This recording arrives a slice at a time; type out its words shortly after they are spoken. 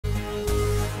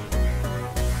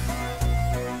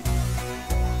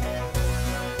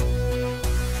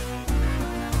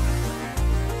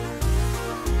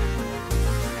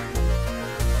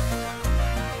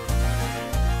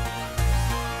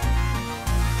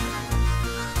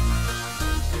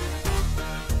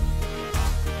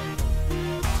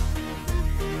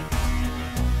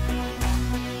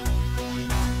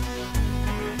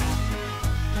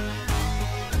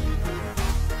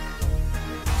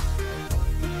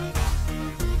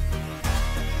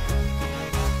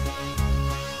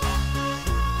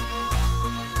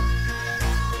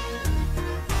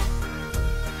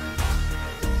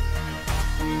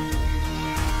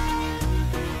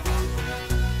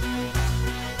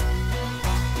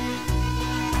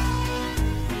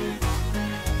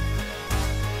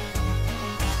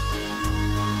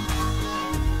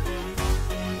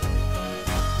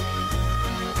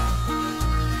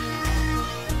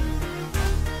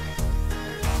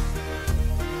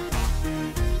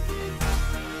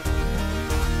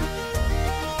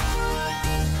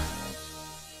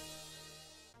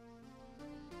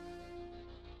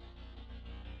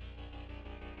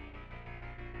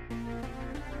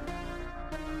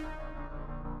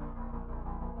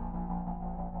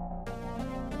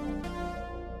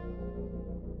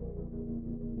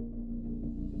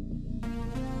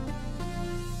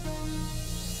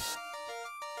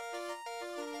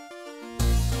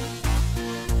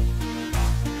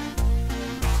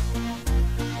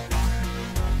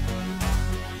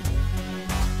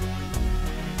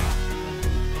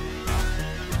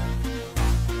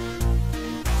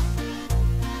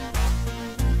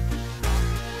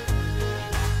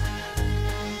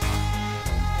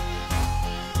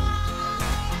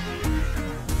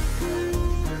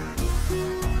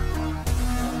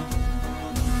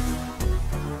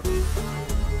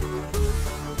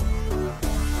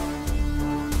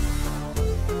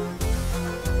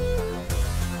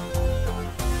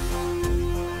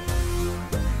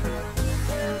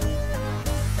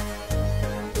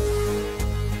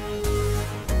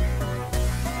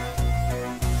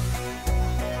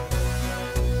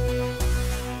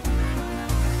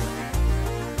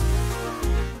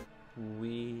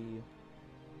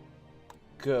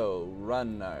go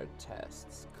run our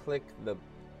tests. Click the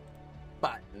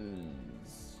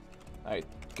buttons. Alright,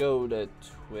 go to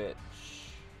Twitch.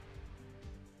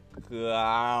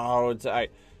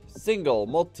 Alright, single,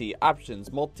 multi,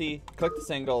 options, multi, click the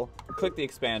single, click the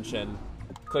expansion,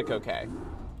 click OK.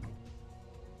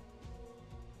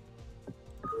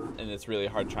 And it's really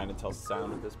hard trying to tell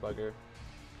sound with this bugger.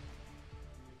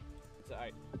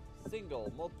 Alright,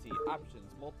 single, multi,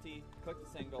 options, multi, click the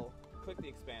single, click the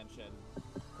expansion,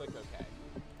 click OK.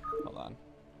 Hold on.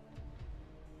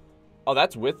 Oh,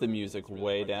 that's with the music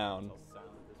way down.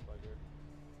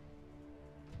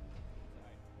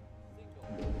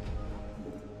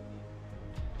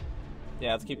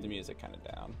 Yeah, let's keep the music kind of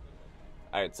down.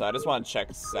 Alright, so I just want to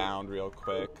check sound real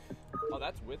quick. Oh,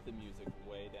 that's with the music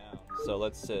way down. So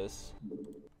let's just...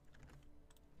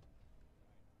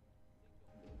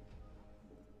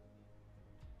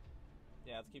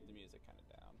 Yeah, let's keep the music kind of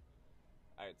down.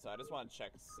 Alright, so I just want to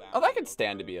check sound. Oh, that could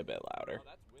stand to be a bit louder.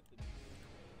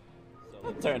 So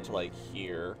let's turn it to like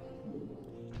here.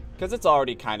 Because it's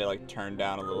already kind of like turned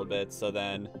down a little bit. So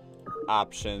then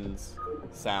options,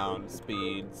 sound,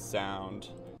 speed, sound. So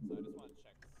I just want to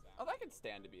check sound. Oh, that could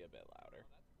stand to be a bit louder.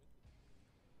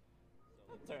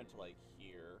 So let's turn it to like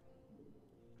here.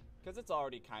 Because it's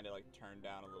already kind of like turned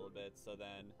down a little bit. So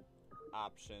then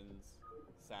options,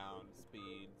 sound,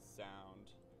 speed, sound.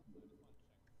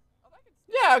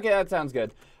 Yeah, okay, that sounds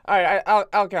good. All right,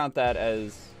 I'll count that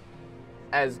as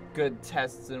good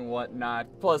tests and whatnot.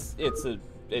 Plus, it's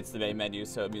the main menu,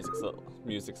 so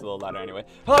music's a little louder anyway.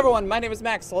 Hello, everyone. My name is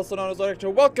Max, also known as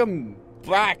LordEctro. Welcome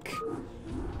back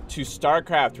to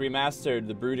Starcraft Remastered,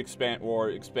 the Brood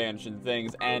War expansion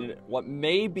things, and what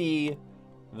may be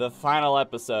the final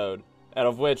episode, out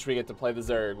of which we get to play the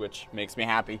Zerg, which makes me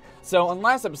happy. So, on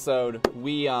last episode,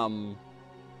 we were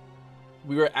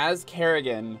as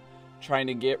Kerrigan, trying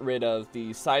to get rid of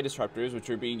the side disruptors, which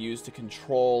were being used to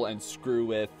control and screw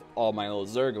with all my little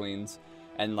Zerglings,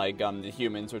 and like the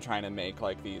humans were trying to make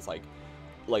like these like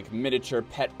miniature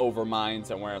pet overminds,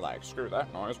 and we're like, screw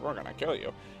that noise, we're gonna kill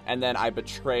you. And then I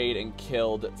betrayed and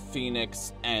killed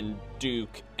Phoenix and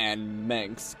Duke and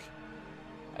Mengsk.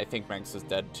 I think Mengsk is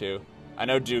dead too. I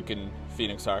know Duke and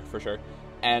Phoenix are for sure.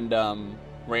 And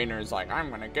Raynor's like, I'm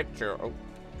gonna get you. Oh.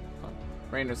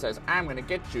 Raynor says, I'm gonna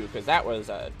get you because that was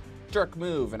a jerk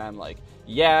move. And I'm like,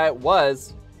 yeah, it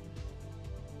was.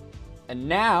 And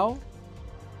now,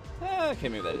 okay,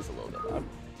 maybe that is a little bit loud.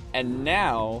 And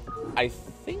now, I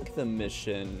think the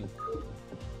mission,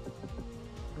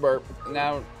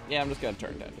 now, yeah, I'm just gonna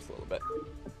turn it down just a little bit.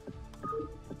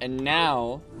 And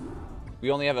now, we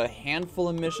only have a handful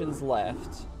of missions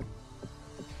left.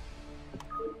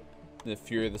 The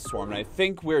Fury of the Swarm, and I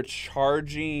think we're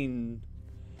charging...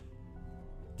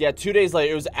 Yeah, 2 days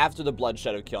later, it was after the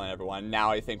bloodshed of killing everyone.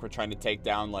 Now I think we're trying to take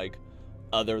down, like,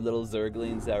 other little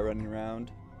Zerglings that are running around.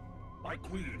 My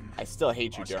queen. I still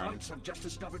hate you, Darren. Have just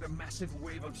discovered a massive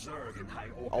wave of Zerg in high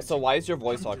orbit. Also, why is your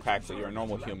voice all cracked so you're a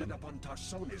normal human? Up on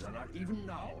Tarsonis and are even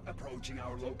now approaching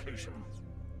our location.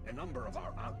 A number of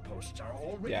our outposts are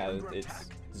already under attack.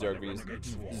 Zerg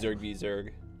v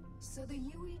Zerg. So the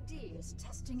UED is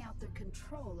testing out their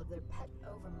control of their pet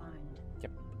overmind.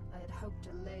 Yep. I had hoped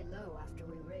to lay low after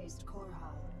we raised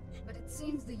Korhal, but it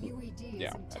seems the UED is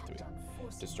intent on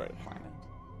forcing destroy the planet.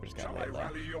 We're just gonna lay low.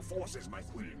 Rally your forces, my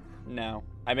queen. No,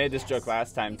 I made this joke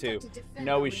last time too.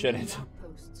 No, we shouldn't.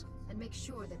 And make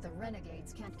sure that the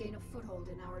renegades can't gain a foothold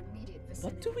in our immediate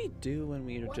vicinity. What do we do when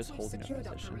we are just holding a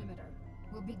position?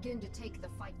 We'll begin to take the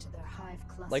fight to their hive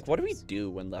clusters. Like, what do we do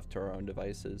when left to our own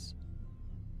devices?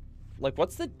 Like,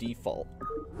 what's the default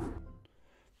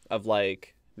of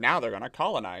like? Now they're gonna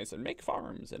colonize and make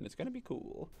farms, and it's gonna be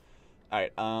cool.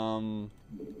 Alright, Our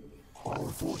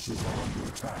forces are under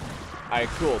attack. Alright,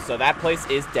 cool. So that place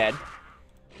is dead.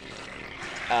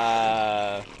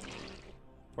 Where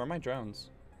are my drones?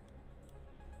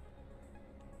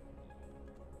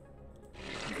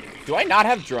 Do I not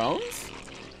have drones?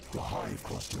 The hive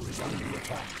cluster is under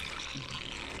attack.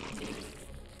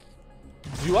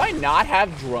 Do I not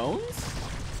have drones?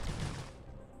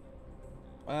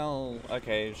 Well,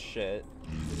 okay, shit.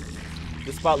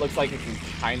 This spot looks like it can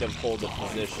kind of hold a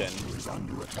position,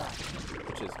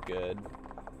 which is good.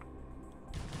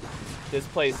 This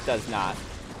place does not.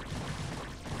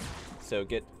 So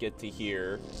get to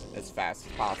here as fast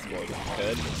as possible if you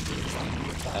could.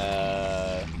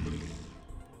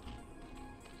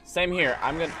 Same here.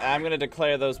 I'm gonna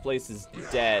declare those places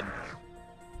dead.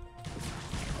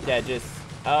 Yeah, just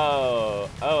oh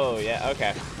yeah,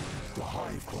 okay.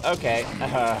 Okay.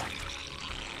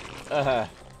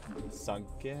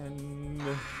 Sunken.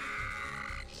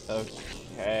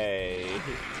 Okay.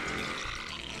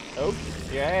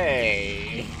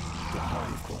 Okay.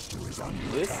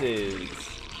 This is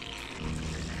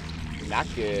not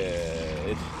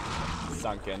good.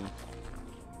 Sunken.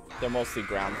 They're mostly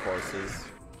ground forces.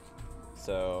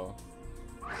 So.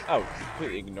 Oh,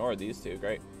 completely ignored these two.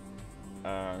 Great.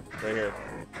 Right here.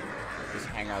 Just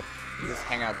hang out. Just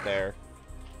hang out there.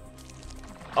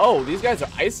 Oh, these guys are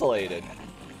isolated.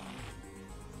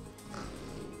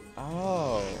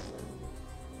 Oh.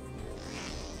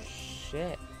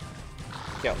 Shit.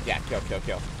 Kill. Yeah,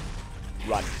 kill.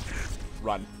 Run.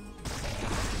 Run.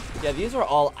 Yeah, these are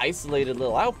all isolated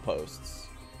little outposts.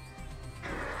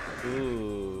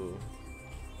 Ooh.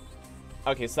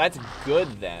 Okay, so that's good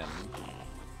then.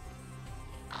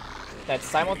 That's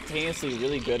simultaneously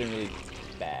really good and really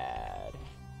bad.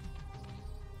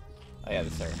 Oh yeah,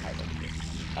 this is hybrid.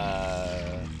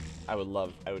 I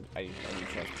need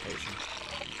transportation.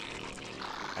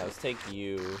 Alright, let's take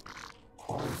you.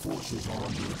 Our forces are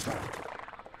under attack.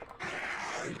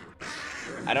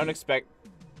 I don't expect.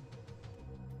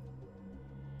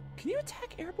 Can you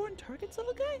attack airborne targets,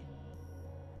 little guy?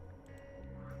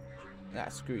 Nah,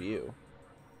 screw you.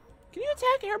 Can you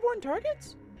attack airborne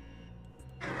targets?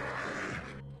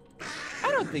 I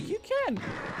don't think you can.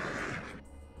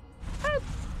 I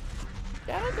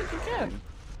don't think you can.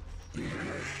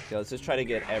 Okay, let's just try to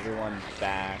get everyone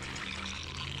back.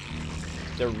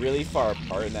 They're really far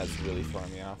apart, and that's really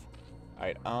throwing me off.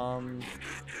 Alright,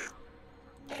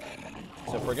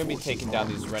 so if we're gonna be taking down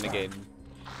these renegade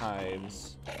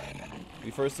hives,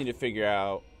 we first need to figure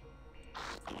out.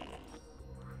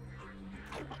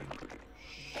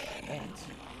 Shit.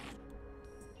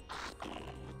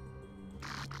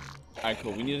 Alright,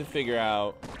 cool. We need to figure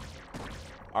out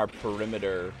our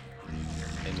perimeter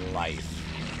in life,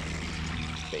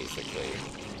 basically.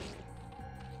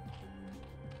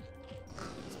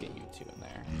 Let's get you two in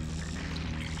there.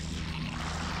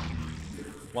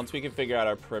 Once we can figure out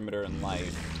our perimeter in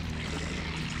life,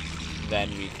 then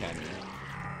we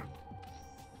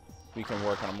can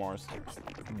work on a more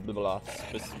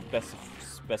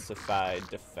specified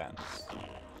defense.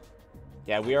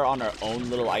 Yeah, we are on our own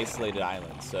little isolated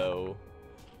island, so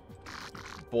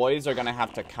boys are gonna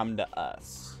have to come to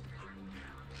us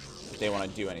if they want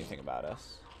to do anything about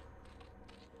us.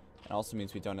 It also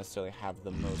means we don't necessarily have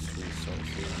the most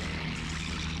resources.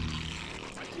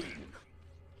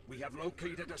 We have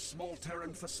located a small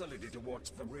Terran facility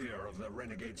towards the rear of the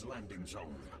Renegade's landing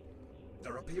zone.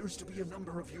 There appears to be a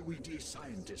number of UED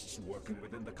scientists working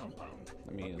within the compound.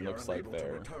 I mean, it looks like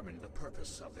they're... to determine the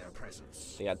purpose of their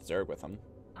presence. They got Zerg with them.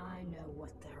 I know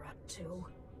what they're up to.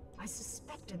 I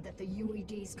suspected that the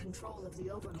UED's control of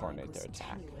the overlord was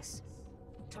tenuous.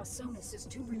 Tarsonis is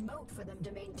too remote for them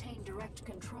to maintain direct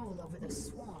control over the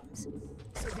swarms.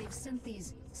 So they've sent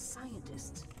these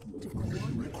scientists to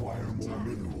require more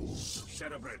minerals.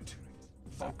 Cerebrate,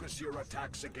 focus your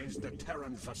attacks against the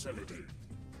Terran facility.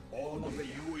 All of the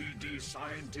UED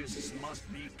scientists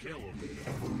must be killed.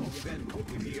 Then will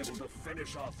we be able to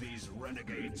finish off these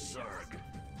renegade Zerg.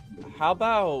 How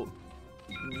about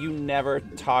you never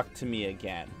talk to me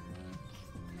again?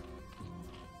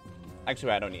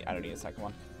 Actually, I don't need a second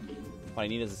one. What I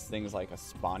need is things like a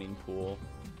spawning pool.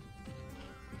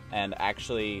 And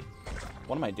actually,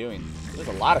 what am I doing? There's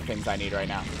a lot of things I need right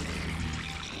now.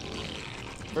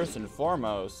 First and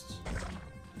foremost,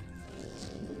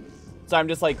 so I'm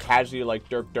just like casually like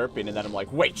derping, and then I'm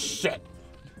like, wait, shit.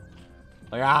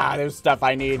 Like, there's stuff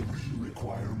I need.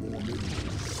 Require more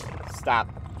minerals. Stop.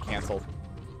 Cancel.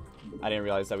 I didn't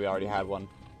realize that we already had one.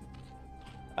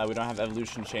 We don't have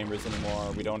evolution chambers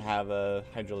anymore. We don't have a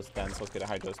hydroless den, so let's get a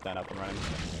hydroless den up and running.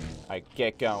 Alright,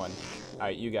 get going.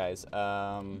 Alright, you guys.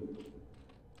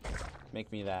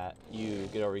 Make me that. You,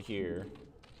 get over here.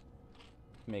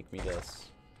 Make me this.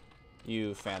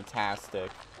 You, fantastic.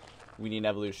 We need an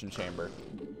evolution chamber.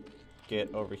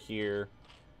 Get over here.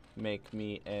 Make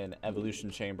me an evolution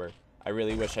chamber. I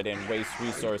really wish I didn't waste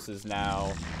resources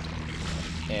now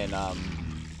in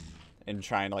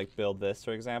trying to like build this,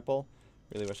 for example.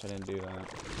 Really wish I didn't do that.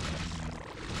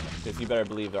 Because you better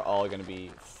believe they're all going to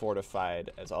be fortified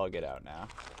as all get out now.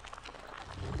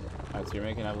 Alright, so you're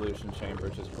making an evolution chamber,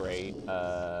 which is great.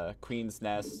 Queen's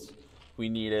Nest. We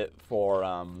need it for,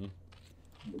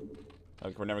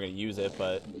 like, we're never going to use it,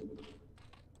 but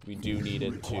we do need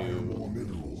it to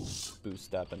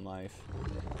boost up in life.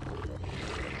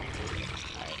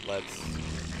 Alright, let's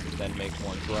then make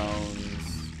more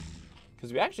drones.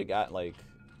 Because we actually got, like,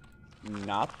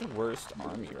 not the worst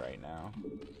army right now.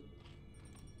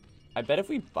 I bet if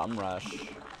we bum rush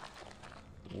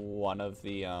one of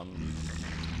the,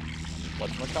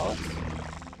 whatchamacallit?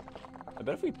 I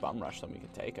bet if we bum rush them, we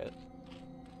could take it.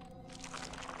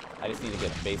 I just need to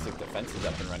get basic defenses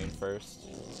up and running first.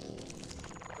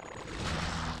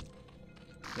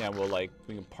 Yeah, we'll like,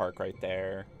 we can park right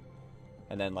there.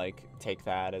 And then like, take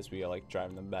that as we like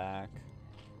drive them back.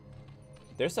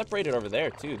 They're separated over there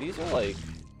too. These are like,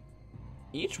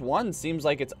 each one seems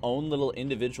like its own little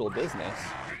individual business.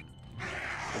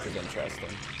 Which is interesting.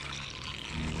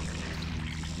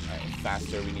 Alright,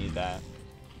 faster, we need that.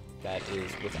 That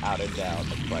is without a doubt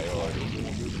a priority.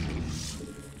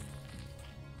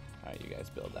 Alright, you guys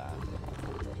build that.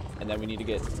 And then we need to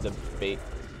get the bait.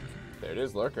 There it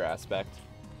is, lurker aspect.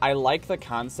 I like the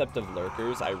concept of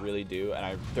lurkers, I really do,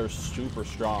 and they're super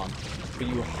strong, but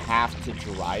you have to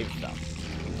drive them.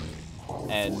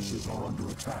 And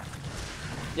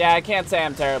yeah, I can't say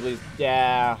I'm terribly,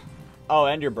 yeah. Oh,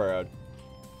 and you're burrowed.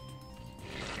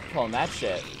 Pulling that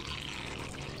shit.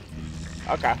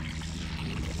 Okay.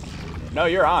 No,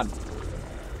 you're on.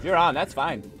 You're on, that's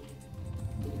fine.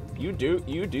 You do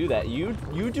that. You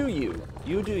do you.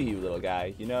 You do you, little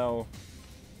guy. You know,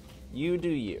 you do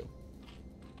you.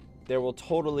 There will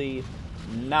totally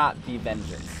not be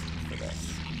vengeance for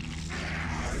this.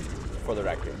 For the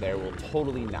record, there will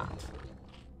totally not.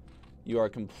 You are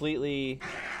completely,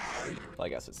 well, I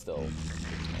guess it's still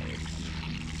made.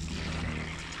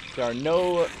 There are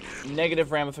no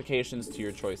negative ramifications to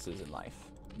your choices in life.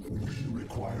 We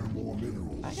require more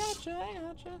minerals. I gotcha.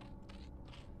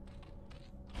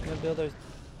 I'm gonna build those.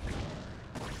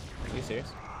 Are you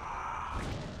serious?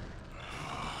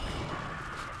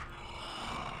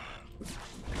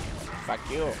 Fuck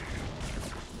you.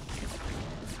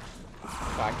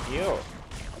 Fuck you.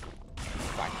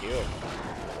 Fuck you.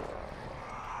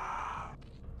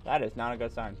 That is not a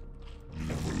good sign.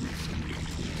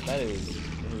 That is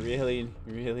really,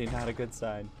 really not a good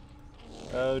sign.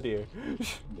 Oh dear.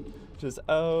 Just,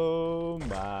 oh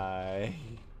my.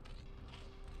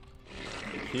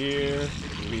 Here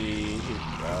we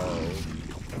go.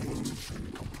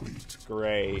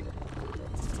 Great.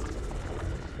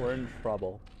 We're in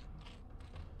trouble.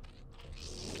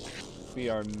 We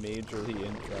are majorly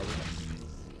in trouble.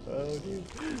 Oh dear.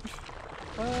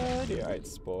 Oh dear. Alright,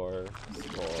 spore.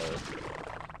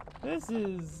 This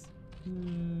is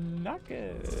not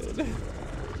good.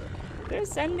 They're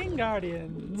sending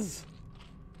guardians.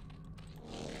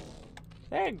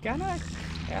 They're gonna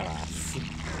kill us.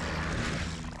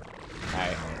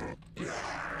 Alright.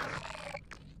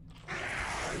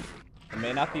 It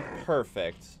may not be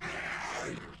perfect,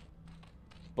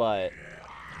 but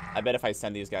I bet if I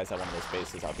send these guys at one of those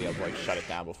bases, I'll be able to like shut it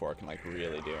down before it can like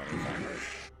really do anything.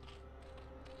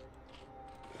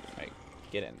 Alright,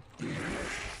 get in.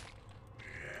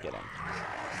 Get in.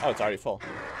 Oh, it's already full.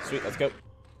 Sweet, let's go.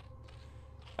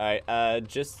 Alright,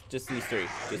 just these three.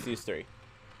 Just these three.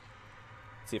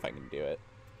 Let's see if I can do it.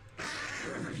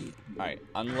 Alright,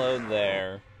 unload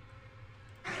there.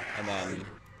 And then...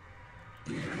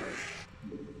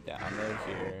 yeah, unload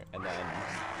here, and then...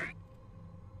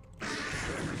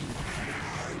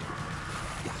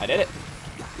 I did it!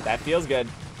 That feels good.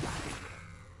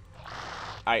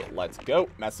 Alright, let's go.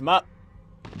 Mess them up.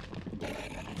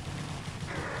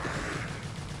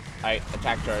 Alright,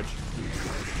 attack charge.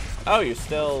 Oh, you're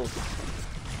still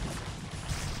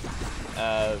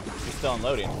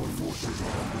unloading.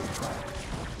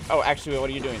 Oh, actually, what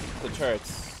are you doing? The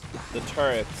turrets. The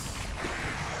turrets.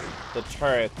 The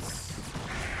turrets.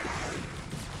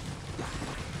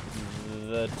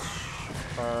 The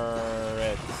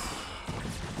turrets.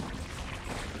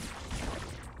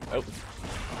 Oh.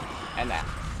 And that.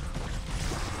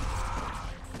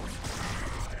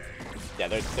 Yeah,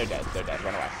 they're dead. They're dead.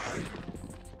 Run away.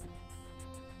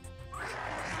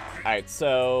 Alright,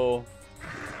 so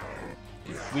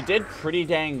we did pretty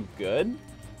dang good.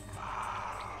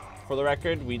 For the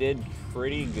record, we did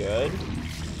pretty good.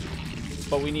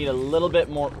 But we need a little bit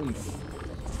more oomph.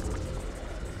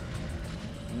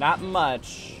 Not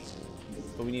much,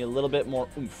 but we need a little bit more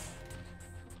oomph.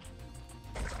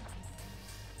 Get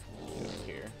over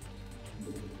here.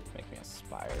 Make me a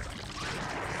spire.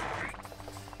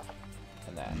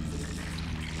 And then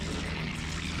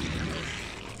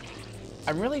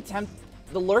I'm really tempted.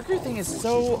 The lurker thing is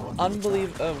so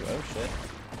unbelievable. Oh shit.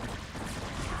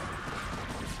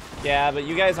 Yeah, but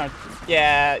you guys aren't.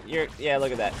 Yeah, you're. Yeah,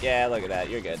 look at that. Yeah, look at that.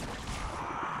 You're good.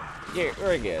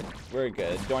 We're good. We're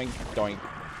good. Doink, doink.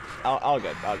 All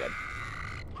good. All good.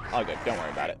 All good. Don't worry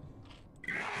about it.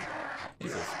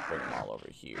 Let's just bring them all over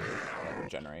here. And then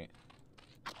regenerate.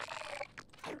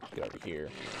 Get over here.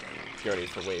 Get ready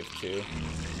for wave 2.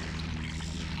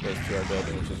 Those 2 are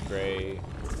building, which is great.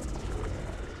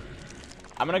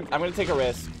 I'm gonna take a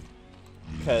risk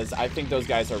because I think those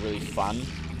guys are really fun.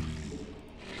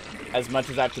 as much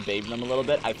as I have to baby them a little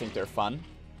bit, I think they're fun.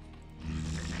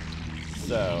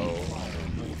 So,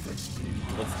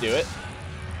 let's do it.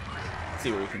 Let's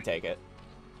see where we can take it.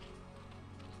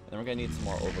 And then we're gonna need some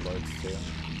more overlords too.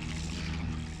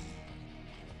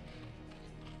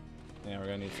 Yeah, we're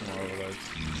gonna need some more overlords.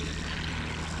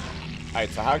 Alright,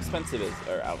 so how expensive is,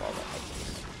 or out of all that?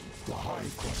 The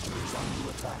hive cluster is under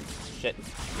attack. Shit.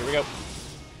 Here we go.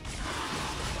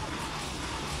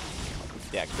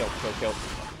 Yeah, kill.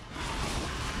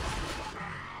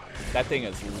 That thing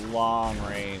is long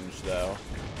range, though.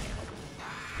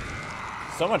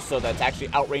 So much so that's actually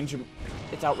outranging.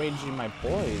 It's outranging my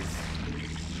boys.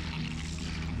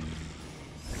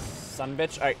 Son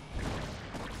bitch. Alright.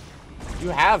 You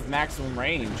have maximum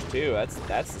range too. That's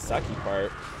the sucky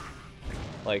part.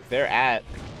 Like they're at.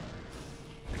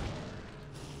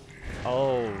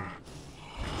 Oh.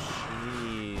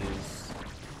 Jeez.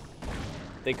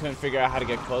 They couldn't figure out how to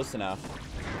get close enough.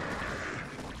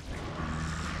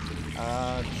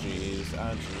 Oh jeez.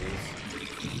 Oh jeez.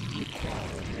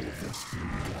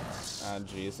 Oh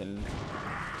jeez. And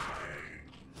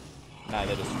now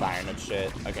they're just firing at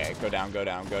shit. Okay, go down.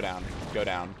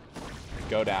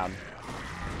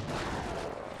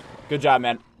 Good job,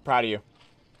 man. Proud of you.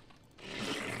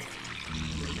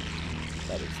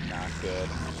 That is not good.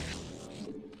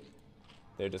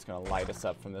 They're just gonna light us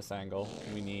up from this angle.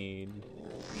 We need...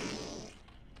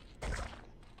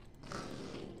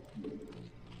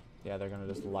 Yeah, they're gonna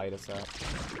just light us up.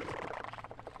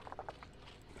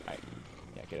 Alright.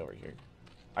 Yeah, get over here.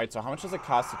 Alright, so how much does it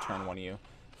cost to turn one of you?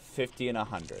 50 and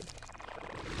 100.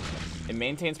 It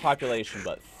maintains population,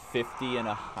 but 50 and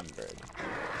 100.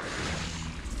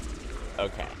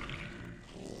 Okay.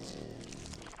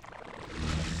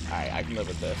 Alright, I can live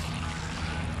with this.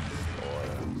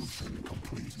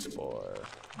 Spore.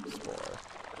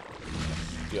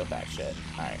 Deal with that shit.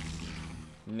 Alright.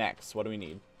 Next, what do we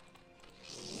need?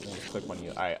 Just click one of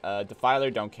you. Alright, Defiler,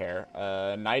 don't care.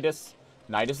 Nidus.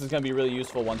 Nidus is gonna be really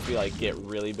useful once we, like, get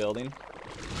really building.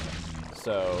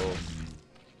 So...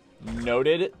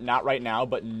 Noted. Not right now,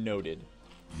 but noted.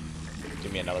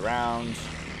 Give me another round.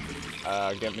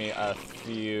 Give me a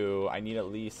few. I need at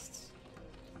least...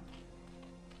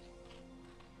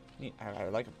 I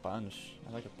like a bunch.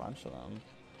 I like a bunch of them.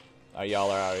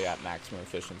 Y'all are already at maximum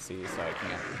efficiency, so I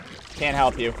can't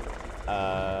help you.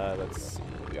 Let's see.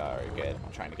 We are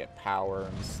trying to get power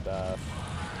and stuff.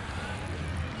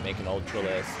 Making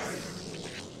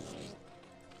ultralists.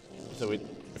 So if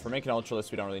we're making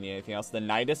ultralists, we don't really need anything else. The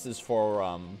Nidus is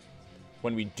for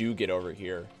when we do get over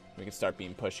here, we can start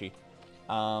being pushy.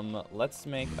 Let's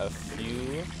make a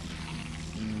few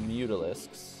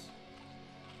Mutalisks.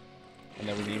 And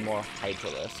then we need more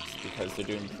Hydralisks because they're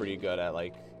doing pretty good at,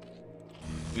 like,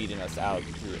 beating us out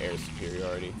through air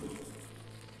superiority.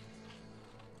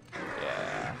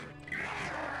 Yeah.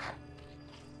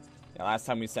 Yeah, last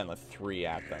time we sent like 3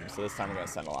 at them, so this time we're going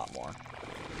to send a lot more. In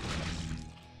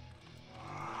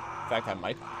fact, I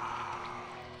might...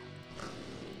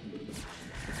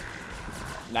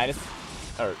 Nidus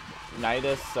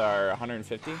are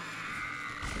 150.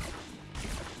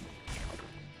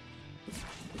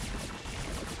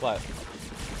 What?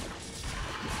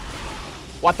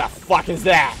 What the fuck is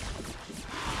that?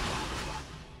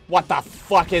 What the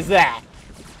fuck is that?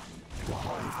 The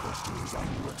hive cluster is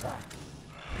under attack.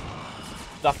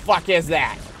 The fuck is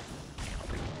that?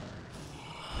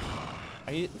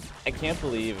 I can't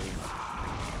believe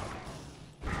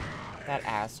that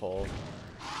asshole.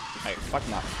 Alright, fuck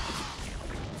him up.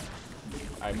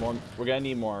 Alright, more. We're gonna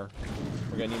need more.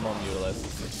 We're gonna need more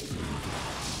Mutalisks.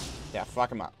 Yeah,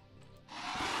 fuck him up.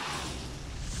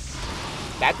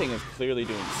 That thing is clearly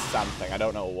doing something. I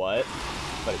don't know what,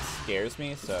 but it scares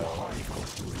me, so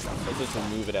let's just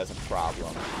remove it as a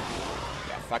problem.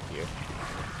 Yeah, fuck you.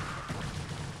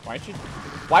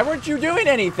 Why weren't you doing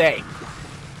anything?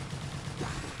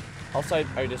 Also,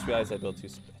 I just realized I built 2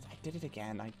 splits. I did it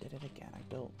again. I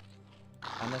built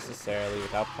unnecessarily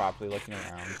without properly looking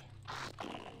around.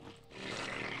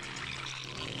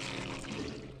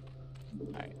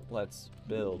 Alright, let's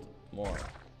build more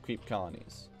creep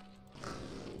colonies.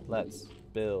 Let's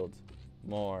build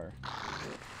more.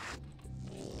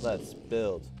 Let's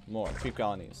build more creep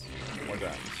colonies. More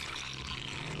drones.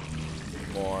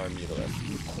 More Mutalisks.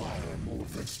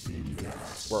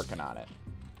 Working on it.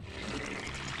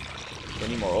 We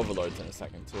need more overlords in a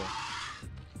second too.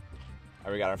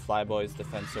 Alright, we got our flyboys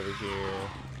defense over here.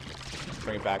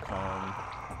 Bring it back home.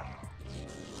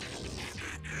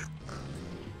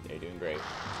 Yeah, you're doing great.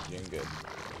 You're doing good.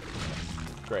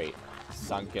 Great.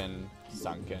 Sunken.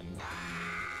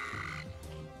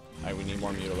 Alright, we need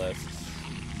more Mutalisks.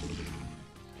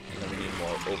 And then we need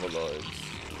more overlords.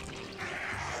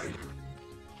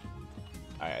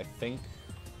 Alright, I think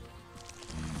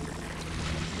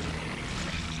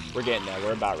we're getting there.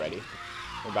 We're about ready.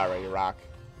 We're about ready to rock.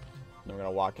 And we're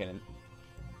gonna walk in and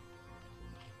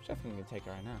I think we can take it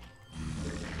right now.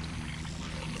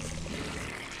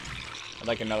 I'd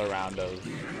like another round of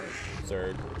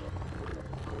Zerg.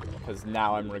 Because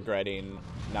now I'm regretting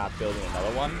not building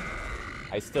another one.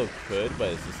 I still could, but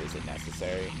it just isn't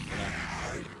necessary, you know?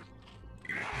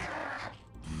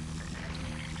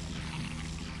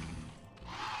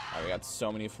 Alright, we got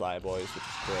so many flyboys, which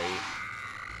is great.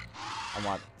 I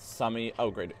want some. Oh,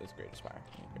 great! It's Great Aspire.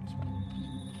 Great Aspire.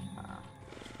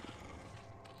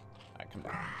 Alright, come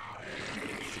down.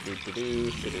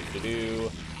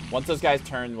 Shadoo. Once those guys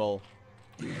turn, we're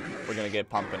gonna get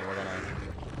pumping. We're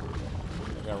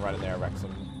gonna run in there, wreak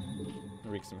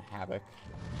some havoc.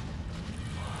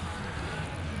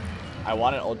 I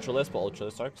want an Ultralisk, but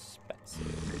Ultralisks are expensive.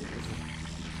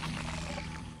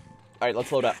 Alright,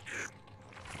 let's load up.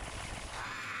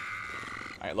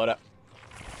 Alright, load up.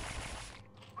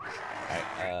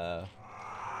 Alright,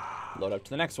 load up to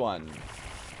the next one.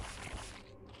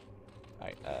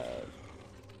 Alright,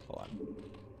 hold on.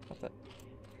 What the?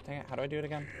 Dang it, how do I do it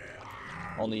again?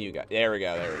 Only you guys. There we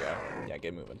go. Yeah,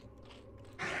 get moving.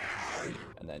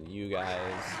 And then you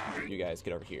guys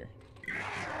get over here.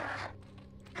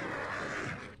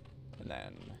 And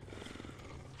then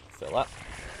fill up.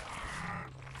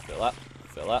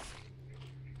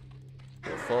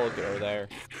 Go full, get over there.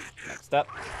 Next up.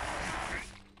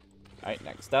 Alright,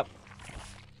 next up.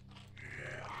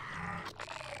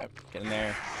 Yep, get in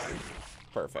there.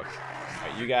 Perfect.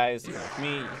 Alright, you guys, come with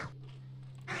me.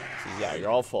 See, yeah, you're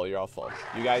all full. You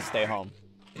guys stay home.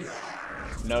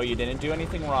 No, you didn't do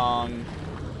anything wrong.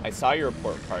 I saw your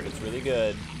report card. It's really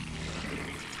good.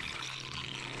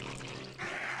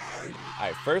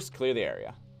 Alright, first, clear the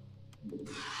area.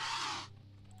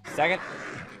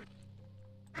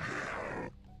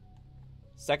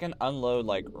 Second, unload,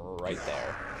 like, right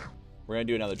there. We're gonna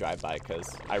do another drive-by,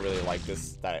 because I really like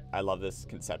this. I love this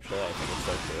conceptually. I think it's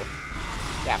so cool.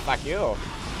 Yeah, fuck you.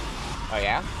 Oh,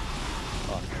 yeah?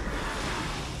 Oh.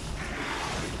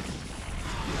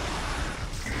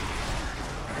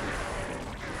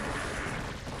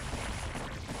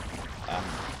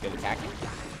 Get attacking.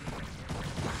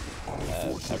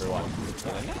 Everyone,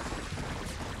 get in there.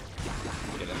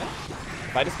 Get in there.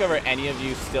 If I discover any of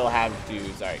you still have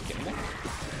dudes, alright, get in there.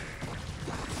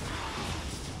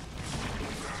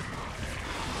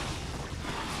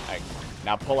 Alright,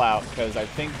 now pull out, because I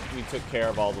think we took care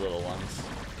of all the little ones.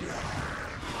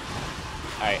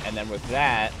 Alright, and then with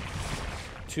that,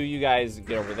 two of you guys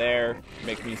get over there,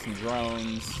 make me some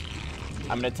drones.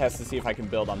 I'm going to test to see if I can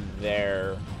build on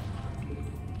their...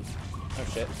 Oh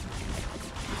shit.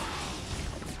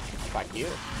 Fuck you.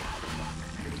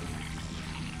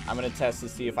 I'm gonna test to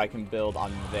see if I can build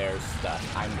on their stuff.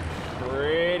 I'm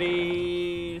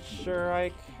pretty sure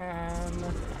I can,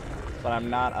 but I'm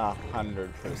not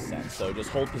 100%. So just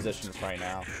hold positions right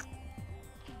now.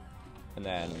 And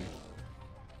then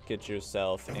get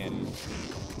yourself in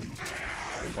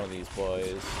one of these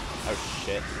boys. Oh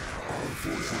shit.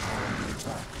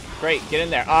 Great, get in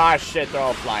there. Ah shit, they're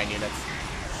all flying units.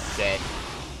 Shit.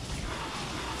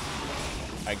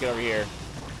 Alright, get over here.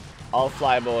 All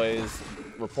flyboys,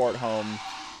 report home.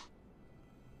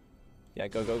 Yeah,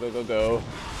 go.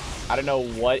 I don't know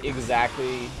what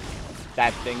exactly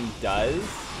that thing does,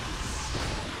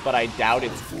 but I doubt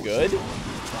it's good.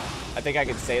 I think I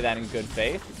could say that in good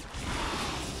faith.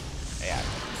 Yeah,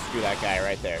 screw that guy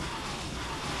right there.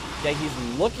 Yeah, he's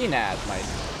looking at my...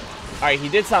 Alright, he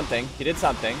did something.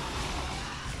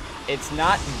 It's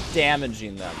not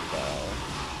damaging them, though.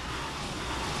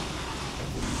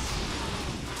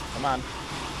 Come on.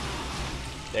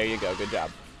 There you go. Good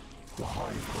job.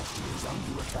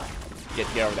 Get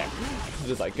over there.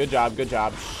 Just like, good job.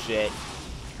 Shit.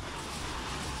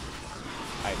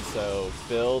 Alright, so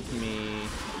build me...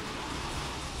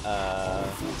 I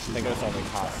think it's only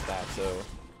cost that, so...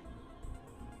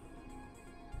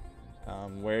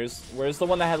 where's the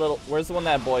one that had where's the one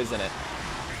that had boys in it?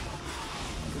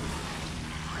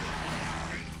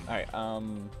 Alright,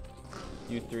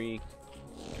 you three,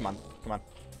 come on.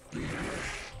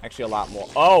 Actually, a lot more.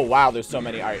 Oh, wow, there's so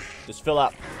many. Alright, just fill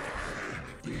up.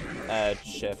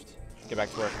 Shift. Get back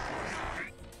to work.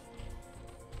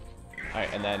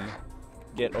 Alright, and then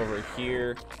get over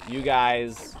here. You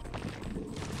guys.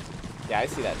 Yeah, I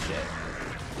see that shit.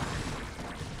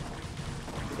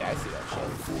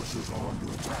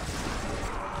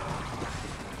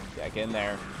 Yeah, get in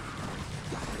there.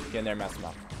 Mess them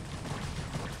up.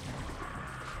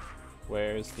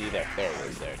 Where's the... There it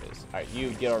is. There it is. Alright,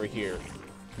 you get over here.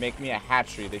 Make me a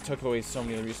hatchery. They took away so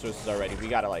many resources already. We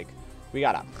gotta, like... We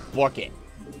gotta book it.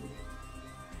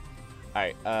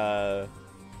 Alright, I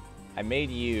made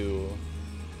you...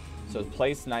 So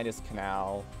place Nidus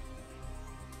Canal.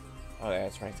 Oh,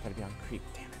 that's right. It's gotta be on Creek.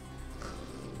 Damn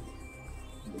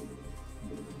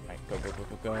it.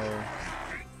 Alright, go.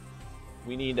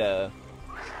 We need to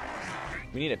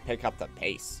pick up the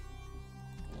pace.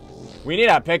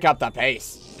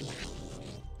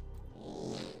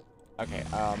 Okay,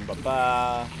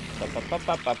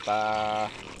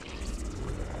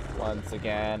 once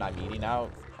again, I'm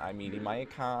eating my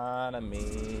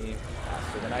economy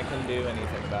faster than I can do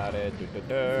anything about it.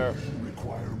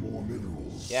 Require more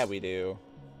minerals. Yeah, we do.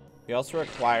 We also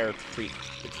require creep,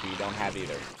 which we don't have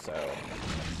either. So,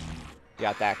 we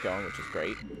got that going, which is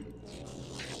great.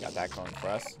 Got that going for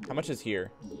us. How much is here?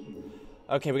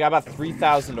 Okay, we got about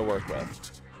 3,000 to work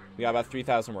with. We're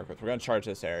gonna charge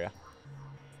this area.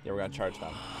 Yeah, we're gonna charge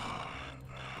them.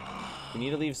 We need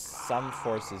to leave some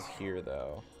forces here,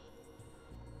 though.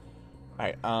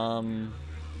 Alright,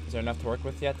 is there enough to work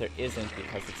with yet? There isn't,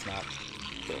 because it's not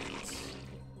built.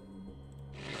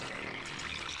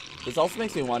 This also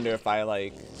makes me wonder if I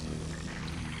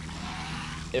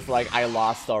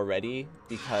lost already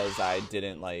because I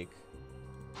didn't,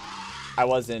 I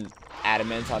wasn't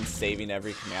adamant on saving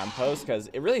every command post, because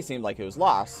it really seemed like it was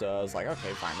lost, so I was like,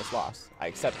 okay, fine, it's lost. I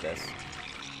accept this.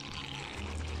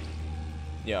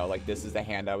 You know, this is the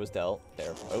hand I was dealt.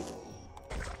 There. Oh.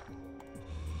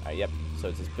 Alright, yep. So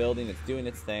it's just building, it's doing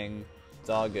its thing. It's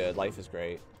all good. Life is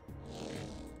great.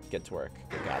 Get to work.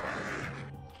 Good God.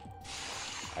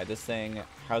 Alright, this thing,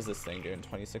 how's this thing doing?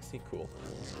 2060? Cool.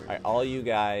 Alright, all you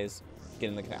guys, get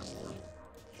in the canal.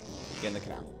 Get in the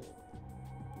canal.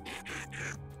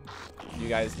 You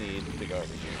guys need to go over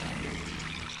here.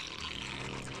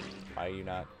 Why are you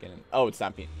not getting... Oh, it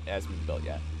hasn't been built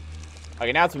yet.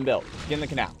 Okay, now it's been built. Get in the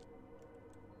canal.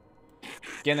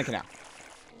 Get in the canal.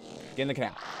 Get in the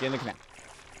canal. Get in the canal.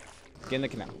 Get in the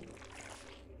canal.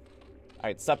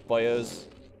 Alright, sup, boyos.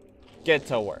 Get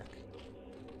to work.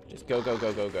 Just go.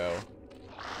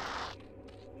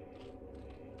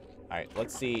 Alright,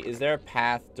 let's see. Is there a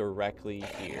path directly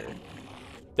here?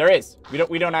 There is.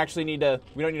 We don't actually need to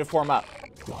form up.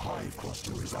 The hive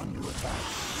cluster is under attack.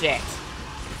 Shit.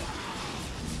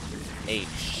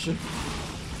 H.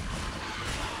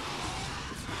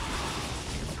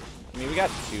 I mean, we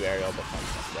got 2 aerial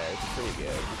defenses there. It's pretty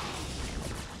good.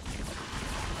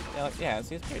 Yeah,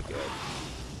 see, it's pretty good.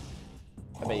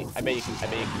 I bet you can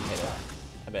hit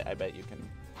it. I bet you can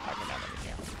knock it down if you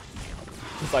can.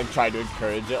 Just try to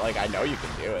encourage it. I know you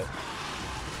can do it.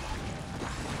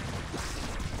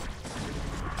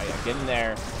 Oh yeah, get in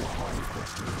there.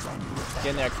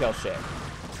 Get in there, kill shit.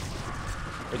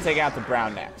 We're taking out the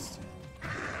brown next.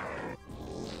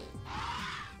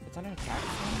 It's under attack.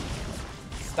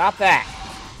 Stop that!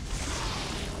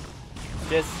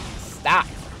 Just stop.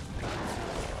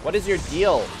 What is your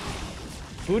deal?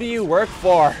 Who do you work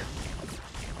for?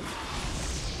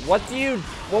 What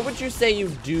would you say you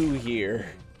do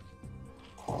here?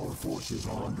 Our forces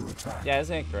are under attack. Yeah,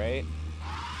 isn't it great?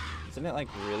 Isn't it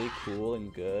really cool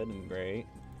and good and great?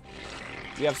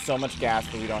 We have so much gas,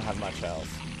 but we don't have much else.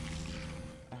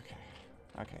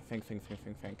 Okay, think.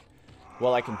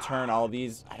 Well, I can turn all of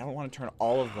these. I don't want to turn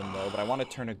all of them, though, but I want to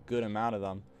turn a good amount of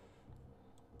them.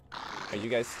 Right, you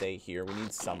guys stay here. We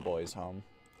need some boys home.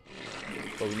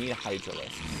 But we need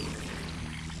hydralisks,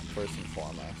 first and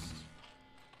foremost.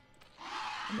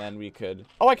 And then we could...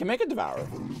 Oh, I can make a devourer.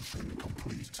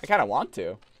 I kind of want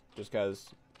to. Just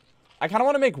because... I kind of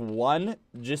want to make one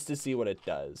just to see what it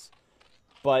does.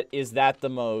 But is that the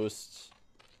most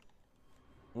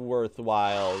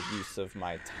worthwhile use of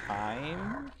my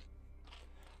time?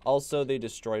 Also, they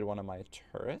destroyed one of my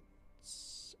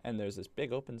turrets. And there's this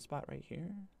big open spot right here.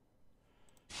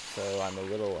 So I'm a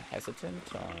little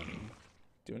hesitant on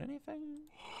doing anything.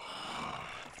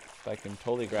 But I can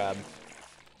totally grab...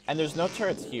 And there's no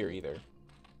turrets here either.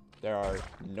 There are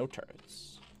no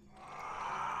turrets.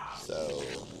 So...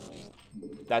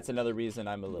 That's another reason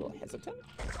I'm a little hesitant.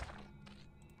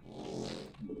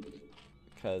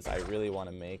 Because I really want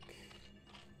to make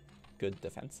good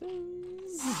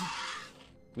defenses.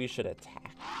 We should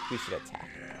attack.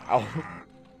 Oh.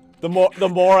 The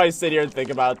more I sit here and think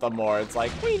about it, the more it's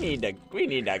like we need to go. We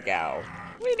need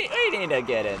to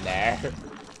get in there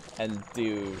and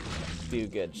do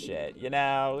good shit. You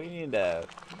know, we need to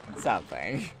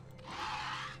something.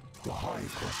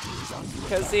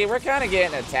 Because see, we're kind of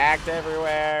getting attacked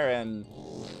everywhere, and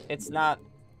it's not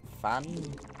fun.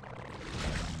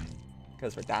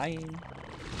 Because we're dying.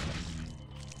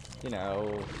 you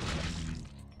know,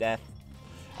 death.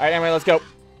 Alright, anyway, let's go.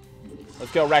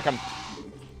 Let's go wreck them.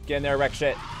 Get in there, wreck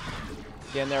shit.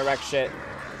 Get in there, wreck shit.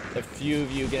 A few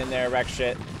of you get in there, wreck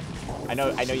shit. I know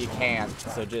you can,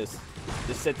 so just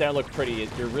sit there and look pretty.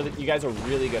 You guys are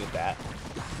really good at that.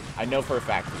 I know for a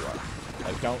fact you are.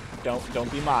 Like,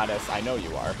 don't be modest. I know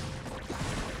you are.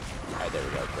 Alright, there we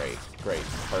go. Great.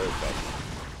 Perfect.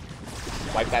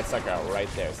 Wipe that sucker out right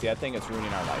there. See that thing? It's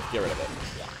ruining our life. Get rid of it.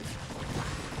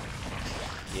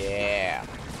 Yeah.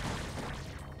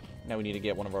 Now we need to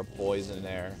get one of our boys in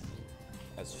there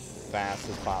as fast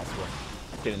as possible.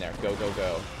 Get in there. Go.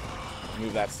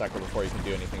 Move that sucker before you can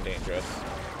do anything dangerous.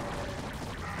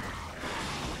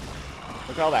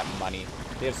 Look at all that money.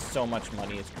 They have so much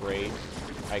money. It's great.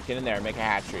 Alright, get in there. Make a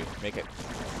hatchery. Make it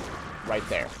right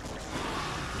there.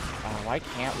 Why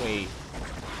can't we?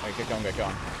 Alright, get going.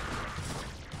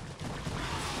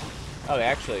 Oh,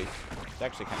 it's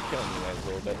actually kind of killing you guys a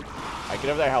little bit. Alright, get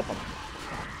over there, help them.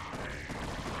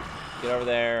 Get over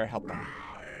there, help them.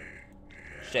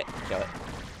 Shit, kill it.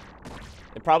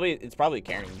 It's probably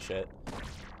carrying shit.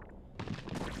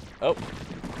 Oh.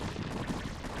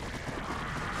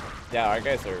 Yeah, our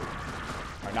guys are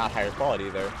not higher quality.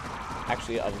 They're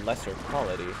actually of lesser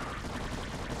quality.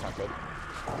 That's not good.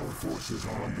 Our forces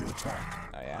are under attack.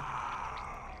 Oh yeah.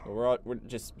 Well, we're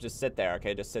just sit there,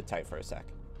 okay? Just sit tight for a sec.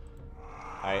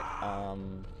 Alright,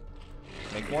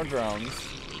 make more drones.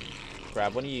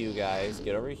 Grab one of you guys,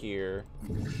 get over here.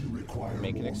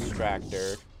 Make an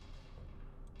extractor.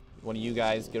 One of you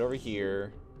guys, get over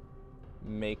here.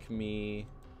 Make me...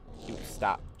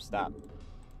 Stop.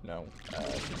 No,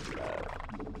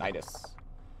 Nidus.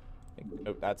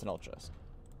 Oh, that's an Ultrask.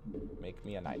 Make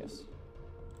me a Nidus.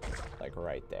 Like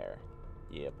right there.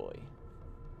 Yeah, boy.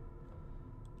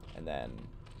 And then...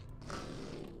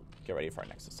 get ready for our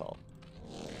next assault.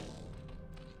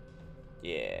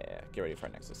 Yeah, get ready for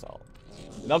our next assault.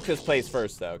 Milk this place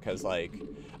first, though, because, like...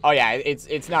 oh, yeah,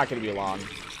 it's not going to be long.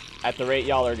 At the rate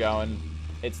y'all are going,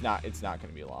 it's not going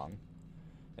to be long.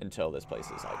 Until this place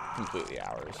is, like, completely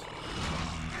ours.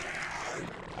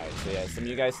 Alright, so yeah, some of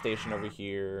you guys stationed over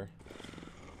here.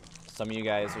 Some of you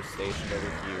guys are stationed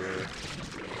over here.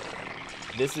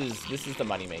 This is the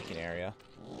money-making area.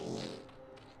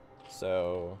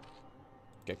 So...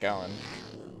 get going.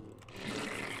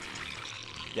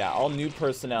 Yeah, all new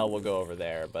personnel will go over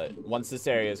there, but once this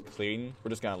area is clean, we're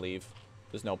just gonna leave.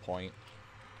 There's no point.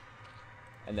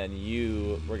 And then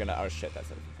we're gonna, oh shit,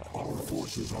 that's it. Our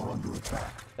forces are under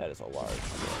attack. That is a large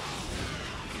force.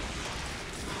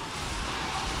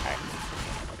 Alright.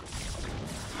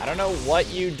 I don't know what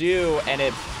you do, and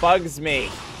it bugs me.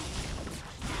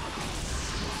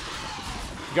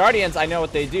 Guardians, I know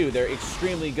what they do. They're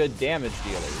extremely good damage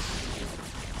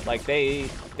dealers. Like, they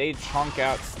chunk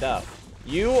out stuff.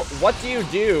 What do you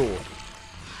do?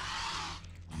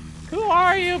 Who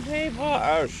are you people?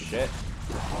 Oh, shit.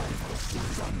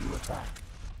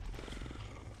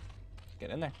 Get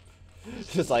in there.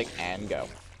 Just like, and go.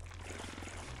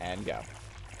 And go.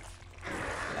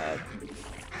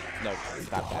 No,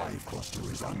 stop that.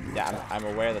 Yeah, I'm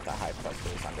aware that the hive cluster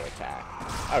is under attack.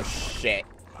 Oh, shit.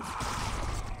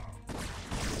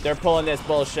 They're pulling this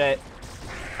bullshit.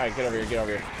 Alright, get over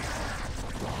here.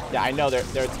 Yeah, I know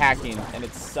they're attacking, and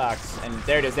it sucks. And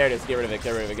there it is. Get rid of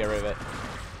it.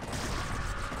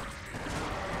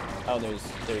 Oh,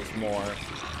 there's more.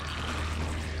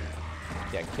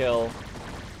 Yeah, kill.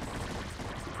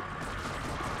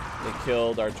 They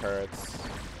killed our turrets.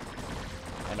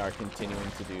 And are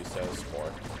continuing to do so,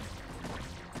 Spore.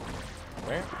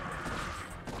 Where?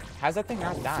 How's that thing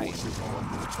not dying?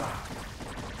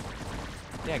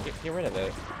 Yeah, get rid of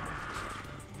it.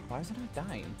 Why is it not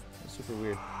dying? That's super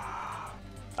weird.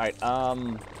 Alright,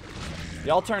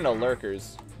 y'all turn to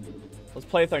lurkers. Let's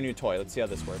play with our new toy. Let's see how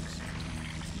this works.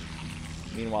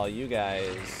 Meanwhile, you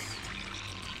guys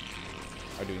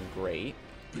are doing great.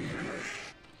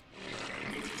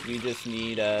 We just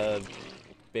need a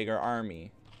bigger army.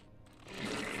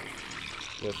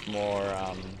 With more,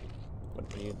 what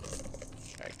do you...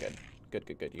 Alright, good.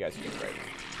 You guys are doing great.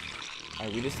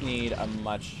 Alright, we just need a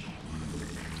much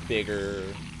bigger...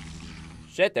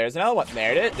 Shit, there's another one.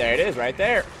 There it is, right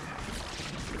there.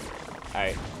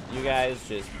 Alright, you guys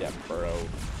just, burrow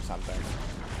something.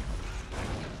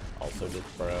 Also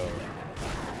just burrow.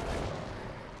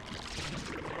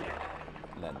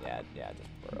 And then, yeah, just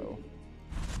burrow.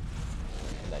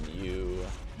 And then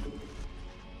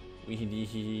we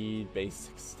need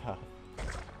basic stuff.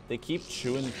 They keep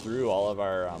chewing through all of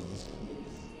our,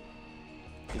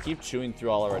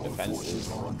 defenses.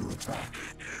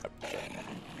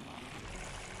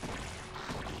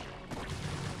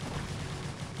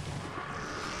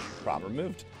 Oh, Problem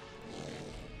removed.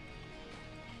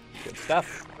 Good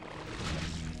stuff.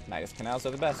 Nice canals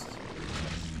are the best.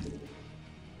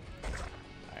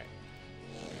 Alright.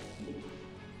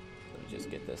 Let me just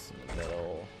get this in the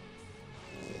middle.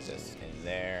 Get this in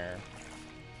there.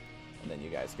 And then you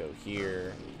guys go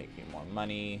here. Make me more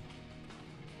money.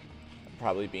 I'm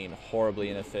probably being horribly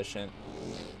inefficient.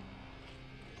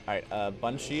 Alright, a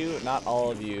bunch of you, not all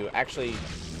of you. Actually,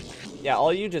 yeah, all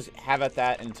of you just have at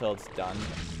that until it's done.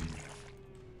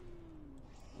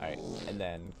 Alright, and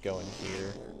then go in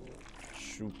here.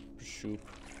 Shoop, shoop.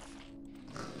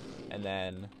 And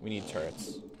then we need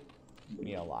turrets. We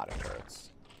need a lot of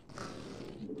turrets.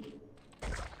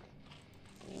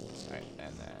 Alright,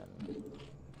 and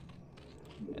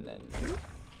then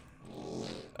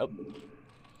oh.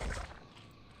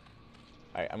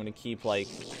 Alright, I'm gonna keep like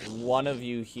one of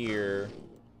you here.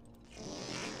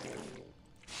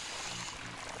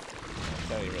 I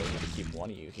don't even really need to keep one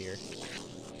of you here.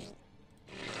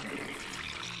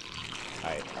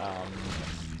 Alright,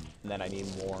 and then I need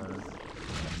more.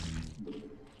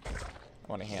 I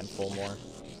want a handful more.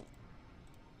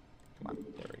 Come on,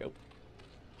 there we go.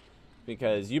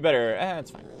 Because you better,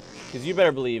 it's fine. Because you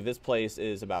better believe this place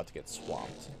is about to get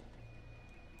swamped.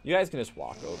 You guys can just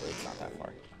walk over, it's not that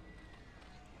far.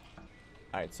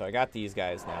 Alright, so I got these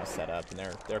guys now set up, and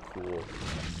they're cool.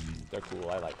 They're cool,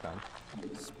 I like them.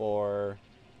 Spore.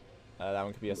 That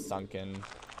one could be a sunken.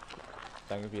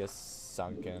 That one could be a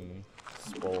sunken.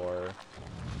 Spore.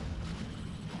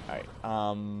 Alright,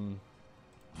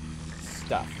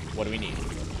 stuff. What do we need?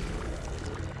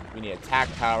 We need attack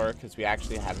power, because we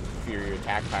actually have inferior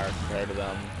attack power compared to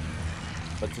them.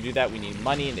 But to do that, we need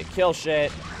money and to kill shit.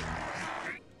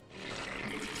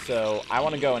 So, I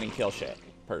want to go in and kill shit,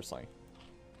 personally.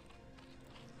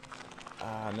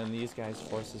 And then these guys'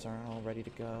 forces aren't all ready to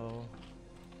go.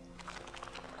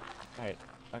 Alright,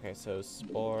 okay, so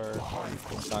Spore,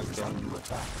 sunken.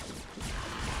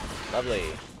 Lovely.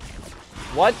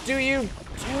 What do you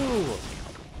do?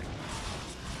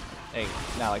 Hey,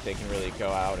 not like they can really go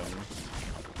out and...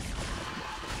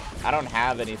 I don't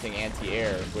have anything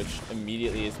anti-air, which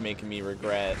immediately is making me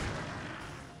regret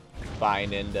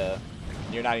buying into...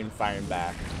 You're not even firing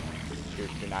back. You're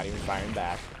not even firing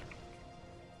back.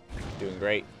 Doing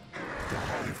great.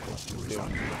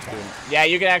 Doing... Yeah,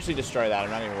 you can actually destroy that. I'm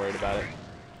not even worried about it.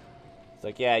 It's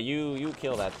like, yeah, you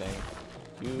kill that thing.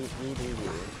 You.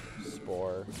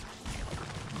 Spore.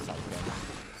 Something.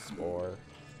 Spore.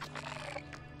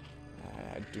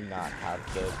 I do not have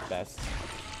the best.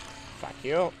 Fuck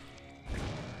you.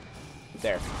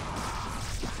 There.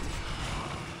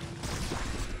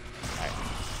 Alright.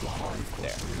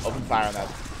 There. Open fire on that.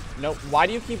 No, why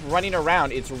do you keep running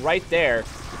around? It's right there.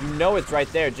 You know it's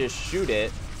right there. Just shoot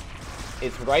it.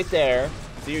 It's right there.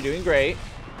 So you're doing great.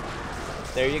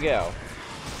 There you go.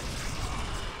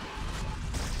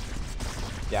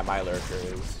 Yeah, my lurker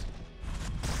is.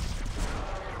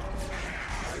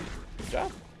 Good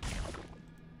job.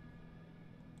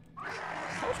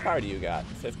 How much power do you got?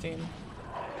 15?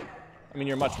 I mean,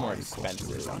 you're much more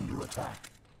expensive. Not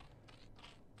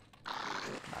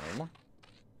anymore.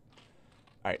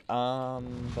 Alright,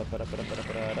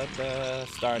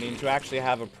 starting to actually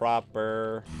have a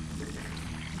proper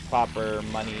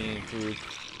money group.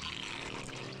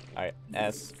 Alright,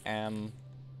 SM.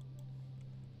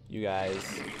 You guys,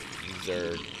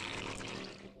 Zerg.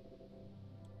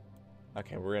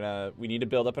 Okay, we need to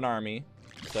build up an army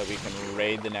so that we can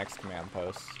raid the next command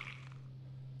post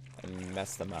and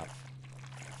mess them up.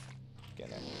 Get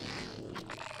in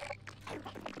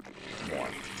there. More.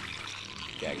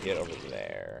 Yeah, get over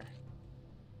there.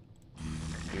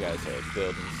 You guys are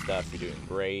building stuff. You're doing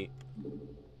great.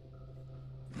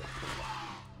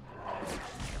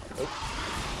 Oh.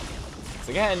 So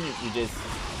again, you just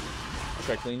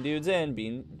trickling dudes in,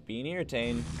 being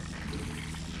irritating.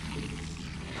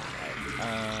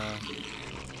 Right,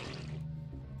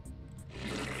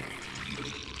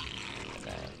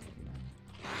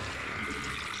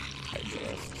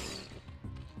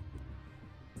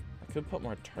 I could put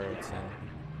more turrets in.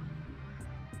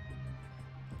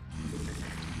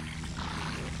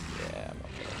 Yeah, more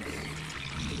turrets.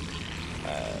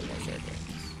 More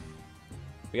circuits.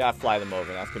 We gotta fly them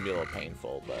over. That's gonna be a little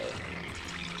painful, but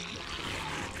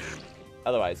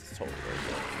otherwise it's totally worth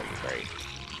it. It's gonna be great.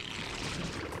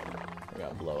 We're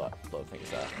gonna blow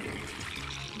things up.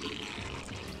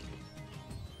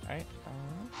 Alright.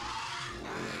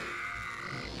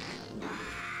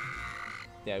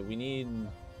 Yeah, we need...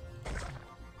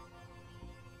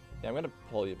 Yeah, I'm gonna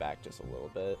pull you back just a little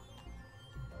bit.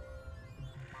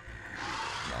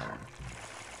 Then...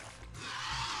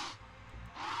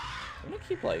 I'm gonna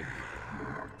keep, like,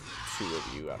 two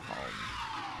of you at home.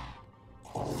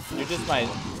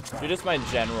 You're just my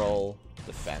general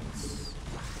defense,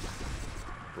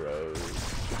 bros.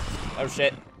 Oh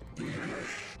shit.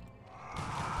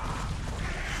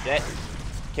 Shit.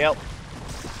 Kill.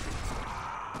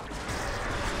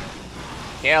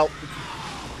 Kill.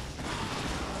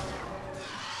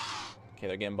 Okay,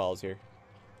 they're getting balls here.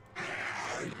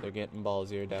 They're getting balls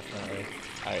here, definitely.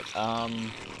 Alright,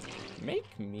 make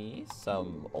me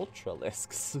some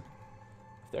Ultralisks. If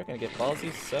they're gonna get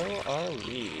ballsy, so are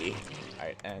we.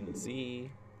 Alright, and Z.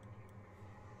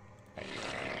 Alright,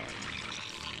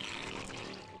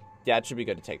 yeah, it should be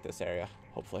good to take this area,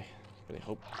 hopefully. Really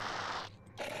hope.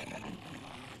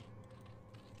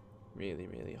 Really,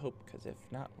 really hope, because if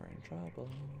not, we're in trouble.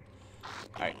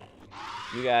 Alright,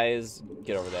 you guys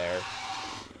get over there.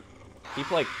 Keep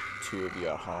like two of you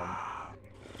at home.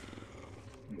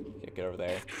 Yeah, get over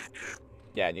there.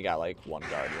 Yeah, and you got like one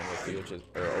guardian with you, which is,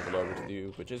 or overlord with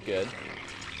you, which is good.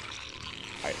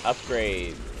 Alright,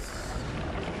 upgrades.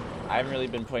 I haven't really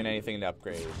been putting anything into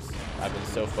upgrades. I've been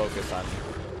so focused on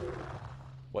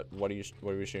what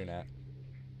are we shooting at?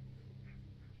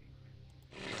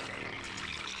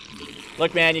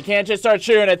 Look, man, you can't just start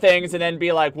shooting at things and then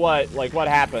be like, what? Like, what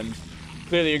happened?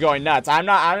 Clearly you're going nuts. I'm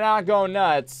not going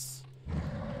nuts.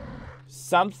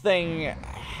 Something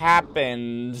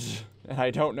happened, and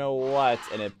I don't know what,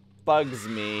 and it bugs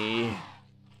me.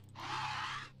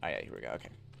 Oh, yeah, here we go. Okay,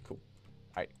 cool.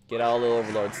 Alright, get all the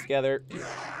overlords together.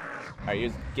 Alright,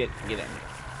 you get in.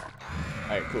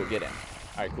 Alright, cool, get in.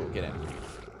 Alright, cool, get in.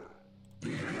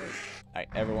 Alright,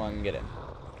 everyone get in.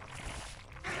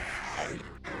 Alright,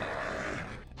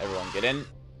 everyone get in.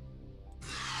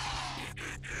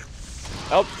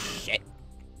 Oh, shit.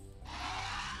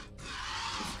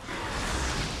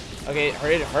 Okay,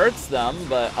 it hurts them,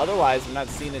 but otherwise I'm not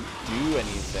seeing it do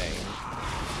anything.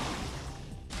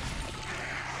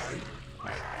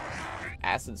 Right.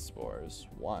 Acid spores,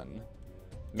 1.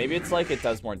 Maybe it's like it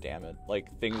does more damage.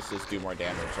 Like, things just do more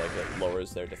damage, like it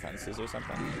lowers their defenses or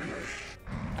something.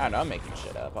 I don't know, I'm making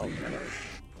shit up. I'll admit it.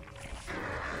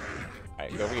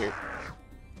 Alright, go over here.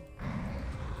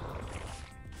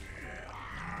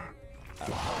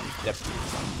 Yep. Yep,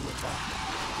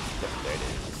 there it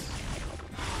is.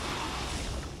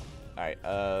 Alright,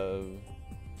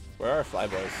 where are our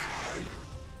flyboys?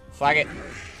 Flag it!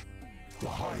 The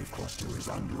hive cluster is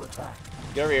under attack.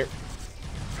 Get over here.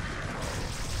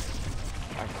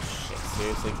 Oh, shit,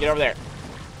 seriously, get over there.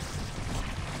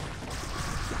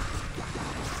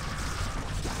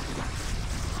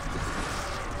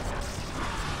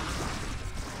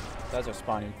 That's our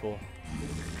spawning pool.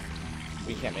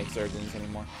 We can't make surgeons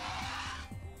anymore.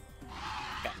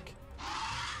 Back.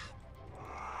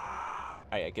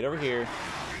 Alright, yeah, get over here.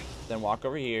 Then walk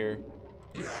over here.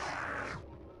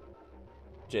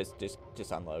 Just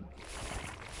unload.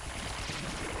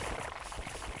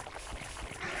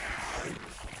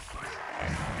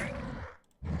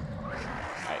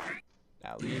 Alright.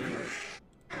 Now leave.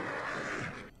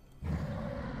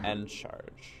 And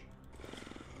charge.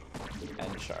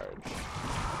 And charge.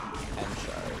 And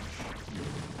charge.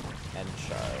 And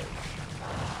charge.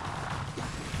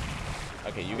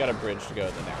 Okay, you got a bridge to go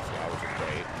to the next guy, which is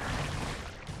great.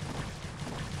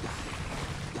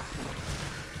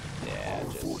 Yeah,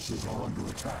 just... forces are under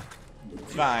attack.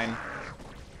 It's fine.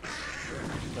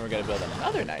 Then we're gonna build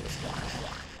another Nidus one.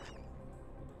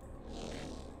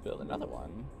 Build another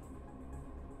one.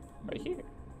 Right here.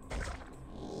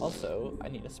 Also, I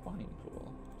need a spawning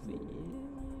pool. Please.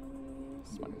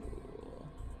 Spawning pool.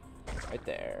 Right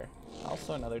there.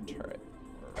 Also another turret.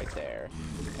 Right there.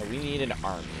 And we need an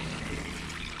army.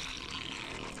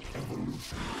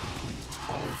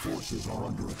 Our forces are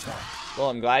under attack. Well,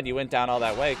 I'm glad you went down all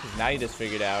that way, because now you just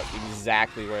figured out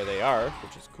exactly where they are,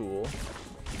 which is cool.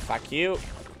 Fuck you.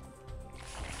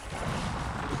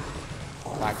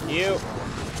 Fuck you.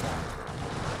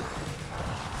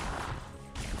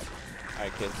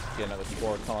 Alright, kids, get another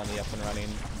spore colony up and running.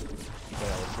 Get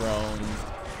another drone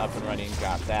up and running.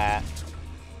 Got that.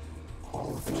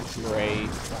 Great.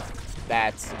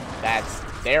 That's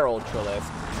their Ultralisk,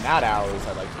 not ours,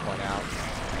 I'd like to point out.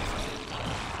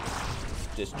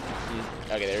 Just,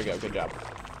 okay, there we go, good job.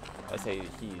 I say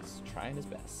he's trying his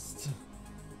best.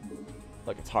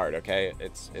 Look, it's hard, okay?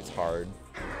 It's hard.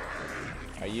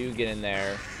 Alright, you get in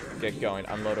there, get going,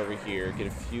 unload over here, get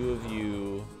a few of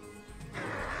you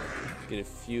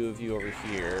over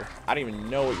here. I don't even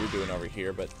know what you're doing over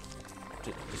here, but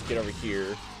just get over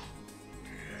here.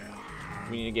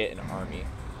 We need to get an army.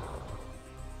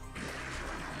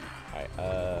 Alright,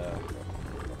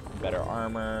 better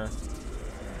armor.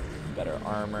 Better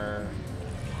armor.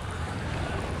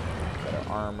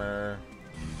 armor.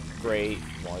 Great.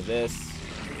 More of this.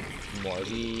 More of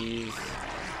these.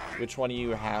 Which one of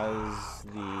you has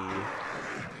the...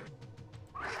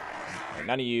 Right,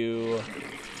 none of you.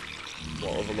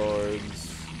 More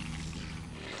overlords.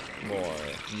 More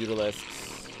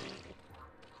mutalisks.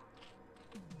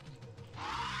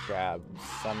 Grab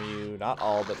some of you. Not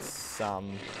all, but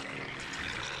some.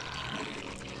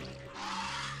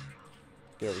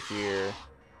 Get over here.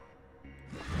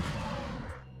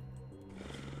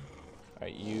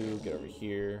 Alright, you get over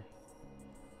here.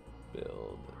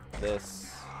 Build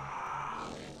this.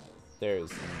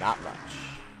 There's not much.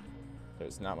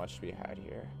 There's not much to be had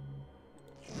here.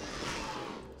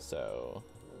 So,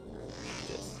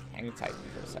 just hang tight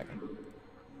for a second.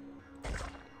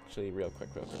 Actually, real quick.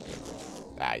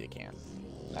 Ah, you can't.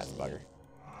 That's a bugger.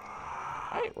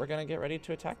 Alright, we're gonna get ready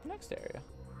to attack the next area.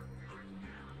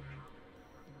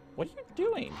 What are you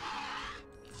doing?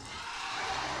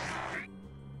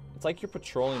 It's like you're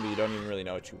patrolling, but you don't even really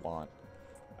know what you want.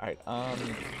 Alright,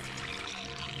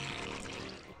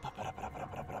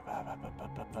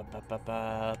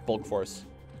 bulk force.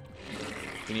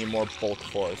 We need more bulk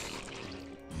force.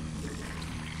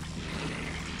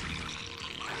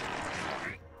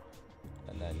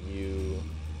 And then you...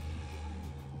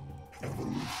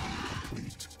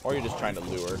 Or you're just trying to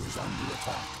lure.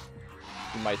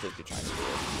 You might just be trying to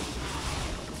lure.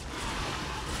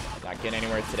 Not getting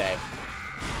anywhere today.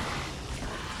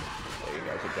 There you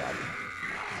go, good job.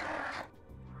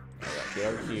 Alright, get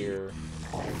over here.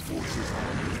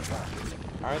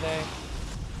 Are they?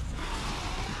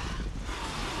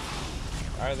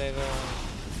 Are they though?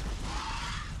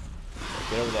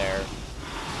 Get over there.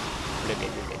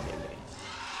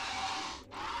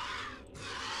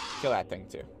 Kill that thing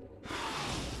too.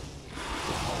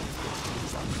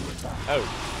 Oh,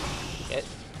 shit.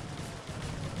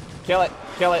 Kill it.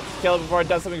 Kill it. Kill it before it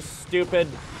does something stupid.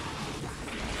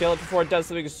 Kill it before it does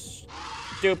something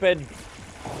stupid.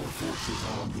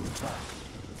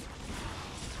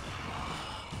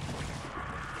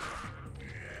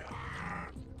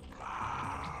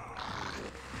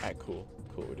 Alright, cool.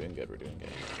 Cool, we're doing good, we're doing good.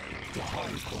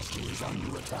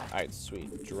 Alright,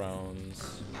 sweet.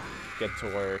 Drones. Get to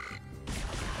work.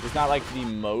 There's not like the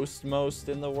most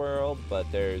in the world, but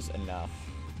there's enough.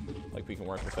 Like we can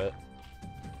work with it.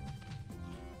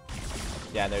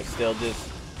 Yeah, they're still just...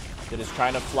 They're just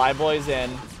trying to fly boys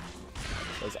in.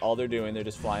 That's all they're doing, they're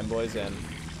just flying boys in.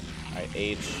 Alright,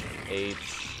 H.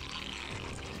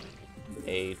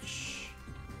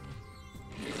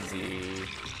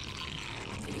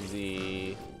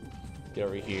 Z. Get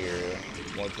over here.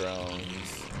 More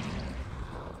drones.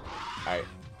 Alright.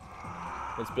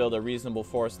 Let's build a reasonable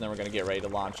force, and then we're gonna get ready to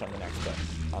launch on the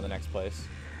next place.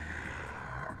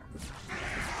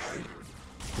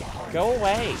 Go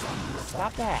away!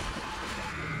 Stop that!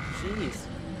 Jeez.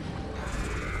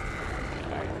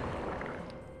 Alright.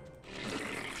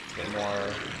 Get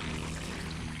more.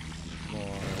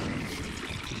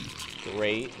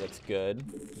 Great, that's good.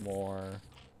 More.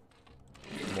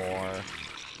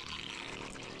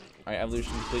 Alright,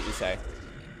 evolution complete, you say.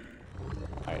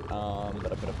 Alright,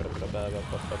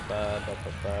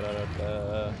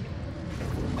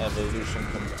 evolution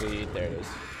complete, there it is.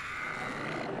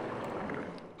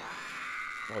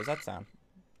 What was that sound?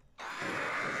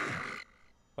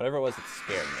 Whatever it was, it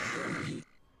scared me.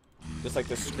 Just like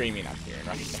the screaming I'm hearing,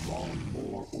 right?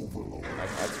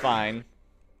 That's fine.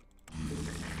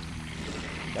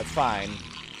 That's fine.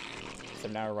 So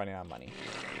now we're running out of money.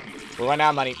 We're running out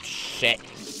of money. Shit.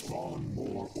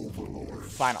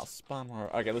 Fine, I'll spawn more.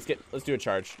 Okay, let's do a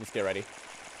charge. Let's get ready.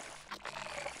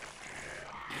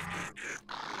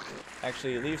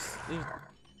 Actually, leave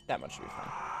that much should be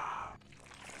fine.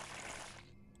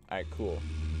 Alright, cool.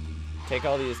 Take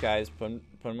all these guys, put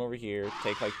them over here.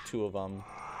 Take like 2 of them.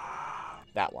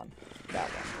 That one.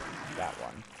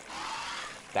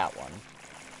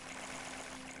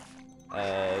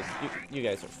 You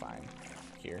guys are fine.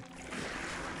 Here.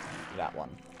 That one.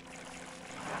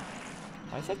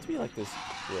 Why does it have to be like this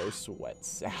gross wet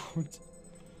sound?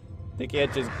 They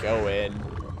can't just go in.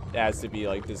 It has to be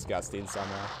like disgusting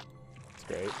somehow. It's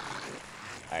great.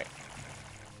 Alright.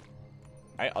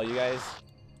 Alright, all you guys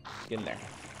get in there.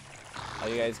 All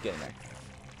you guys get in there.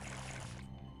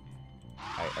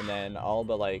 Alright, and then all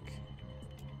but like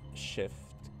shift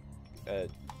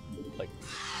like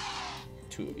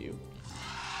 2 of you.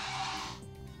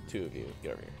 2 of you,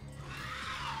 get over here.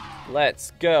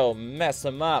 Let's go mess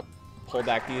them up. Pull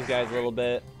back these guys a little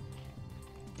bit.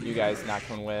 You guys not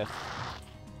coming with.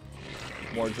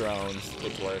 More drones,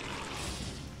 good work.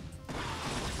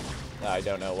 I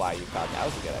don't know why you thought that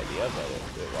was a good idea, but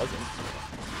it wasn't.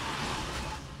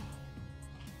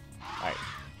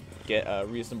 get a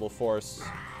reasonable force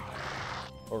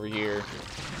over here.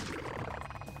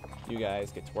 You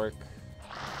guys get to work.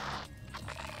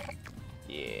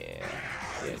 Yeah,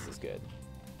 this is good.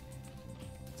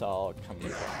 It's all coming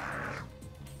in.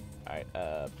 Alright,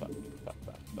 okay.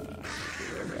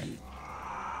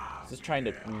 Just trying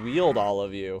to wield all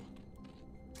of you.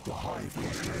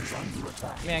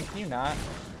 Man, can you not?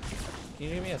 Can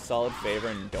you do me a solid favor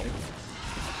and don't?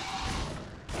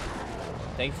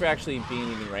 Thank you for actually being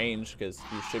in range, because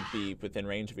you should be within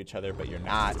range of each other, but you're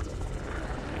not.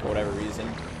 For whatever reason.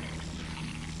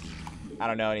 I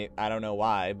don't know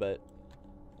why, but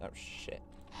oh shit.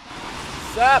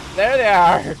 Sup? There they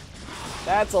are.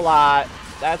 That's a lot.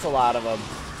 That's a lot of them.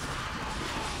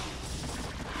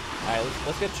 Alright,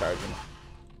 let's get charging.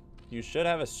 You should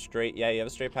have a straight, yeah, you have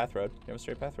a straight path road. You have a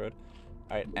straight path road.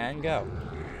 Alright, and go.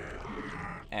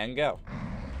 And go.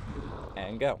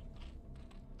 And go.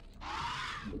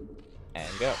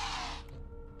 And go.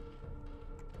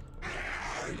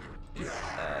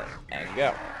 And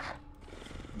go.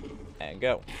 And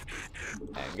go.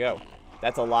 And go.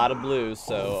 That's a lot of blues,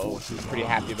 so I'm pretty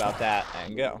happy about that.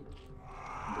 And go.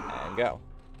 And go.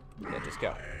 Yeah, just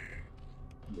go.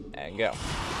 And go.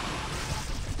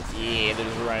 Yeah, they're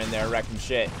just running there wrecking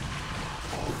shit.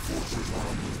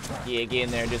 Yeah, get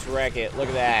in there and just wreck it. Look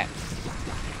at that.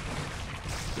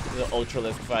 The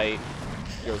Ultralisk fight.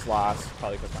 Yours lost.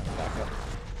 Probably because mine back up.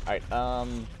 Alright,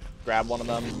 grab one of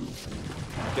them.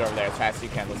 Get over there as fast as you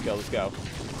can. Let's go, let's go.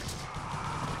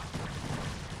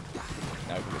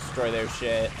 Now we can destroy their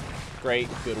shit. Great,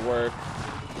 good work.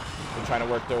 They're trying to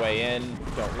work their way in.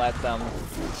 Don't let them.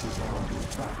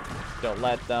 Don't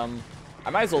let them. I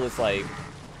might as well just, like...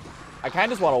 I kind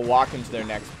of just want to walk into their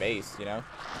next base, you know?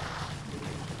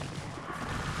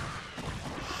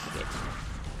 Shit.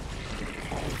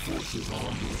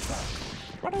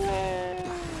 Run away!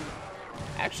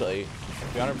 Actually, to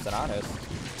be 100% honest...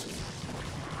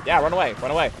 Yeah, run away,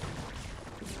 run away!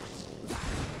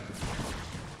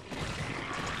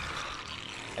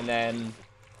 And then...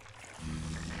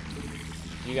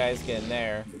 You guys get in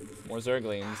there. More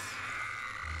Zerglings.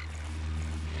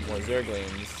 More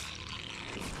Zerglings.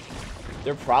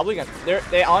 They're probably gonna...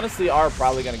 They honestly are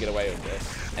probably gonna get away with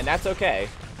this. And that's okay.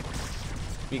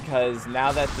 Because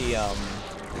now that the, oh,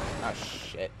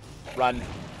 shit. Run.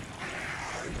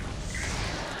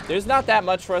 There's not that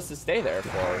much for us to stay there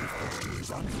for.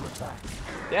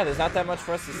 Yeah, there's not that much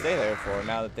for us to stay there for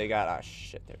now that they got... Oh,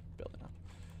 shit. They're building up.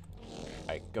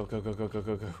 Alright, go, go, go, go, go,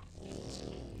 go, go.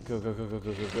 Go, go, go, go,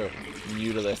 go, go, go.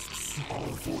 Mutalisks.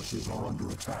 Our forces are under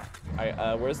attack.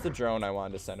 Alright, where's the drone I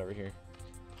wanted to send over here?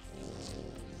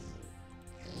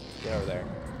 Get over there.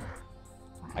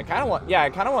 I kind of want... Yeah, I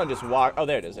kind of want to just walk... Oh,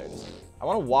 there it is, there it is. I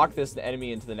want to walk this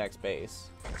enemy into the next base.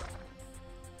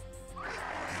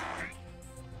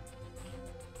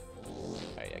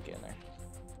 Alright, yeah, get in there.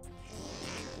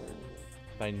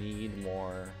 But I need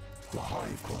more...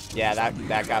 Yeah, that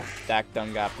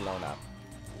done got blown up.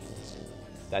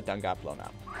 That done got blown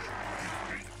up.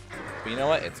 But you know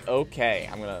what? It's okay.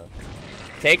 I'm gonna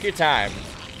take your time.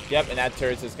 Yep, and that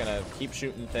turret's just gonna keep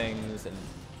shooting things and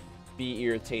be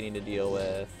irritating to deal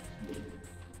with.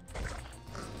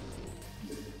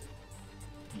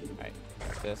 Alright,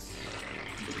 got this.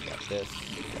 Got this.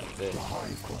 Got this. The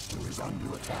hive cluster is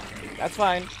under attack. That's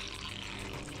fine.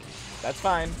 That's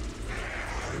fine.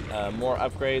 More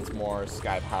upgrades, more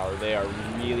sky power. They are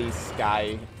really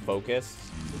sky focused,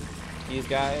 these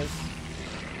guys.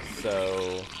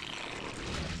 So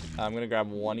I'm gonna grab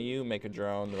one of you, make a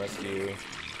drone. The rest of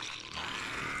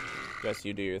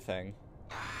you do your thing.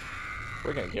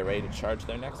 We're gonna get ready to charge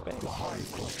their next base. The hive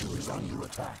cluster is under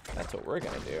attack. That's what we're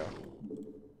gonna do.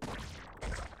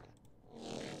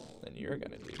 Then you're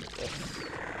gonna do this.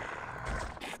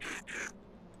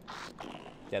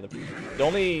 Yeah,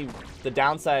 the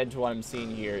downside to what I'm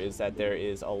seeing here is that there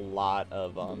is a lot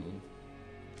of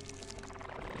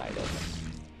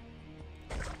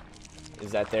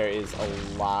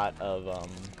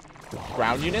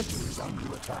ground units.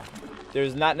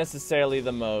 There's not necessarily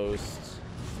the most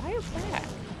fire back.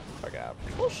 Fuck out.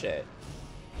 Bullshit.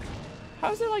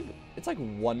 How is it like it's like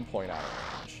 1 point out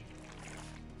of range?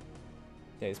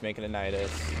 Yeah, he's making a Nidus.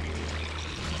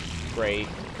 Great,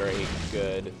 great,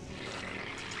 good.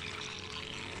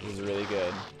 This is really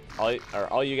good.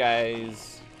 All you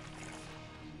guys,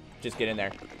 just get in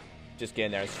there. Just get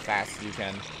in there as fast as you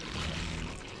can.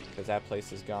 Because that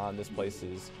place is gone. This place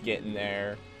is getting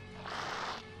there.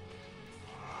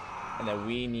 And then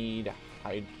we need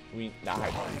Hydralisk.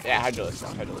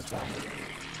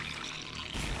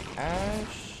 Ah,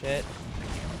 shit.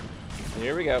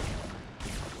 Here we go.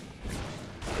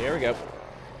 Here we go.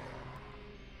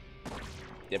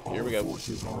 Yep, here we go.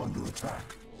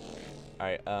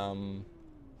 Alright, I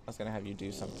was gonna have you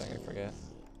do something, I forget.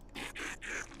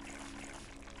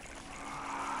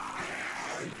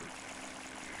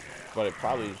 What it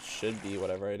probably should be,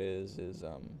 whatever it is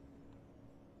oh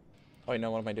wait,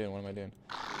 no, what am I doing? What am I doing?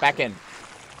 Back in.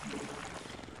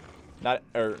 Not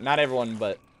everyone,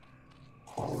 but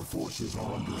Our forces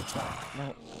are under attack.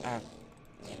 no.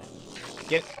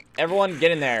 Everyone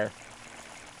get in there.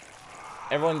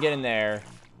 Everyone get in there.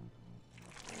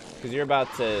 Because you're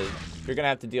gonna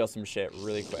have to deal some shit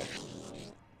really quick.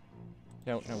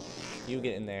 No, you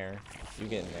get in there. You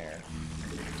get in there.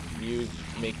 You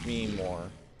make me more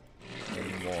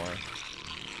and more.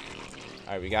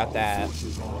 Alright, we got that.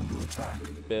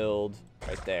 Build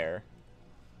right there.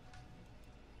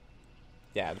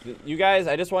 Yeah, you guys,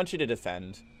 I just want you to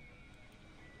defend.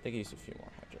 I think I used a few more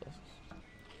Hydralisks.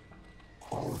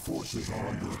 Our forces are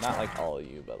under attack. Not like all of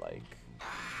you, but like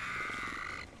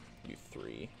you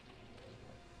three.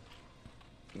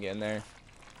 You get in there.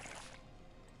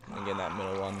 And get in that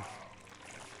middle one.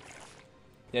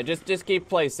 Yeah, just keep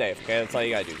play safe, okay? That's all you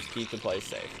gotta do. Just keep the play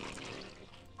safe.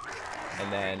 And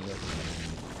then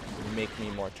make me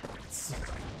more turrets.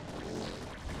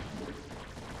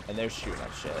 And they're shooting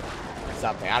at shit.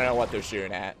 Something. I don't know what they're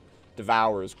shooting at.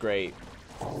 Devour is great.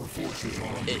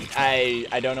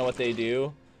 I don't know what they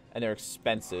do, and they're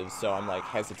expensive, so I'm like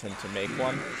hesitant to make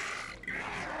one.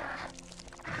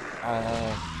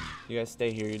 You guys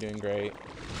stay here. You're doing great.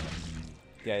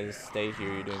 You guys stay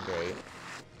here. You're doing great.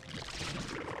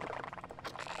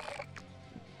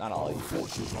 Not all of you.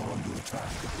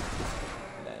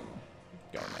 And then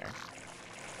go in there.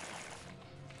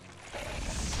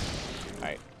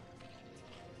 Alright.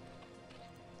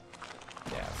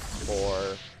 Yeah,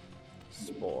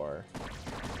 Spore.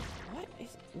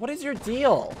 What is your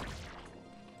deal?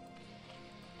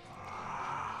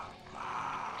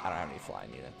 I don't have any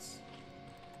flying units.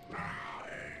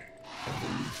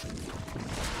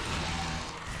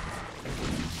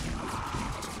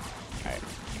 Alright.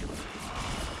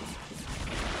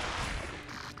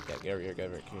 Yeah, get over here, get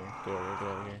over here, get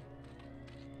over here.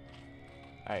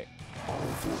 Alright.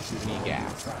 Need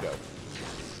gas. Go.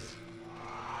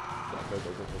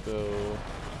 Go.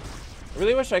 I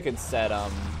really wish I could set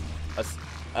a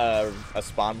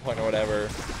spawn point or whatever.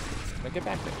 No, get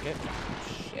back there. Get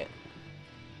shit.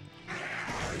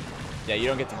 Yeah, you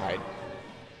don't get to hide.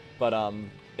 But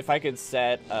if I could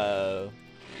set a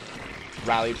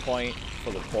rally point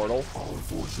for the portal,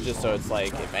 just so it's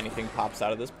like if anything pops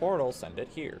out of this portal, send it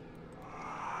here.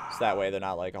 So that way they're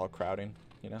not like all crowding,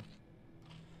 you know?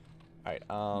 Alright,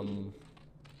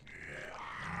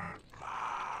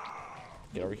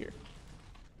 get over here.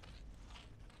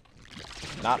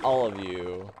 Not all of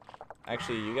you.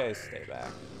 Actually, you guys stay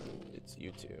back. It's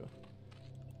you two.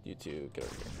 You two, get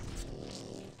over here.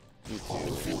 You two,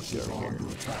 get over here.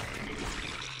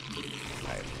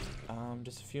 Alright,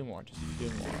 just a few more. Just a few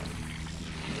more.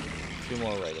 A few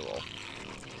more ready to roll.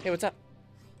 Hey, what's up?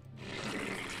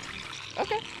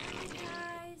 Okay. Hey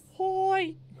guys.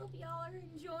 Hoi. Hope y'all are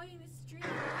enjoying the stream.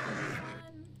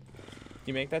 Fun.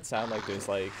 You make that sound like there's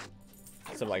like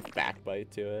some like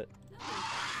backbite to it.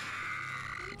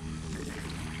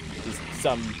 Just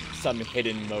some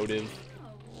hidden motive.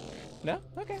 No?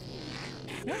 Okay.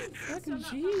 No, fucking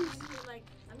jeez. Like,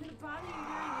 I'm gonna bother you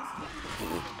during the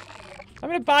stream. I'm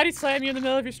gonna body slam you in the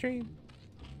middle of your stream.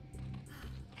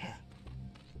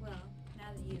 Well,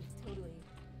 now that you've totally...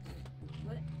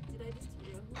 What? Did I just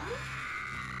hear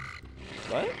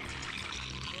What?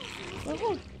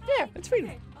 Oh, yeah, it's free.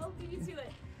 Okay, I'll leave you to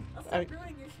it. I'll stop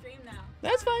ruining your stream now.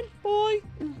 That's fine, boy.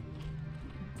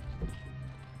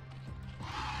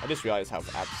 I just realized how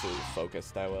absolutely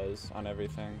focused I was on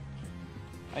everything.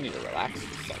 I need to relax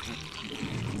for a second.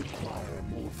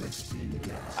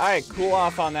 Alright, cool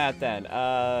off on that then.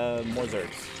 More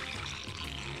Zergs.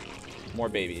 More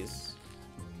babies.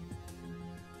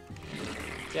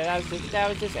 Yeah, that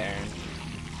was just Aaron.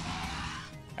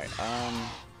 Alright,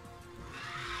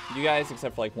 you guys,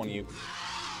 except for like one of you.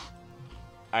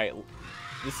 Alright,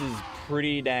 this is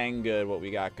pretty dang good what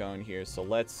we got going here, so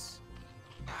let's...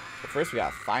 But first we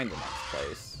gotta find the next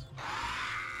place.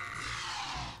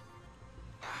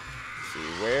 Let's see,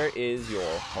 where is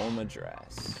your home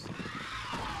address?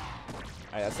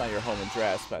 Alright, that's not your home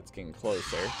address, but it's getting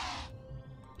closer.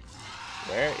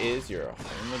 Where is your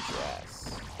home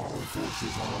address?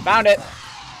 Found it!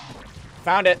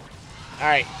 Found it!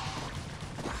 Alright.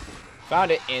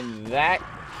 Found it. In that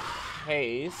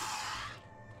case...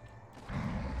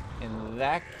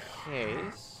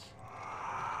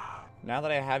 Now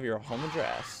that I have your home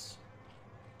address,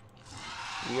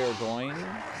 we are going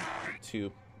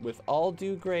to with all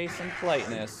due grace and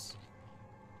politeness,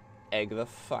 egg the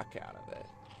fuck out of it.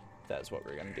 That's what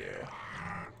we're gonna do.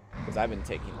 Because I've been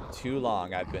taking too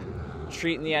long. I've been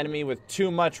treating the enemy with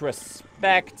too much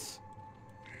respect.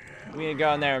 We need to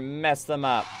go in there and mess them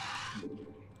up.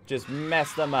 Just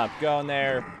mess them up. Go in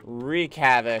there, wreak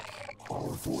havoc.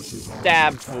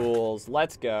 Stab fools.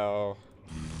 Let's go.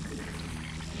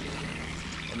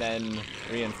 And then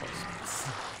reinforcements.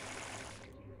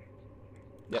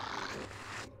 Yep.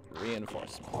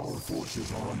 Reinforcements. Our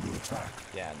forces are under attack.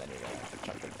 Yeah, and then you're gonna have to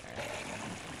jump in there.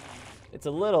 It's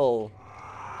a little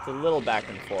back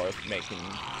and forth, making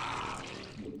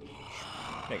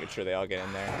sure they all get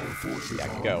in there.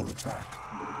 Yeah, go.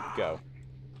 Go.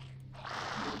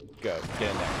 Go.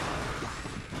 Get in there.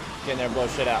 Get in there, blow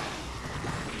shit up.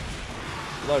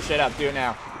 Blow shit up, do it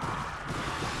now.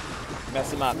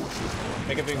 Mess them up.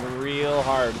 Make it real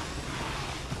hard.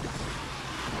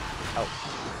 Oh,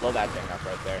 blow that thing up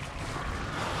right there.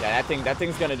 Yeah, that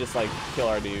thing's gonna just like kill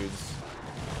our dudes.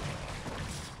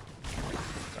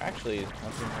 Actually,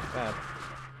 nothing like that.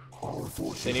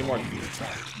 They need more.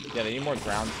 Yeah, they need more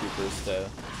ground troopers to.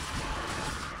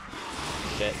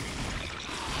 Shit.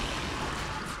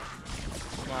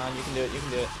 Come on, you can do it. You can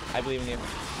do it. I believe in you.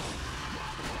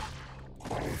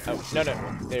 Oh no no!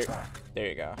 There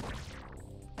you go.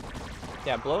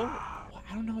 Yeah, blow.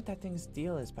 I don't know what that thing's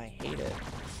deal is, but I hate it.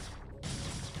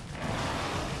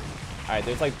 All right,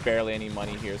 there's like barely any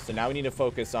money here, so now we need to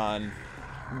focus on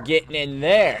getting in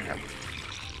there.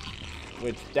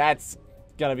 Which, that's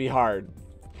gonna be hard.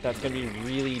 That's gonna be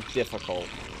really difficult.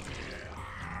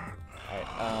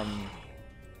 Alright,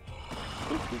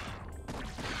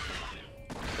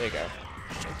 there you go.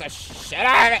 Shoot the shit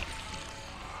out of it!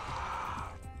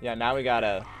 Yeah, now we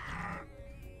gotta...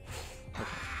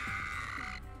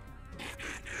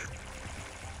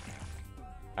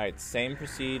 Alright, same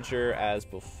procedure as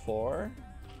before.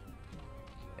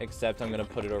 Except I'm gonna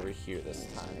put it over here this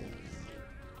time.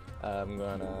 I'm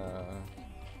gonna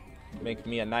make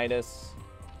me a Nidus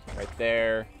right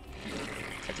there.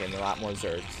 Okay, and a lot more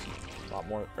Zergs. A lot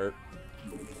more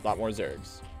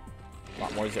Zergs. A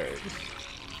lot more Zergs.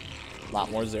 A lot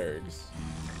more Zergs.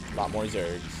 A lot more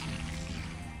Zergs.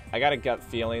 I got a gut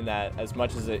feeling that as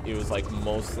much as it was like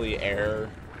mostly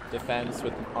air defense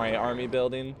with my army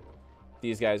building,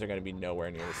 these guys are gonna be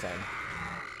nowhere near the same.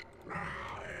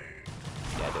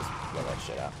 Yeah, just blow that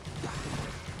shit up.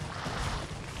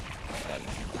 And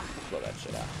blow that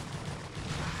shit out.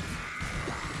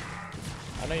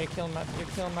 I know you're killing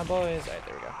my boys. Alright,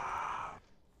 there we go.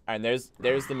 Alright,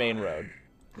 there's the main road.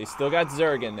 They still got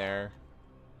Zerg in there.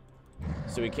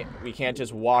 So we can't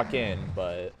just walk in,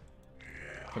 but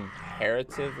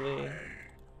comparatively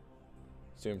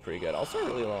it's doing pretty good. Also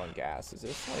really low on gas. Is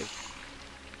this like,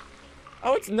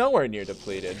 oh, it's nowhere near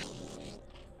depleted.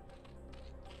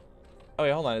 Oh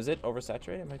wait, hold on, is it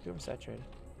oversaturated? It might be oversaturated.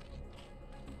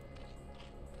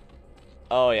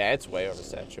 Oh yeah, it's way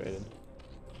oversaturated.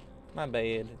 My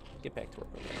bad. Get back to work.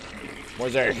 More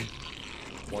Zerg.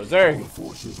 More Zerg.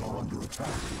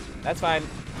 That's fine.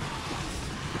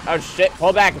 Oh shit,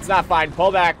 pull back. It's not fine.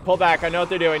 Pull back. Pull back. I know what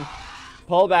they're doing.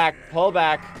 Pull back. Pull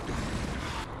back.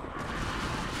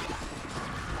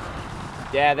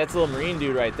 Yeah, that's a little Marine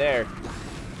dude right there.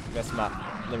 Mess him up.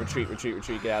 Then retreat, retreat,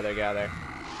 retreat. Get out of there, get out of there.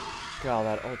 God,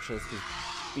 that Ultra's is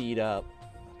beat up.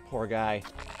 Poor guy.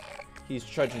 He's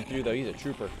trudging through though. He's a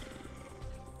trooper.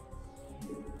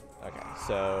 Okay,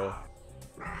 so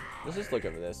let's just look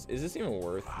over this. Is this even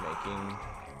worth making?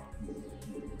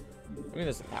 I mean,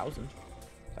 there's 1,000.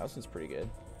 1,000's pretty good.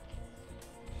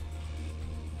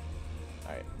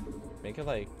 All right, make it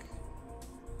like.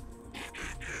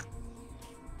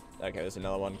 Okay, there's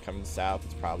another one coming south.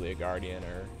 It's probably a Guardian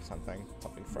or something.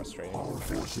 Something frustrating. Our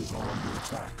forces are under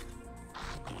attack.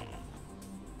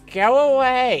 Go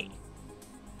away!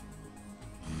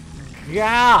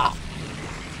 Yeah.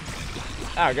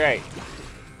 Oh, great.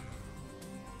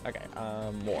 Okay,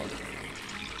 more.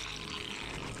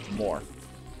 More.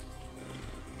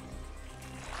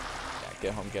 Yeah,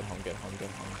 get home, get home, get home,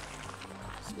 get home.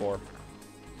 Spore.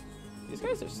 These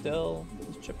guys are still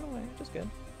just chipping away, which is good.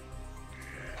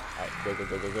 Alright, go, go,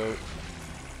 go, go, go.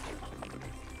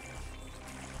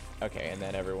 Okay, and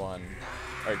then everyone...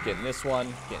 Alright, getting this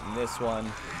one, getting this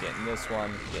one, getting this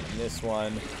one, getting this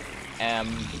one.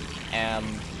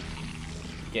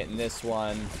 Getting this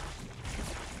one.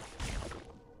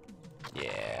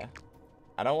 Yeah.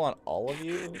 I don't want all of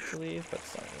you to leave, but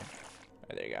some of you.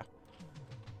 Alright, there you go.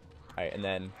 Alright, and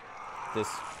then this.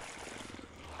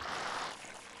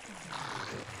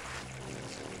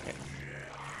 Okay.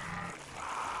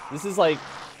 This is like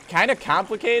kind of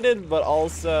complicated, but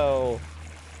also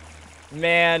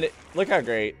Man, look how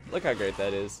great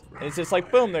that is. And it's just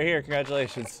like, boom, they're here.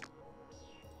 Congratulations.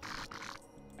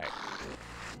 All right.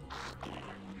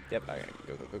 Yep, I'm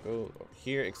gonna go over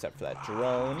here, except for that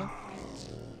drone.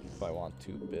 If I want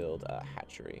to build a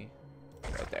hatchery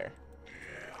right there.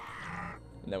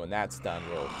 And then when that's done,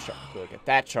 we'll get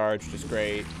that charge, which is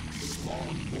great.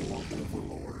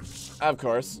 Of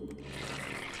course.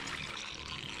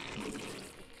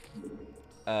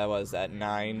 What is that?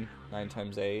 9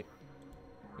 times 8.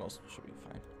 Most should be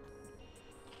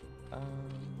fine.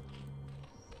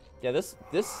 Yeah, this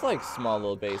like small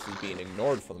little base is being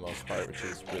ignored for the most part, which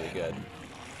is really good.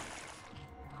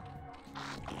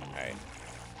 All right.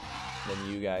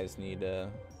 Then you guys need to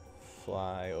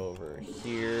fly over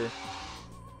here.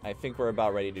 I think we're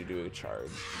about ready to do a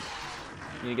charge.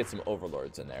 You need to get some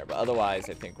overlords in there, but otherwise,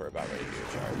 I think we're about ready to do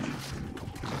a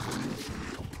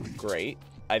charge. Great.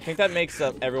 I think that makes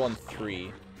up everyone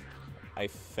 3. I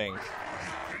think,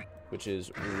 which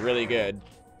is really good,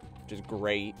 which is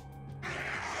great.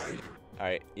 All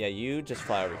right, yeah, you just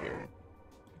fly over here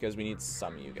because we need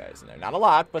some of you guys in there. Not a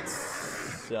lot, but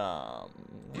some.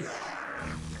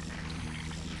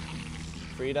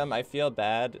 Freedom, I feel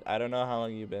bad. I don't know how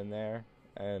long you've been there,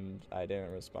 and I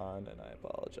didn't respond, and I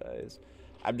apologize.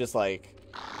 I'm just like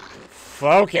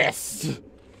focused.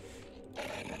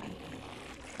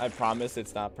 I promise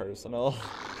it's not personal.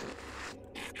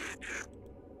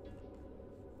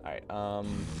 All right.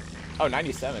 Oh,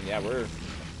 97. Yeah, we're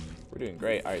doing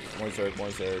great. All right, more Zerg, more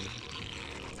Zerg,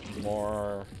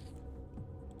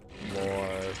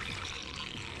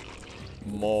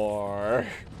 more.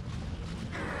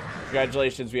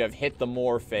 Congratulations, we have hit the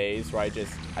more phase where I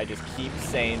just keep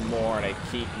saying more and I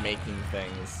keep making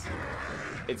things.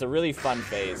 It's a really fun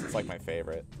phase. It's like my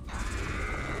favorite.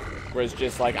 Where it's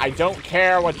just like, I don't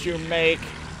care what you make,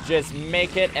 just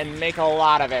make it and make a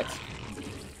lot of it.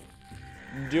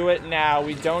 Do it now.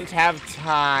 We don't have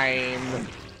time.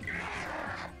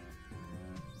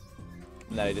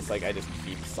 And then I just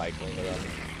keep cycling to them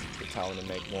to tell them to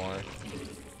make more.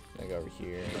 I go over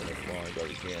here and I make more. I go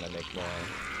over here and I make more.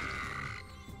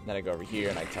 Then I go over here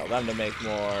and I tell them to make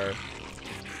more.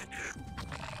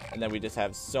 And then we just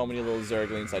have so many little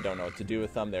Zerglings. I don't know what to do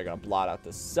with them. They're gonna blot out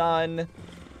the sun,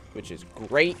 which is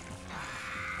great.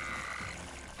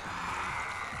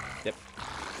 Yep,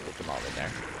 get them all in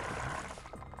there.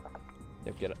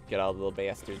 Yep, get all the little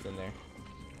bastards in there.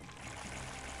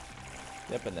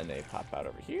 Yep, and then they pop out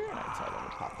over here, and I tell them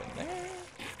to pop in there.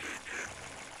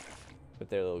 With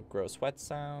their little gross wet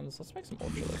sounds. Let's make some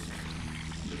ultralisk.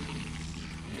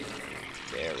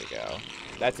 There we go.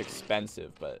 That's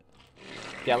expensive, but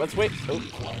yeah, let's wait. Oh,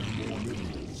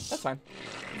 that's fine.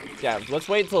 Yeah, let's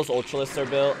wait until those ultralisks are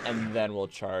built, and then we'll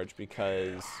charge,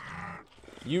 because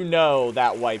you know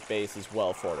that white base is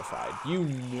well fortified. You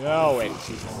know it.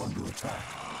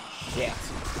 Shit.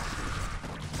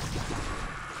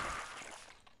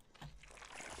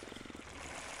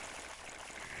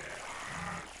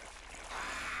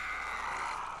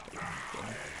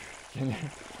 Get in there.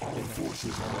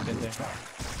 Get in there.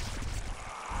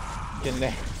 Get in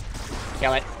there.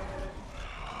 Kill it.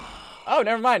 Oh,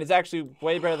 never mind. It's actually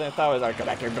way better than I thought it was. Alright, go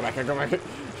back here, go back here, go back here.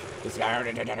 This guy,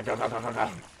 go.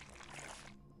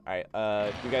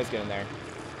 Alright, you guys get in there.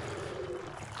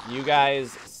 You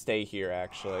guys stay here,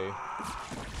 actually.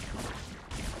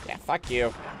 Yeah, fuck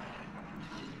you.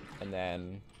 And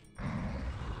then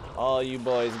all you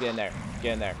boys get in there.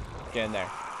 Get in there. Get in there.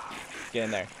 Get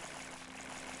in there.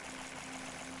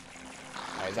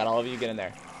 Alright, is that all of you? Get in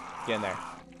there. Get in there.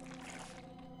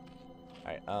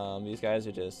 Alright, these guys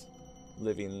are just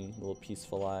living little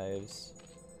peaceful lives.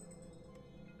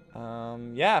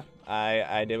 Yeah,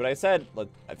 I did what I said.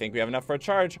 I think we have enough for a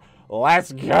charge.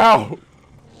 Let's go!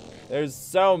 There's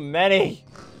so many!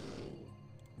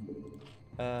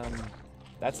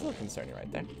 That's a little concerning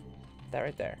right there. That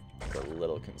right there. It's a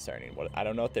little concerning. I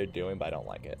don't know what they're doing, but I don't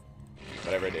like it.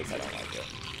 Whatever it is, I don't like it.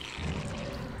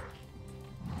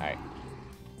 Alright.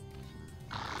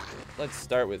 Let's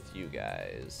start with you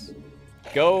guys.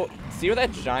 Go see where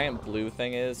that giant blue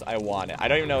thing is. I want it. I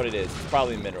don't even know what it is. It's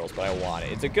probably minerals, but I want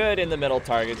it. It's a good in the middle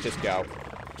target. Just go.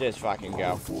 Just fucking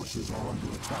go.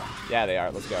 Yeah, they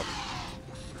are. Let's go.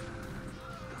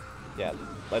 Yeah,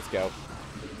 let's go.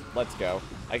 Let's go.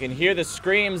 I can hear the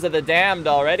screams of the damned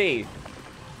already.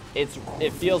 It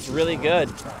feels really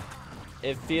good.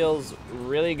 It feels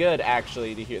really good,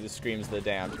 actually, to hear the screams of the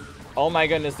damned. Oh my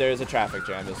goodness, there is a traffic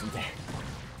jam, isn't there?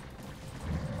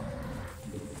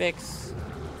 Fix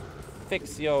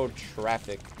your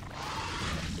traffic.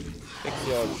 Fix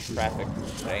your traffic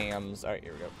jams. Alright,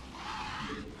 here we go.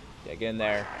 Yeah, get in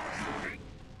there.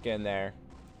 Get in there.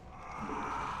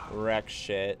 wreck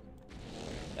shit,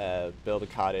 build a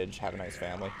cottage, have a nice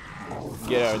family.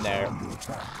 Get in there.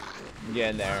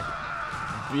 Get in there.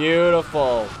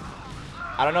 Beautiful.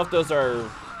 I don't know if those are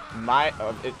my...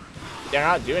 they're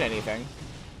not doing anything.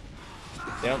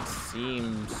 They don't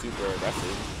seem super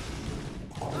aggressive.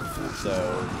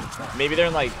 So maybe they're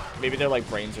like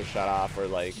brains are shut off, or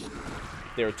like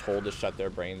they were told to shut their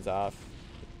brains off.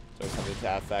 So something to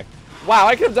that effect. Wow,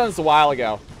 I could have done this a while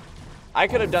ago.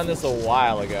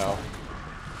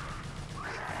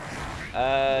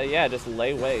 Yeah, just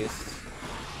lay waste.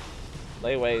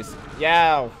 Lay waste.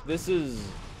 Yeah, this is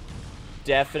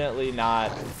definitely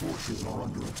not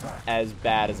as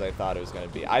bad as I thought it was going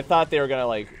to be. I thought they were going to,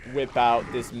 like, whip out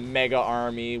this mega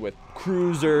army with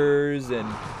cruisers and...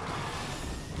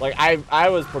 Like, I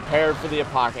was prepared for the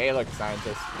apocalypse. Hey, look,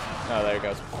 scientist. Oh, there it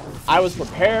goes. I was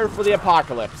prepared for the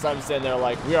apocalypse. I'm sitting there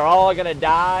like, we are all going to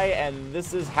die, and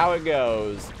this is how it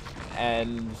goes.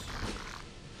 And...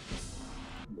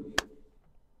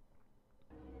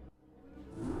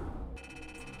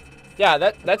 yeah,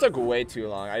 that took way too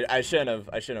long. I shouldn't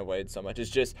have waited so much. It's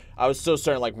just I was so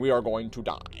certain like we are going to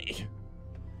die.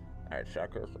 All right,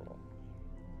 chakra.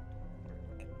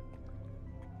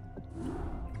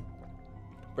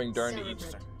 Bring Durn to each.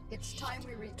 It's time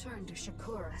we return to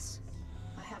Shakuras.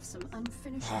 I have some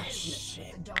unfinished business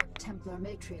with the Dark Templar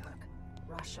matriarch,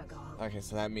 Rashagal. Okay,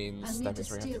 so that means we're gonna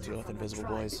have to deal with invisible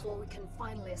boys. Before we can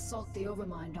finally assault the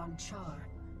Overmind on Char.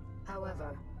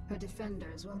 However, her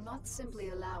defenders will not simply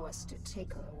allow us to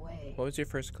take her away. What was your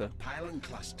first clue? Pylon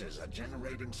clusters are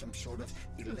generating some sort of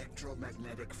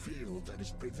electromagnetic field that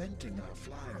is preventing our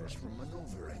flyers from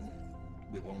maneuvering.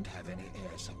 We won't have any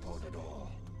air support at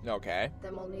all. Okay.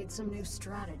 Then we'll need some new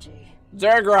strategy.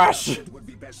 Zergrush! It would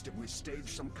be best if we stage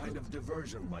some kind of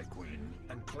diversion, my queen,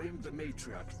 and claim the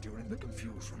matriarch during the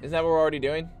confusion. Isn't that what we're already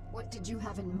doing? What did you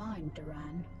have in mind,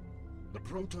 Duran? The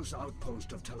Protoss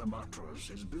outpost of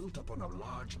Telematros is built upon a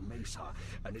large mesa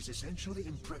and is essentially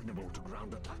impregnable to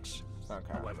ground attacks.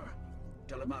 Okay. However,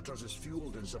 Telematros is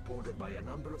fueled and supported by a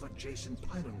number of adjacent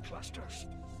pylon clusters.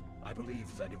 I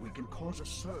believe that if we can cause a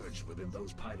surge within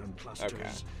those pylon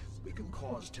clusters, we can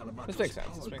cause Telematros'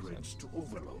 power grids to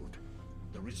overload.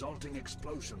 The resulting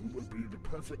explosion will be the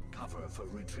perfect cover for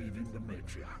retrieving the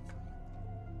matriarch.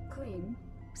 Queen,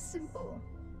 simple,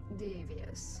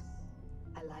 devious.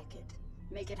 I like it.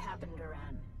 Make it happen,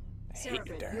 Duran.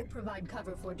 Cerebrid, you'll provide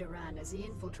cover for Duran as he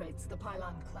infiltrates the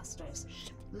pylon clusters.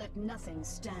 Let nothing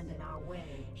stand in our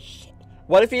way.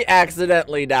 What if he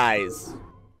accidentally dies?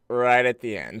 Right at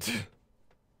the end.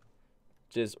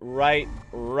 Just right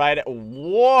at...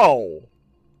 Whoa!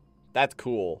 That's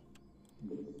cool.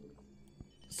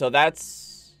 So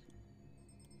that's...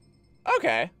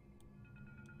 okay.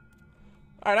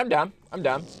 Alright, I'm down.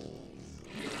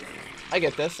 I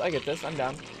get this, I'm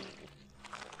down.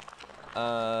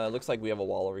 Looks like we have a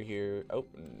wall over here. Oh,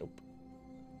 nope.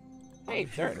 Hey,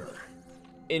 there.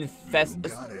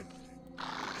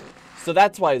 So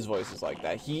that's why his voice is like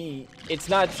that. It's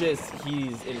not just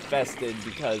he's infested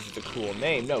because it's a cool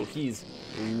name. No, he's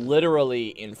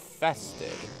literally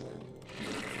infested.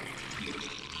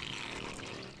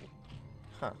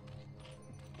 Huh.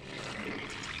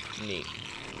 Neat.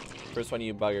 First one of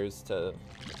you buggers to...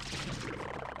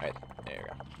 alright, there you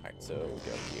go. Alright, so we'll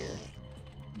go here.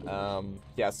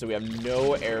 Yeah, so we have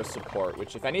no air support,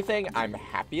 which if anything, I'm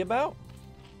happy about.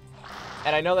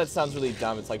 And I know that sounds really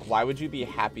dumb. It's like, why would you be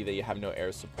happy that you have no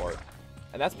air support?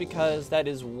 And that's because that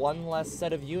is one less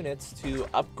set of units to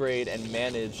upgrade and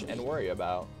manage and worry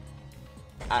about.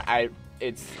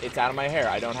 It's out of my hair.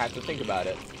 I don't have to think about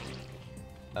it.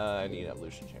 I need an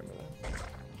evolution chamber though.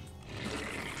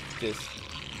 Just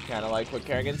kind of like what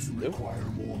Kerrigan's do.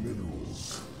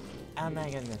 Oh my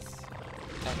goodness.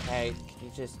 Okay, can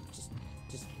you just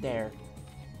there.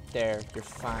 There, you're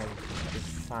fine. You're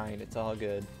fine. It's all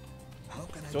good.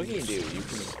 So what can you do?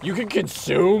 You can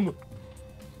consume?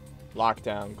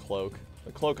 Lockdown, cloak.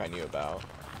 The cloak I knew about.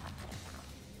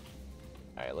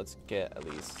 Alright, let's get at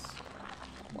least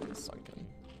one sunken.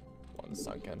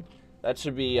 That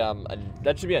should be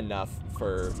enough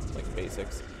for like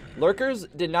basics. Lurkers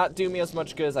did not do me as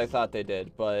much good as I thought they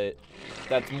did, but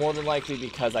that's more than likely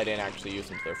because I didn't actually use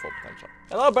them to their full potential.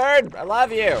 Hello, bird! I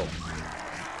love you!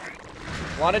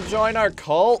 Want to join our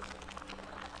cult?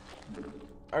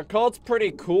 Our cult's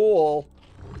pretty cool.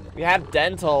 We have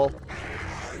dental.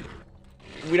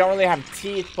 We don't really have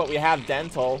teeth, but we have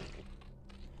dental.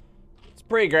 It's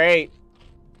pretty great.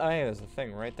 Oh, hey, there's a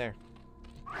thing right there.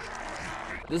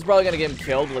 This is probably gonna get him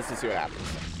killed. Let's just see what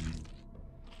happens.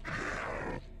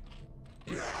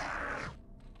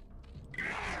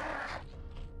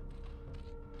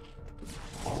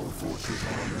 Our forces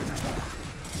are under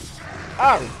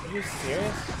Oh, are you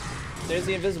serious? There's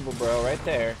the invisible bro right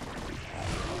there.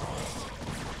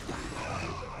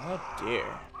 Oh dear.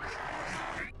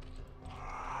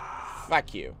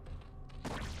 Fuck you.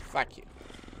 Fuck you.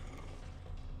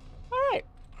 Alright.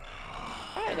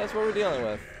 Alright, that's what we're dealing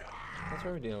with. That's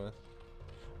what we're dealing with.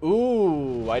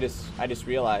 Ooh, I just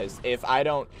realized if I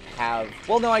don't have,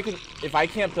 well, no, I can, if I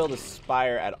can't build a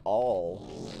spire at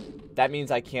all, that means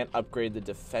I can't upgrade the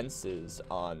defenses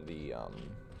on the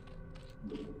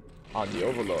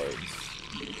overlords.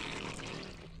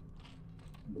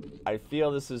 I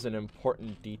feel this is an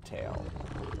important detail.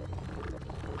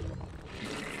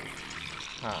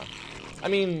 Huh. I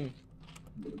mean,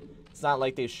 it's not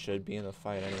like they should be in the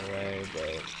fight anyway,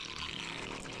 but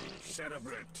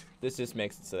this just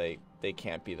makes it so they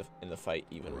can't be in the fight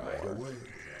even more.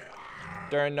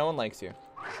 Darren, no one likes you.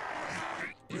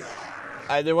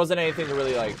 There wasn't anything to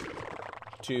really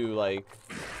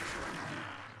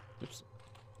oops.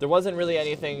 There wasn't really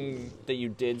anything that you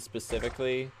did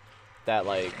specifically that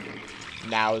like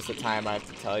now is the time I have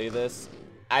to tell you this.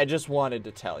 I just wanted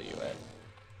to tell you it.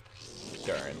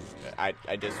 Darren, I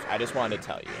just wanted to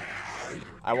tell you.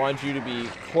 I want you to be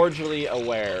cordially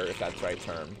aware, if that's the right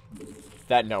term,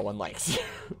 that no one likes you.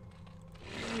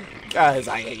 Guys,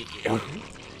 I hate you.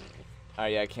 Oh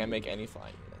yeah, I can't make any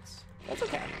flying units. That's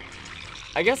okay.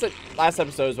 I guess last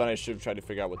episode is when I should have tried to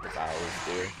figure out what the vowels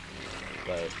do.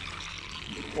 But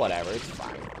whatever, it's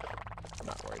fine. I'm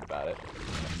not worried about it.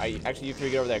 Actually, you three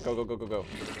get over there. Go, go, go, go, go.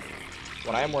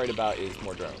 What I am worried about is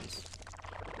more drones.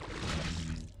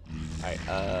 Alright,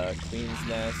 Queen's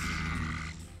Nest.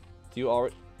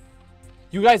 You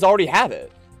guys already have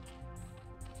it.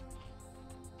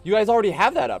 You guys already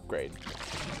have that upgrade.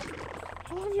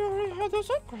 How long have you already had this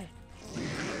upgrade?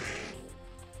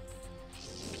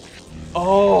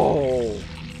 Oh.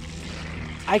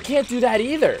 I can't do that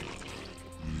either.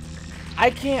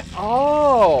 I can't.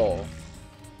 Oh.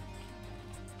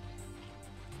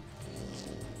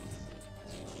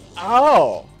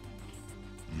 Oh.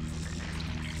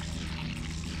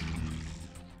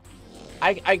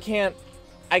 I can't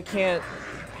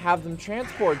have them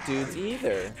transport dudes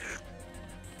either.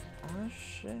 Oh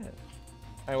shit.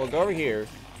 Alright, we'll go over here.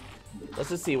 Let's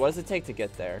just see, what does it take to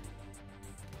get there?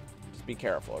 Just be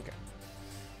careful, okay.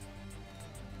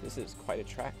 This is quite a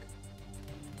trek.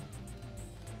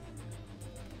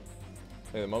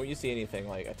 Okay, the moment you see anything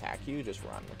like attack you, just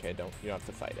run, okay? You don't have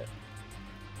to fight it.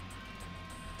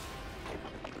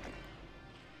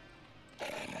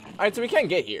 Alright, so we can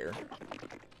get here.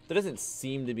 There doesn't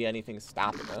seem to be anything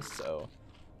stopping us, so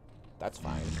that's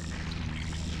fine.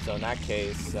 So in that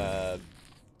case,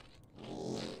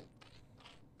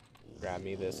 grab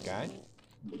me this guy.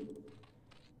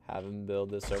 Have him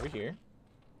build this over here.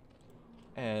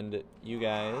 And you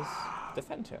guys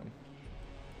defend him.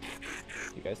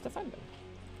 You guys defend him.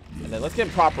 And then let's get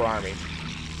a proper army.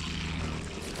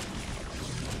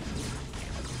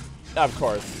 Of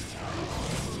course.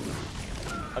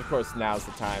 Of course, now's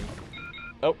the time.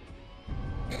 Oh.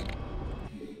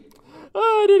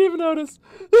 Oh, I didn't even notice.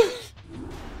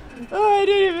 Oh, I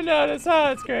didn't even notice. Oh,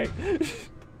 that's great.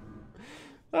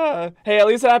 Hey, at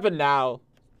least it happened now.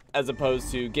 As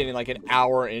opposed to getting like an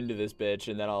hour into this bitch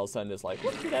and then all of a sudden it's like,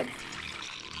 what's that?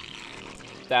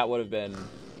 That would have been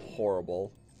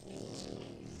horrible.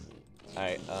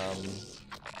 Alright,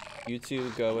 you two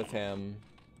go with him.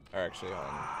 Or actually, hold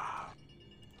on.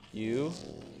 You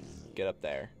get up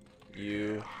there.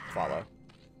 You follow.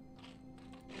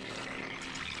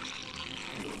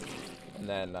 And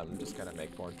then I'm just gonna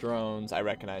make more drones. I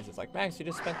recognize it's like, Max, you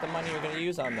just spent the money you're gonna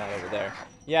use on that over there.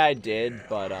 Yeah, I did,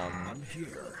 but I'm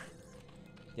here.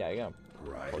 Yeah, I gotta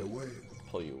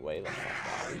pull you away the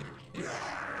front line.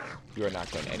 You are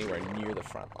not going anywhere near the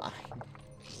front line.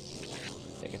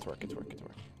 Yeah, get to work, get to work, get to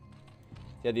work.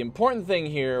 Yeah, the important thing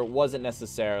here wasn't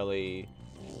necessarily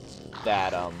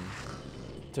that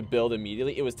to build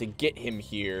immediately. It was to get him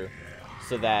here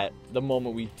so that the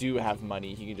moment we do have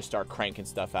money, he can just start cranking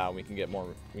stuff out and we can get more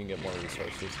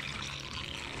resources.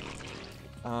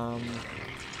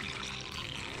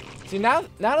 See, now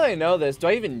that I know this, do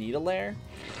I even need a lair?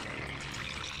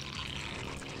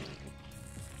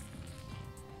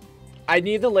 I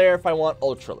need the lair if I want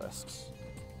Ultralisks.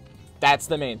 That's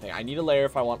the main thing. I need a lair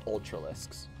if I want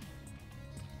Ultralisks.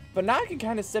 But now I can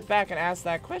kind of sit back and ask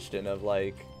that question of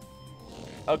like,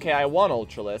 okay, I want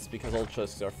Ultralisks because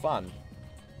Ultralisks are fun.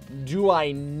 Do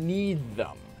I need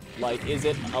them? Like, is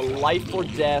it a life or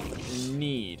death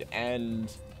need?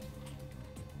 And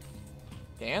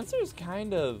the answer is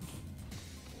kind of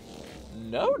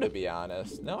no, to be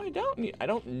honest. No, I don't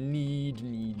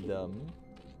need them.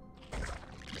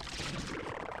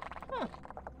 Huh.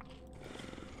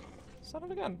 Son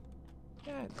of a gun.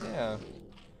 Yeah, yeah.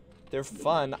 They're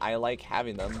fun. I like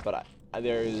having them, but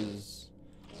there is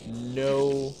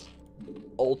no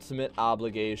ultimate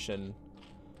obligation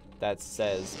that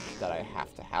says that I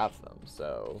have to have them.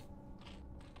 So,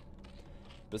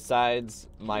 besides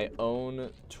my own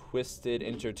twisted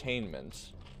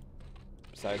entertainment,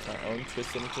 Alright,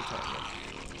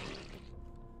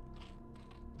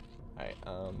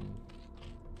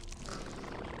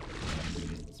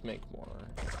 let's make more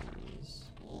of these.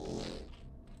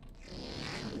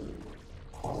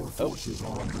 Our forces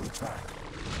are under attack.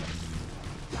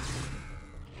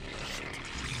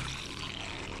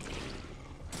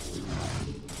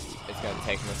 It's gonna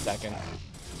take them a second.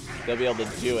 They'll be able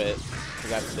to do it, because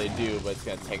that's what they do, but it's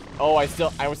gonna take... Oh, I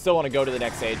still want to go to the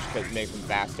next age, because it makes them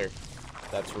faster.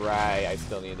 That's right, I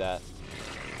still need that.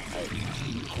 Alright.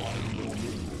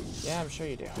 Yeah, I'm sure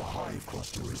you do. The hive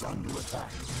cluster is under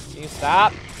attack. Can you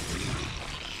stop?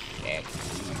 Shit.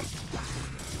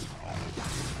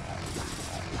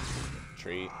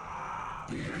 Tree.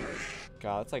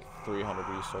 God, that's like 300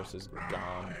 resources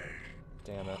gone.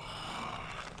 Damn it.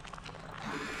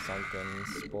 Sunken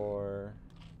spore.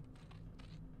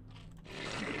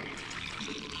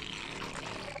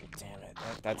 Damn it.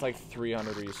 That's like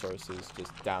 300 resources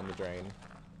just down the drain. And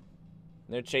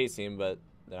they're chasing, but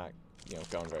they're not, you know,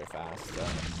 going very fast. So.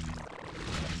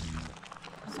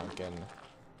 Sunken.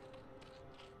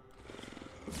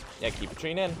 Yeah, keep your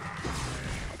train in.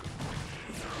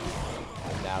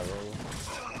 And now roll.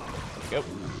 Let's go.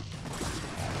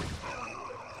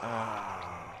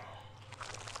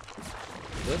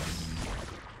 This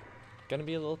gonna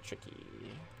be a little tricky.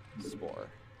 Spore.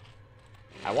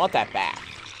 I want that back.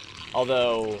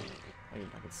 Although I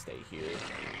can stay here.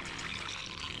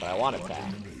 But I want it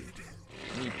back.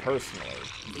 Me personally, I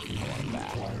want it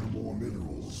back.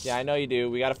 Yeah, I know you do.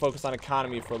 We gotta focus on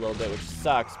economy for a little bit, which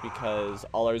sucks because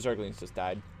all our Zerglings just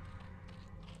died.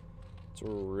 It's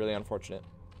really unfortunate.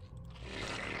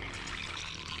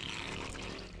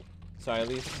 So I at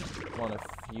least want a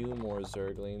few more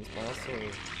Zerglings, but also...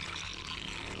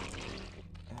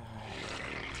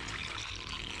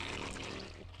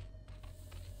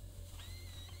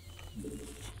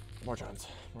 More drones.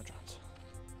 More drones.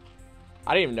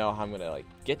 I don't even know how I'm gonna, like,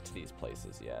 get to these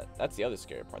places yet. That's the other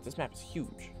scary part. This map is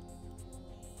huge.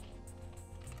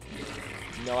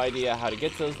 No idea how to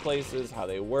get to those places, how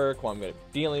they work, what I'm gonna be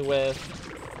dealing with.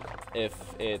 If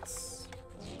it's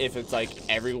like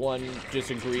everyone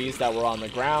just agrees that we're on the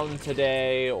ground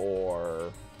today,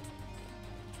 or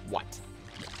what?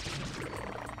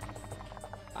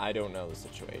 I don't know the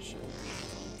situation.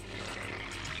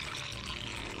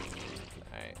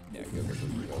 Alright, yeah, go.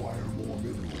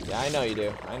 Yeah, I know you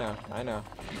do. I know.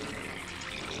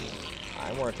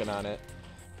 I'm working on it.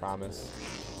 Promise.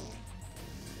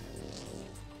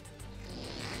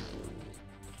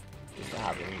 Just to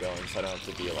have them going so I don't have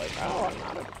to be like, oh,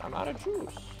 I'm out of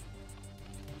juice.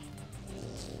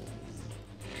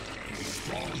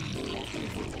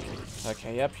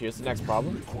 Okay, yep, here's the next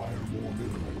problem.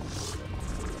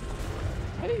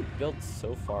 How do you build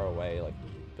so far away? Like,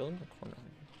 building the corner.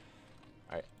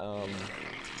 Alright,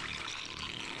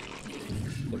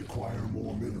 Require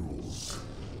more minerals.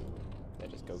 Yeah,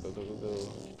 just go. And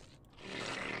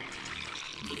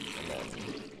then,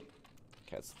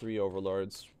 okay, it's 3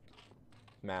 overlords.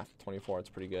 Math 24, it's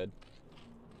pretty good.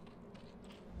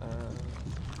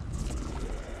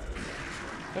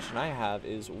 Question I have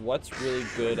is, what's really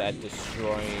good at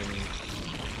destroying...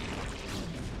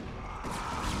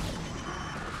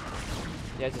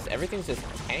 Yeah, just everything's just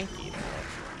tanky now.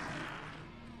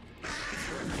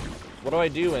 What do I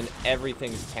do when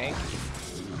everything's tanky?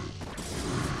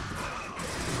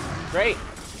 Great!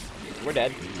 We're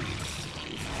dead.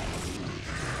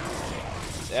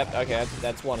 Yep, okay,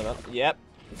 that's one of them. Yep.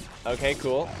 Okay,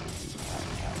 cool.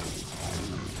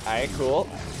 Alright, cool.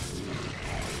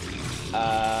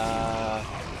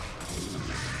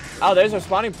 Oh, there's our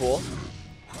spawning pool.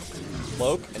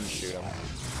 Cloak and shoot him.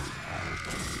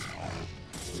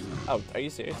 Oh, are you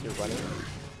serious? You're running?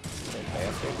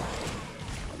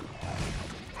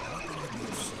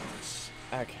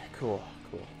 Okay, cool.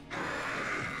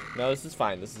 No, this is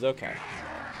fine. This is okay.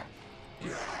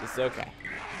 This is okay.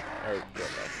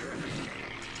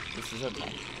 This is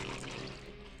okay.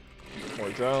 More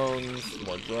drones.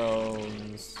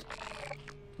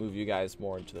 Move you guys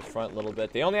more into the front a little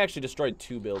bit. They only actually destroyed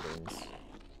 2 buildings.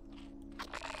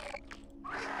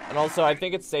 And also, I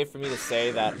think it's safe for me to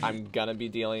say that I'm gonna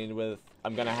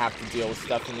have to deal with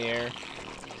stuff in the air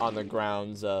on the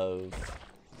grounds of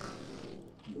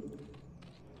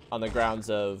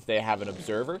they have an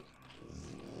observer.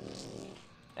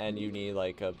 and you need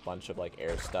like a bunch of like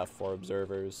air stuff for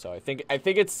observers. So I think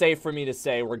it's safe for me to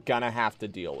say we're gonna have to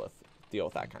deal with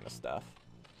that kind of stuff.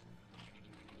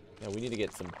 Now we need to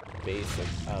get some basic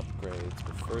upgrades,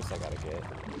 but first I gotta get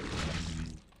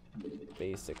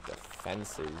basic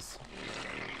defenses.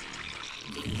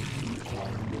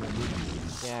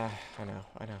 Yeah, I know.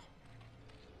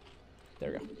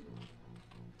 There we go.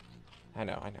 I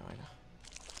know.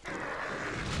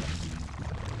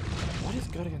 What is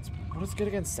good against Salets? What's good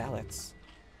against Salets?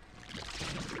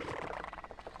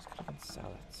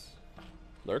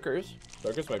 Lurkers?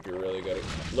 Lurkers might be really good.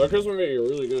 Lurkers might be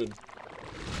really good.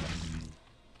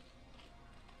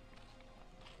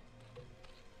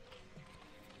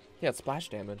 Yeah, it's splash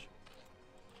damage.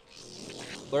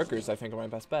 Lurkers, I think, are my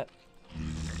best bet.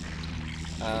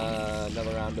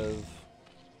 Another round of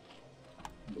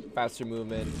faster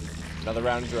movement. Another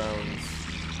round of drones.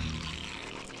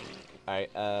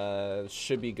 Alright,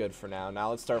 should be good for now.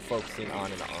 Now let's start focusing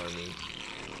on an army.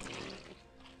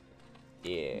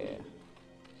 Yeah.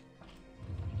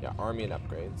 Yeah, army and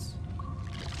upgrades.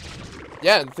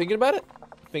 Yeah, and thinking about it,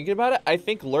 I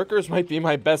think lurkers might be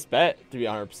my best bet, to be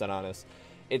 100% honest.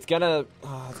 It's gonna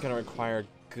require a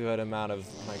good amount of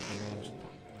micromanagement.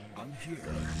 I'm here.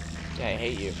 Yeah, I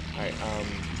hate you. Alright,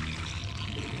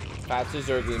 faster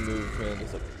zergling movement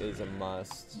is a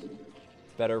must.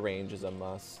 Better range is a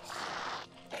must.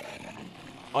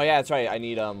 Oh yeah, that's right. I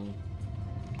need the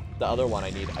other one.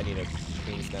 I need a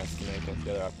queen's nest to make it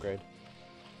the other upgrade.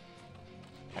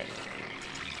 Alright.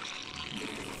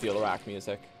 Feel the rock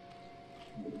music.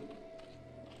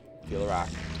 Feel the rock.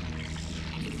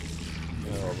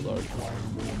 Oh lord.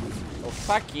 Oh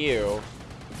fuck you.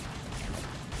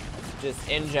 Just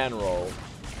in general.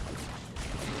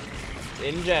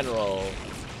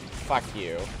 Fuck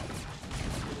you.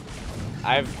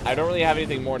 I don't really have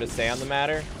anything more to say on the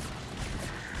matter.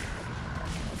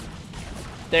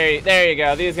 There you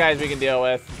go. These guys we can deal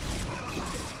with.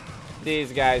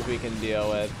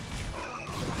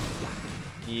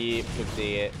 Yep, we'll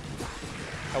see it.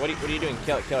 Oh, what are you doing?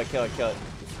 Kill it.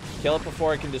 Kill it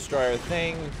before it can destroy our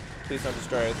thing. Please don't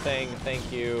destroy our thing.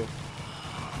 Thank you.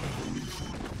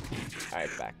 Alright,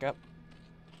 back up.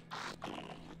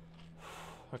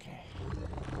 Okay.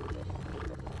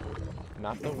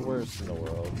 Not the worst in the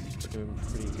world. We're doing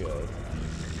pretty good.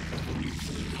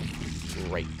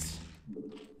 Great.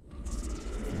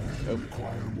 Oh.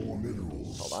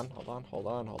 Hold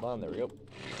on. There we go.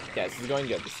 Yeah, this is going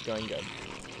good.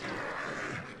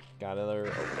 Got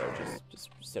another. Oh no, just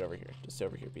sit over here. Just sit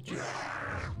over here, Peachy.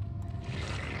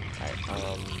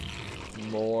 Alright,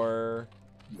 more.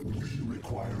 We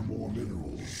require more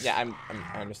minerals. Yeah,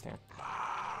 I understand.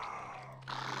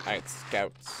 Alright,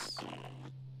 scouts.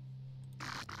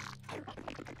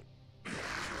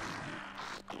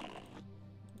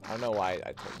 I don't know why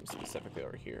I told them specifically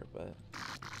over here, but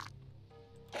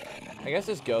I guess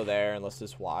just go there and let's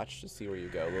just watch to see where you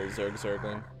go. Little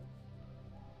zergling.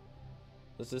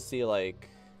 Let's just see, like...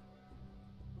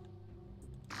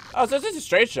 Oh, so it's just a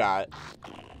straight shot.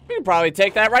 We can probably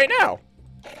take that right now.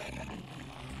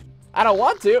 I don't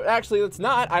want to. Actually, it's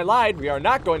not. I lied. We are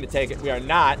not going to take it. We are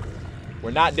not.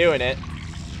 We're not doing it.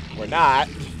 We're not.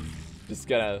 Just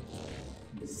gonna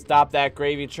stop that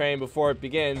gravy train before it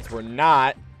begins. We're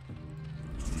not.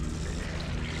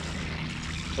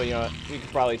 But you know what? We could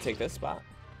probably take this spot.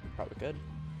 Probably could.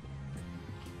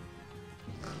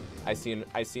 I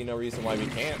see no reason why we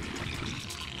can't.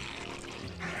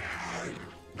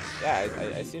 Yeah,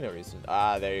 I see no reason.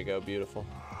 Ah, there you go. Beautiful.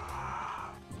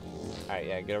 Alright,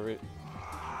 yeah, get over it.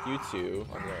 You two,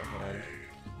 on the other hand.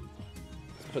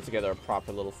 Let's put together a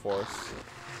proper little force.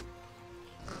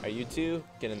 Alright, you two,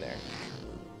 get in there.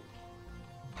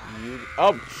 You.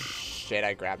 Oh, shit,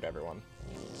 I grabbed everyone.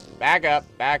 Back up.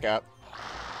 I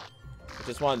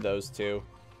just wanted those two.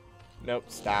 Nope,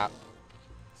 stop.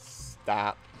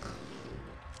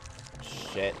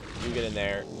 Shit. You get in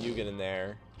there. You get in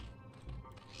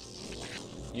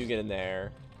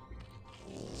there.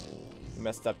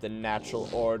 Messed up the natural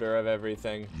order of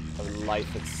everything, of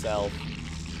life itself.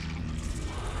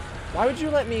 Why would you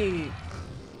let me...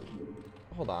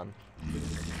 Hold on.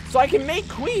 So I can make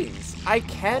queens. I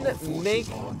can make...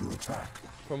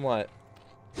 From what?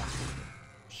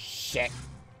 Shit.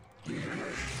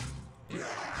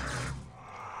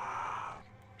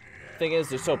 Thing is,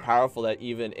 they're so powerful that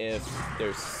even if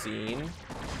they're seen...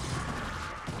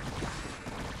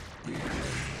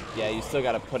 Yeah, you still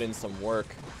gotta put in some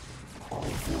work.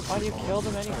 Oh, you killed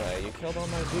him anyway. You killed all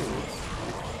my dudes.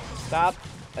 Stop.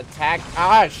 Attack.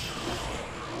 Ah,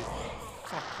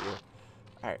 fuck you.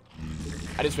 Alright.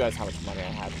 I just realized how much money I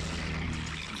had.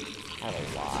 I had a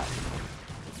lot.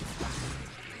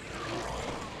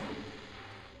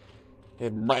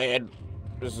 It's bad.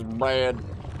 This is bad.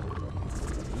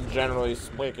 Generally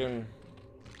speaking,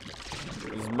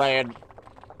 it's bad.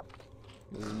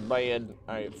 This is bad.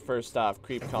 Alright, first off,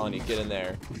 creep colony, get in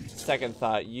there. Second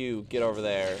thought, you, get over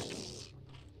there.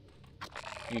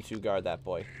 You two, guard that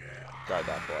boy. Guard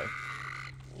that boy.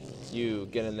 You,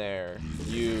 get in there.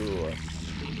 You.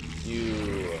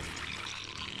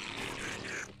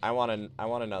 I want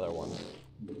another one.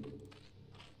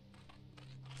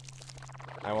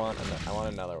 I want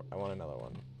another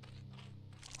one.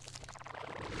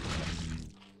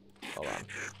 Hold on.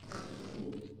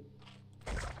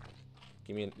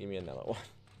 Give me another one.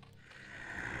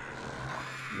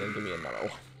 And then give me another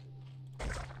one.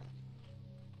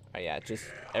 Oh yeah,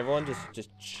 everyone just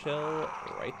chill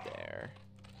right there.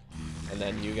 And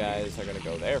then you guys are gonna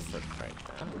go there for right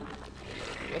now.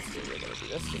 This, and you're gonna do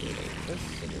this, and you're gonna do this,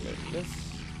 and you're gonna do this.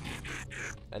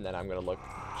 And then I'm gonna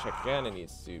check again. It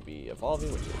needs to be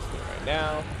evolving, which is doing right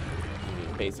now. You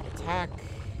need basic attack.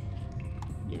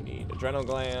 You need adrenal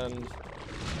gland.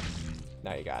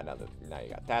 Now you got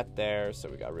that there. So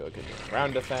we got really good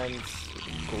ground defense.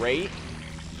 Great.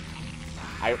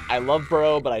 I love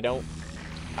burrow, but I don't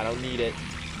need it,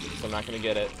 so I'm not gonna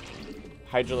get it.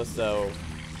 Hydralis though.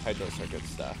 Hydralis are good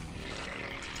stuff.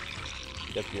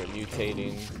 Yep, you're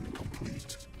mutating.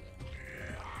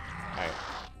 Alright.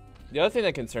 The other thing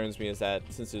that concerns me is that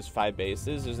since there's 5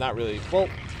 bases, there's not really... Well,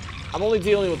 I'm only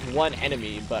dealing with one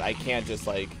enemy, but I can't just,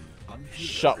 like,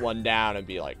 shut one down and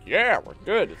be like, yeah, we're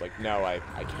good. It's like, no, I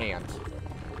can't.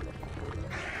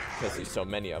 Because there's so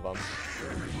many of them.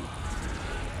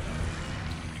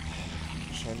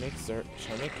 Should I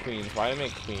make queens? Why did I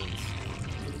make queens?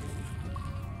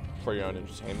 For your own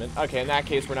entertainment. Okay, in that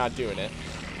case, we're not doing it.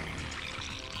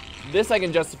 This I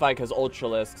can justify because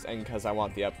Ultralisks and because I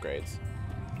want the upgrades.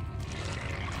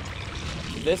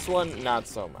 This one, not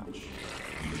so much.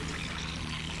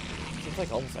 Seems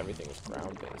like almost everything is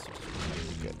ground-based, which is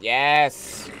really good.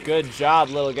 Yes! Good job,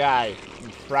 little guy. I'm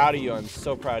proud of you. I'm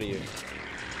so proud of you.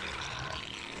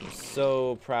 I'm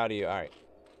so proud of you. Alright.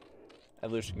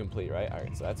 Evolution complete, right?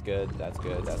 Alright, so that's good. That's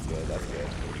good. That's good. That's good.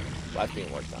 Well, that's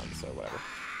being worked on, so whatever.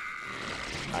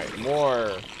 Alright,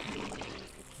 more.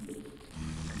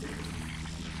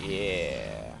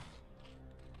 Yeah.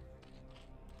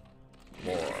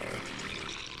 More.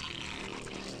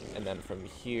 And then from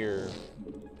here,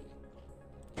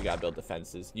 you gotta build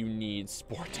defenses. You need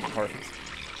spore towers.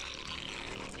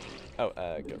 Oh, go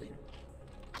over here.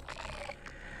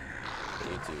 You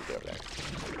need to go over there.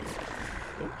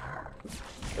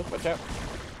 Oh, watch out.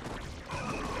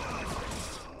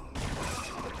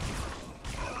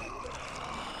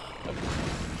 Oh.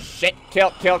 Shit,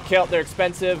 kill. They're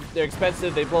expensive.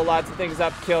 They blow lots of things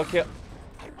up. Kill.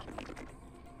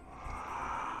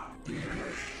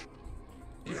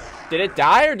 Did it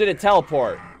die or did it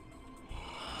teleport?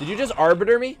 Did you just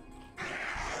arbiter me?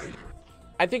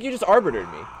 I think you just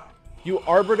arbitered me. You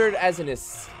arbitered as an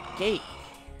escape.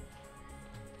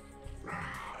 I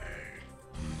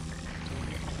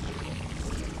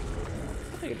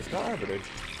think it just got arbitered.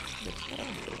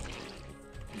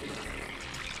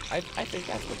 I think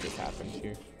that's what just happened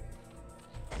here.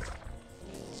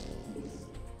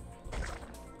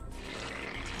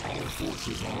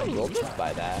 I rolled this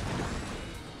by that.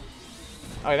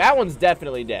 Okay, that one's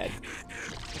definitely dead.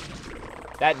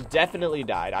 That definitely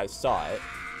died. I saw it.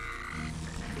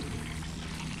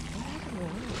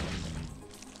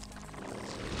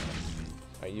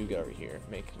 Alright, you get over here.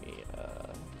 Make me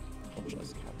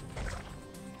Ultralisk captain.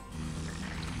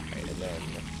 Alright, and then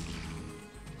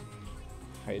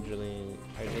Hydralis.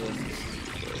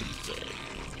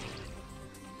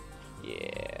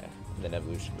 Yeah. And then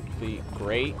evolution complete.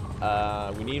 Great.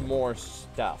 We need more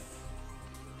stuff.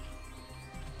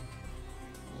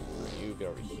 You get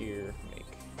over here, make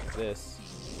this.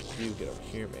 You get over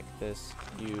here, make this.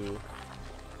 You.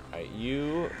 Alright,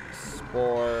 you.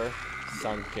 Spore.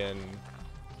 Sunken.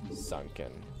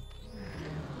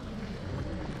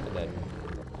 And then.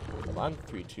 Hold on.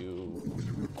 3, 2.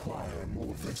 There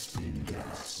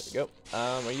we go.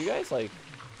 Are you guys like.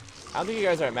 I don't think you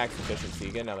guys are at max efficiency.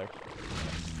 Get another.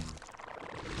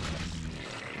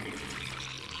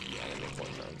 Yeah, then make more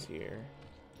drones here.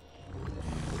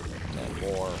 And then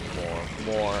more.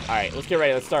 Alright, let's get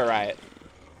ready. Let's start riot.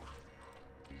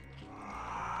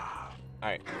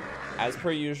 Alright. As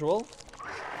per usual,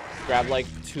 grab like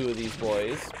 2 of these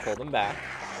boys, pull them back.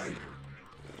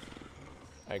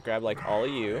 Alright, grab like all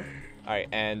of you. Alright,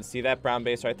 and see that brown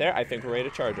base right there? I think we're ready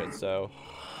to charge it. So,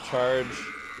 charge.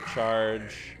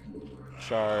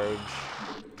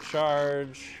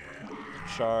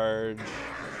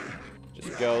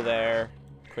 Just go there.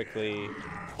 quickly.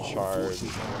 Charge.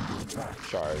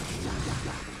 Charge.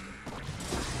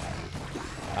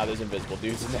 Ah, there's invisible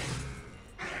dudes in there.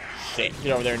 Shit,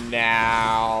 get over there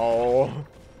now.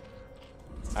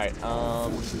 Alright,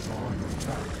 I'm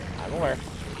aware.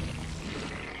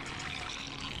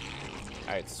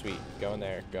 Alright, sweet. Go in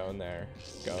there, go in there,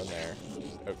 go in there.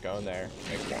 Oh, go in there.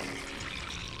 Make one.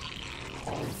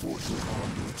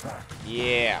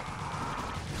 Yeah.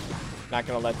 Not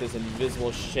gonna let this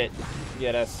invisible shit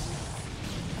get us.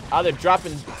 Oh, they're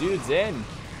dropping dudes in.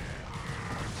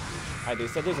 Alright, they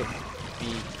said there's a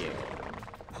beacon.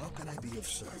 How can I be of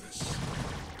service?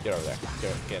 Get over there.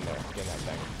 Get in there. Get in that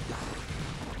thing.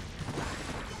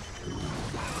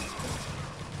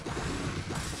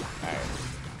 Alright.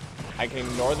 I can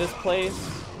ignore this place.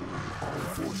 Our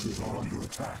forces are under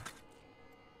attack.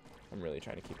 I'm really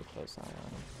trying to keep a close eye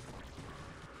on him.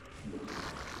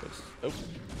 Oh.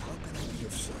 How can I be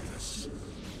of service?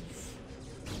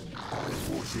 Our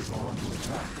forces are under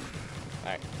attack.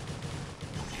 Alright.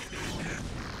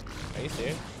 Are you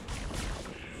serious?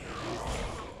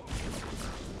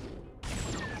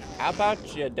 How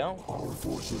about you don't? Our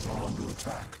forces are under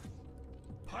attack.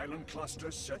 Pylon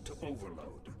cluster set to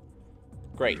overload.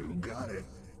 Great. You got it.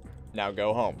 Now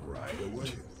go home. Right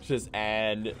away. Just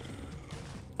and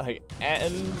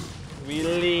we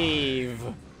leave.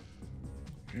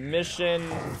 Mission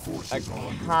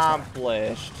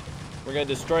accomplished. We're gonna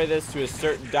destroy this to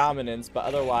assert dominance, but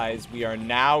otherwise we are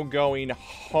now going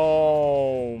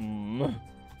home.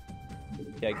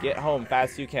 Yeah, get home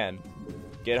fast you can.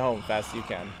 Get home fast you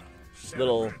can.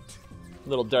 Little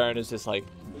Dern is just like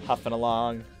huffing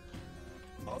along.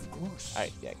 Of course.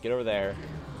 Alright, yeah, get over there.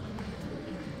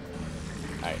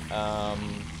 Alright,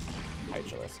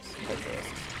 hydralisks. Upgrade.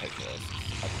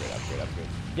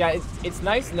 Yeah, it's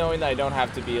nice knowing that I don't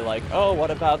have to be like, oh,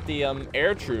 what about the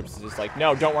air troops? It's just like,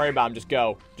 no, don't worry about them, just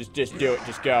go. Just do it,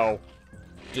 just go.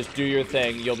 Just do your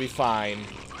thing, you'll be fine.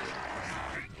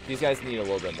 These guys need a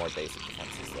little bit more basic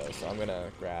defenses though, so I'm gonna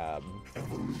grab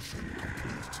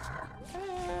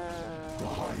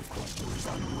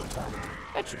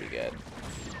that should be good.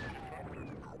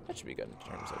 That should be good in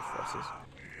terms of forces.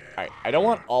 Alright, I don't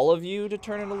want all of you to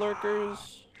turn into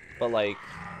lurkers, but like,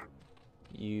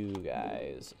 you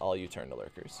guys, all you turn to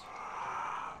lurkers.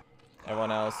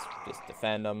 Everyone else, just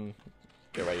defend them.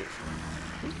 Get ready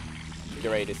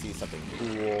to see something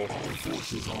cool.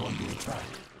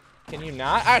 Can you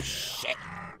not? Ah, shit!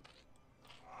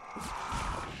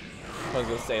 I was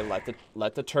gonna say,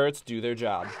 let the turrets do their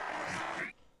job.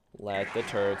 Let the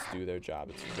turrets do their job.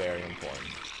 It's very important.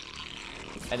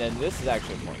 And then this is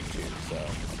actually important too, so.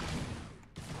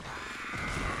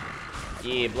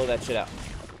 Yeah, blow that shit up.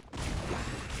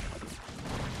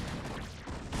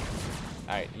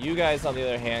 Alright, you guys on the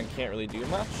other hand can't really do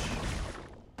much.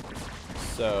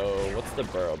 So, what's the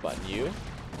burrow button? You?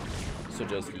 So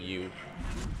just you.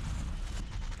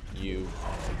 You.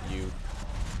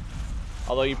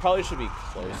 Although you probably should be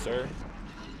closer.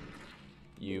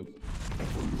 You.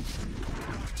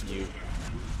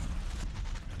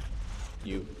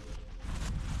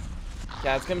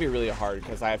 Yeah, it's gonna be really hard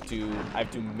because I have to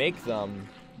make them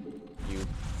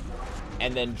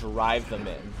and then drive them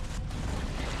in.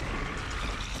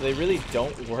 So they really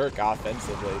don't work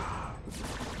offensively.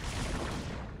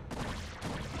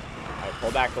 Alright,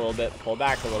 pull back a little bit,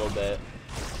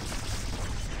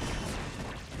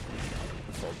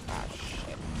 Ah,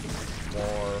 shit.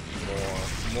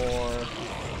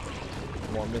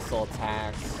 More missile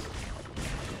attacks.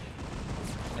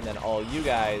 And then all you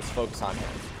guys focus on him.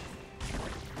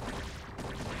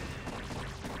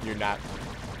 You're not.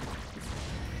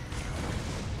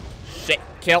 Shit,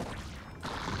 kill.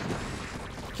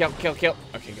 Kill. Okay,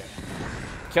 good.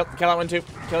 Kill that one too.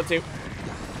 Kill it too.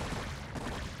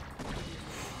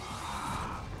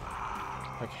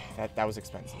 Okay, that was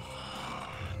expensive.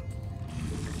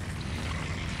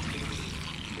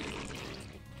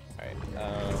 Alright,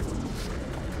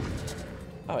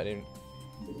 oh, I didn't.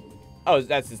 Oh,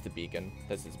 that's just the beacon.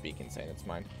 That's his beacon saying it's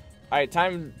mine. Alright,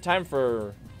 time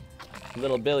for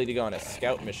little Billy to go on a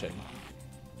scout mission.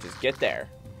 Just get there.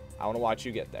 I want to watch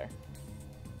you get there.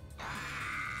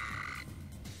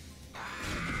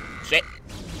 Shit.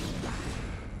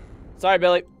 Sorry,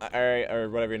 Billy. Alright, or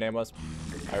whatever your name was.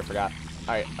 I forgot.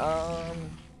 Alright,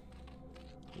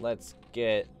 let's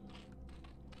get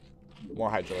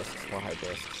more hydralisks.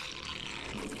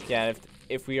 Yeah,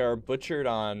 if we are butchered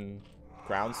on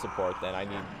ground support, then I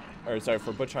need, or sorry,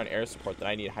 for butcher on air support, then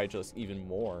I need hydralisks even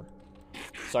more.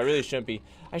 So I really shouldn't be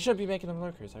making them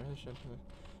lurkers. I really shouldn't.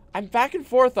 I'm back and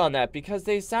forth on that because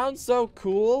they sound so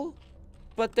cool,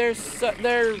 but they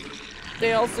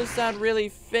also sound really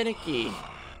finicky.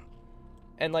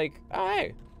 And like, oh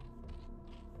hey.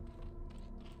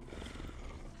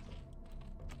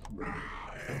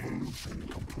 Evolution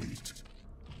complete.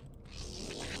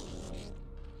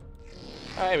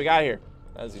 Oh hey, we got here.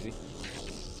 That was easy.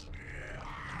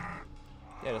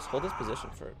 Yeah, just hold this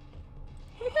position for.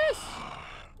 Look at this.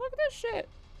 Look at this shit.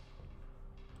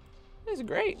 This is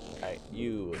great. All right,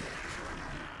 you.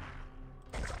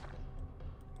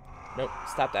 Nope,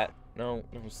 stop that. No,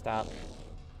 no, stop.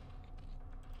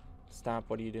 Stop,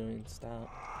 what are you doing? Stop.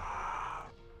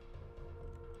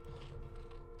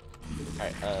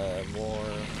 Alright, more.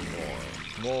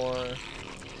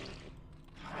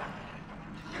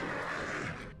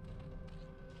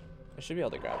 I should be able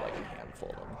to grab like a handful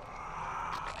of them.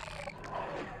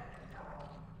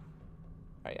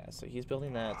 Alright, yeah, so he's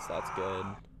building that, so that's good.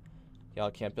 Y'all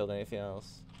can't build anything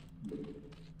else.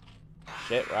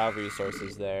 Shit, we're out of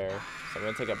resources there. So I'm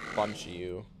gonna take a bunch of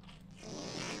you.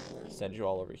 Send you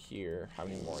all over here. How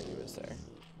many more of you is there?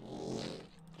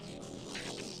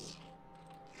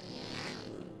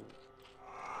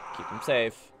 Keep them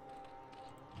safe.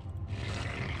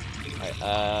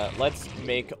 Alright, let's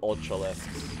make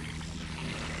ultralisks.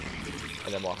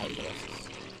 And then more hyperlisks.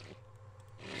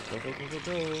 Go.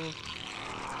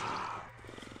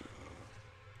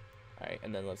 Alright,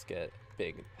 and then let's get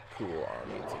big, cool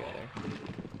army together.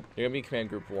 You're gonna be command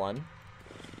group 1.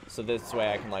 So this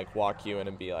way I can like walk you in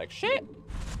and be like, shit!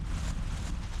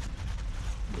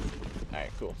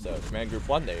 Alright, cool. So command group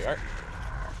 1, there you are.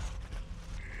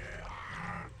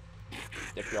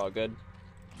 If you're all good.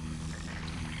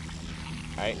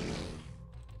 Alright.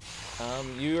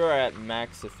 You are at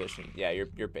max efficiency. Yeah,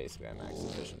 you're basically at max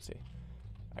efficiency.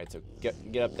 Alright, so get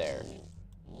up there.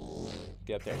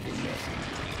 Get up there and do shit.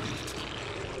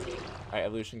 Alright,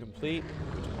 evolution complete.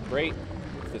 Great.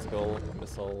 Physical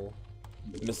missile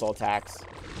attacks.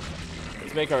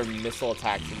 Let's make our missile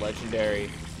attacks legendary.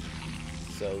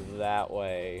 So that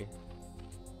way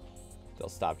they'll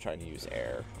stop trying to use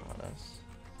air on us.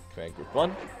 Command group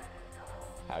 1.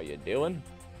 How you doing?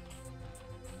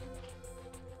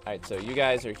 Alright, so you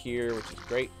guys are here, which is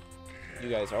great. You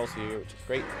guys are also here, which is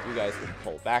great. You guys can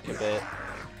pull back a bit.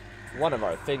 One of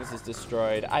our things is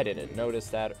destroyed. I didn't notice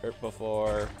that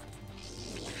before.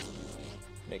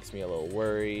 Makes me a little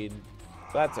worried.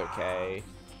 But that's okay.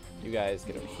 You guys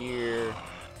get over here.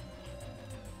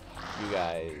 You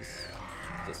guys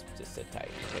just sit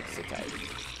tight. Like, sit tight.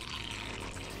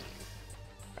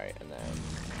 Alright, and then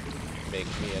make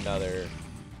me another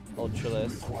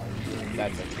ultralist.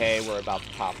 That's okay, we're about to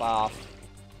pop off.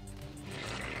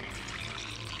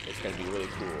 It's gonna be really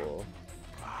cool.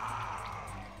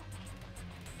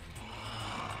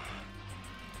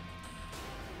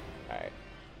 Alright.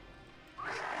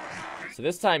 So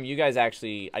this time you guys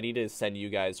actually, I need to send you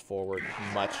guys forward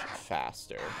much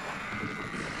faster.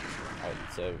 Alright,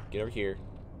 so get over here.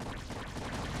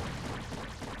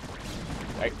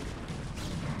 Alright.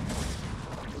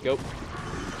 Go.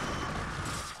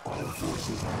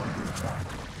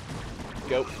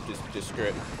 Go. Just screw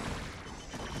it.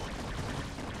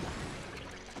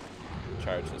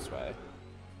 Charge this way.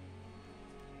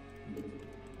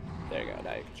 There you go.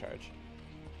 Now you can charge.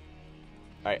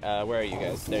 Alright, where are you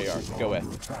guys? There you are. Go with.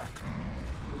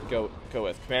 Go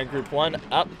with. Command group 1,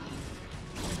 up.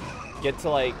 Get to,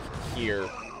 like, here.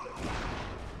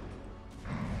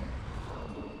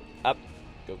 Up.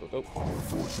 Go.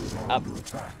 Up.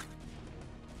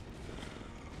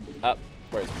 Up.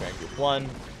 Where's command group 1?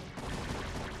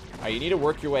 Alright, you need to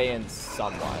work your way in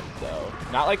somewhat, though.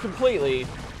 Not, like, completely.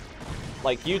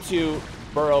 Like, you two,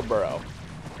 burrow.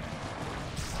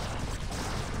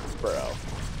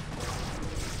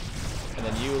 And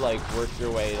then you, like, work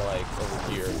your way to, like,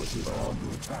 over here with burrow.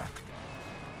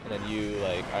 And then you,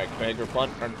 like, alright, command group 1,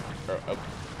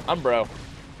 unburrow,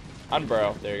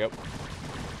 there you go.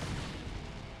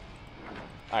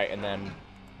 Alright, and then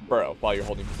burrow while you're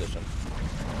holding position.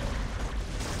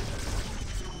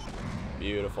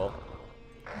 Beautiful.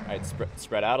 Alright,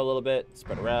 spread out a little bit,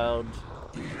 spread around.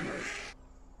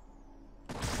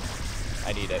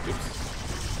 I need it, oops.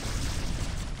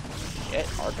 Shit,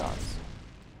 Archons.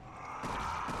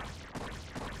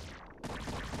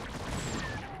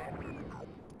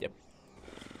 Yep.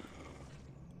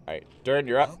 Alright, Durin,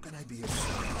 you're up.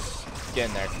 Get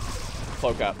in there.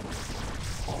 Cloak up.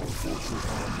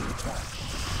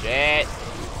 Shit.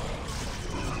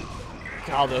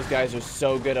 God, those guys are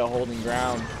so good at holding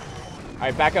ground.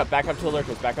 Alright, back up to the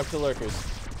lurkers,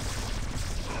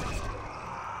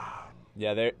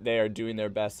 Yeah, they are doing their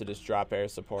best to just drop air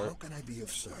support. How can I be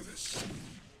of service?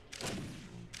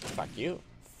 Fuck you.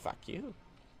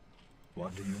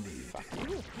 What do you need? Fuck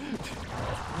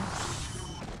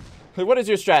you. What is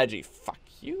your strategy? Fuck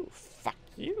you. Fuck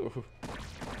you.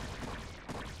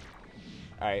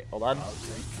 Alright, hold on. I'll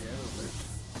take care of it.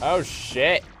 Oh,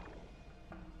 shit.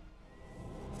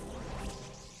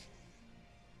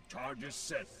 Charges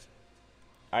set.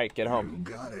 Alright, get home.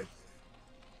 You got it.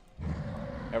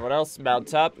 Everyone else,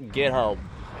 mount up, get home.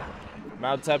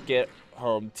 Mount up, get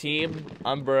home. Team,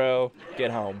 Umbro,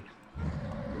 get home.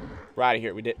 We're out of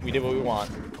here. We did what we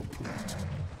want.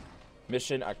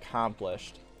 Mission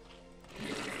accomplished.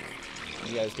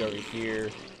 You guys go over here.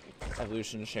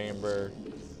 Evolution chamber.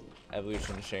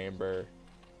 Evolution chamber.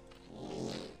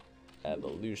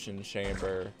 Evolution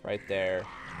chamber. Right there.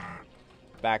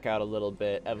 Back out a little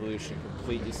bit. Evolution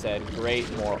complete, you said. Great,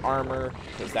 more armor,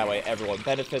 because that way everyone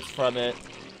benefits from it.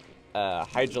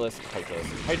 Hydralisks.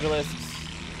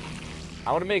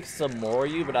 I want to make some more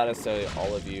of you, but not necessarily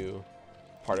all of you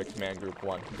part of command group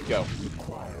 1. Go.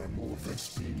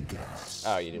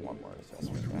 Oh, you didn't want more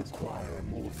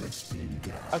Vespene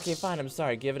gas. Okay, fine, I'm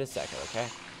sorry. Give it a second, okay?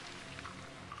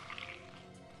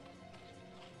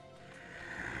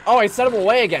 Oh, I set him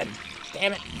away again.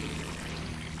 Damn it.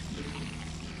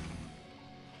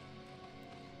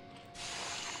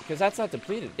 Because that's not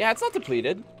depleted. Yeah, it's not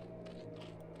depleted.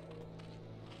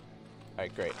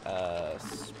 Alright, great.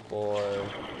 Spore.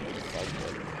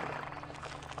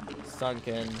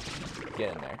 Sunken.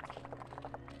 Get in there.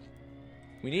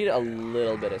 We need a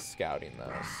little bit of scouting,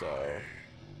 though, so...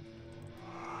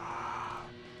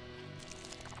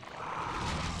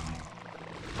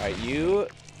 Alright, you...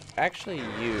 Actually,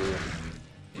 you...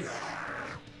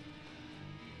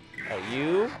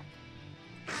 you...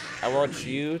 I want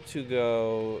you to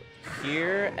go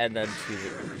here, and then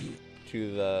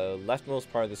to the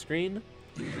leftmost part of the screen.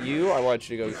 You, I want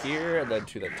you to go here, and then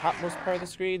to the topmost part of the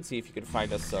screen. See if you can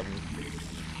find us some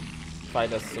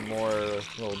more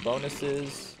little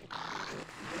bonuses.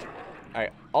 All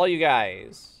right, all you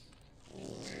guys.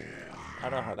 I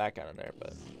don't know how that got in there,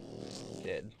 but it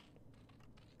did.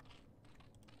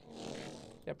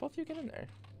 Yeah, both of you get in there.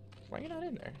 Why are you not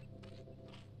in there?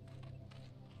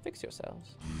 Fix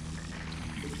yourselves.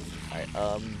 Alright,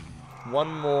 one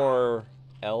more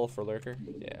L for Lurker.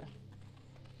 Yeah.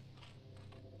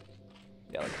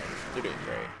 Yeah, like, you're doing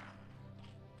great.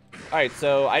 Alright,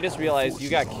 so I just realized you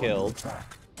got killed,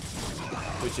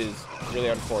 which is really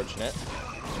unfortunate.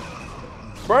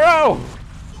 Bro!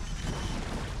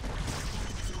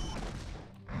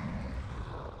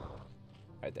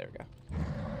 Alright, there we go.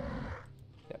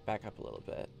 Yeah, back up a little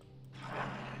bit.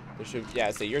 There should,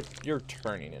 yeah, so you're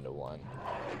turning into one.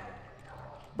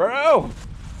 Bro!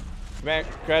 Man,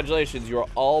 congratulations, you're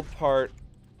all part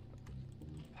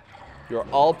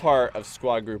of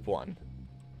squad group 1.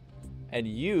 And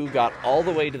you got all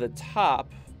the way to the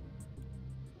top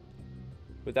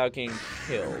without getting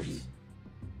killed.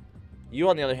 You,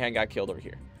 on the other hand, got killed over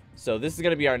here. So this is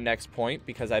gonna be our next point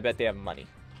because I bet they have money.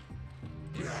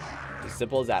 As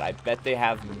simple as that. I bet they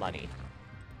have money.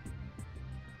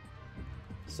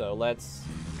 So let's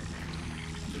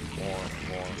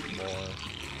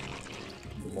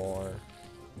more.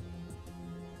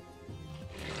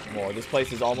 This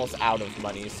place is almost out of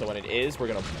money, so when it is, we're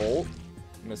gonna bolt.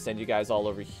 I'm gonna send you guys all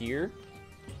over here.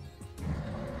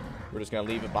 We're just gonna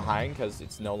leave it behind because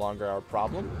it's no longer our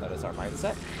problem. That is our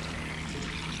mindset.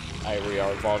 Alright, we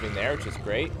are evolving there, which is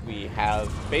great. We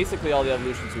have basically all the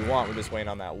evolutions we want. We're just waiting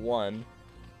on that one.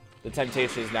 The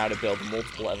temptation is now to build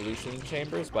multiple evolution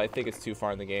chambers, but I think it's too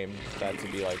far in the game for that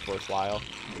to be, like, worthwhile.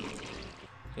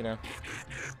 You know?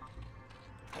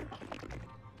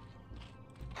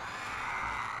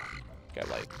 Got,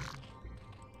 like,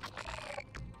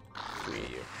 3 of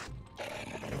you.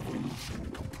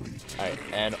 Alright,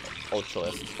 and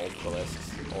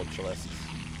ultralisks.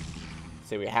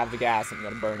 Say we have the gas, I'm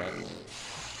gonna burn it.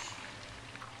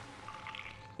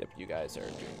 Yep, you guys are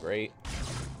doing great.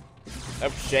 Oh,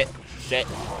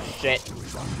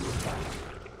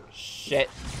 shit.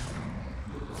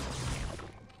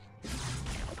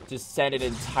 Just send an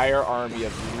entire army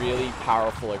of really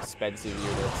powerful, expensive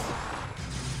units.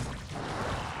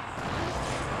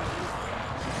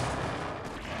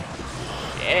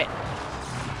 Shit.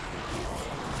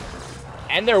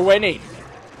 And they're winning.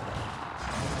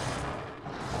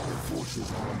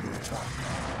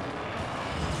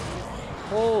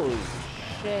 Holy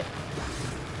shit.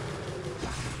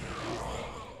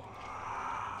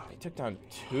 They took down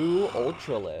 2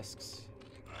 ultralisks.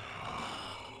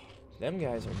 Them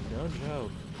guys are no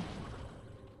joke.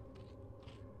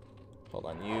 Hold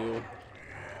on, you.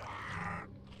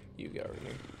 You go over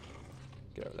here.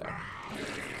 Get over there.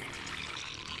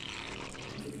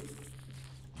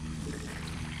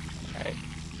 Alright.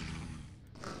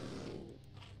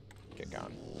 Get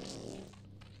going.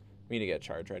 We need to get a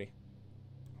charge ready.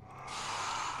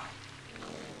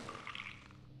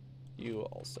 You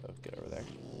also get over there.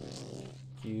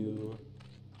 You.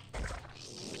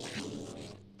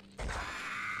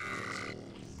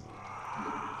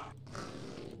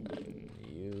 And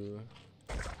you.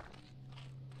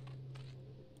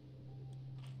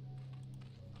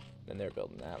 And they're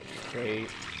building that, which is great.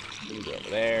 You go over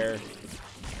there.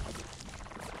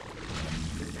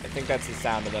 I think that's the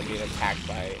sound of them being attacked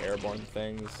by airborne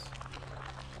things.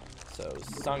 So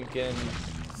sunken,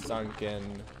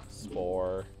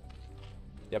 spore.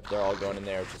 Yep, they're all going in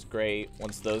there, which is great.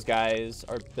 Once those guys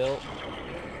are built,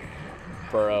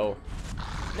 burrow.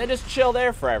 And then just chill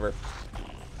there forever.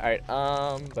 Alright, here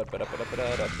we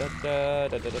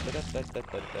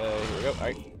go.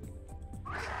 Alright.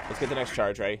 Let's get the next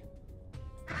charge ready.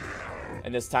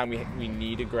 And this time we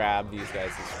need to grab these guys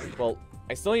this week. Well,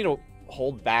 I still need to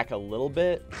hold back a little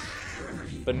bit,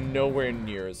 but nowhere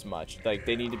near as much. Like,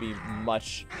 they need to be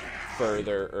much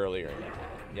further earlier.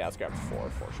 Yeah, let's grab 4.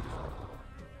 4 should be fine.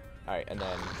 Alright, and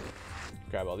then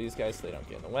grab all these guys so they don't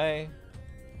get in the way.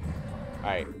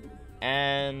 Alright.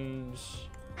 And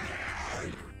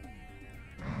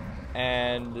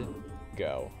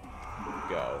go.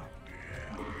 Go.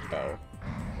 Go.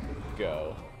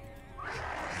 Go.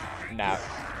 Now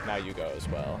you go as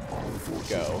well.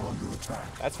 Go.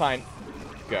 That's fine.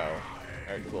 Go.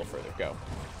 Alright, a little further. Go.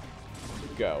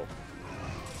 Go.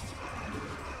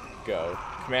 Go.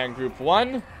 Command Group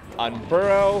 1.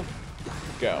 Unburrow.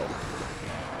 Go.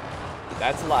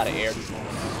 That's a lot of air troops.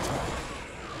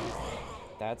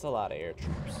 That's a lot of air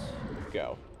troops.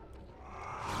 Go.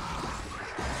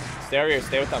 Stay over here.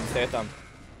 Stay with them. Stay with them.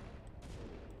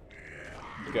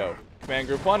 Go. Command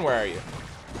Group 1, where are you?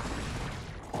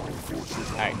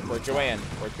 Alright, work your way in.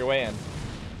 Work your way in.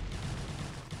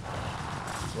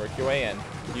 Work your way in.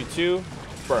 You two,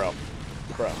 burrow.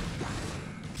 Burrow.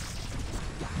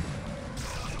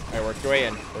 Alright, work your way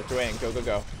in. Work your way in. Go, go,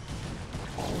 go.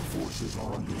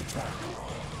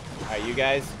 Alright, you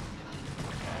guys.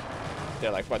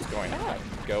 They're like, what's going on?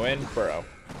 Go in, burrow.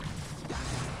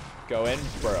 Go in,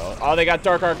 burrow. Oh, they got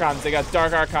Dark Archons. They got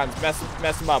Dark Archons.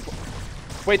 Mess them up.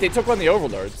 Wait, they took one of the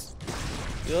Overlords.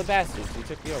 You little bastards. They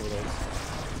took the Overlords.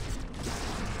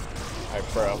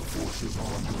 Alright, burrow.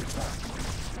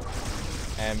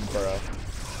 And burrow.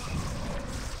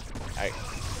 Alright.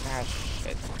 Ah,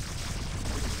 shit.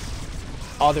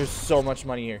 Oh, there's so much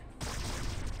money here.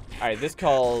 Alright, this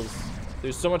calls...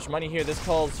 There's so much money here. This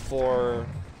calls for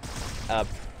a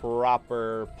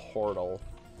proper portal.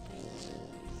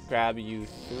 Grab you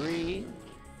 3.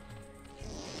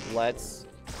 Let's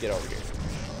get over here.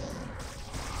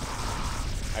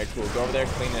 Alright, cool. Go over there,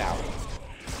 clean it out.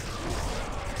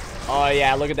 Oh,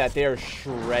 yeah, look at that. They are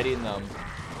shredding them.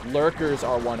 Lurkers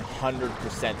are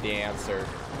 100% the answer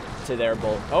to their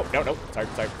bull. Oh, no.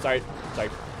 Sorry.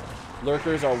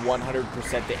 Lurkers are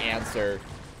 100% the answer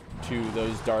to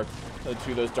those Dark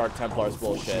Templars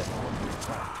bullshit.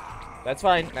 That's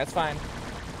fine. That's fine.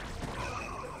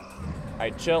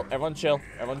 Alright, chill. Everyone chill.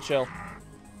 Everyone chill.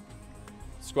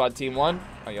 Squad Team 1.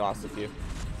 Oh, you lost a few.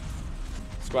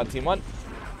 Squad Team 1.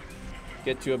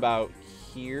 Get to about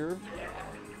here.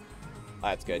 Oh,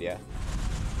 that's good, yeah.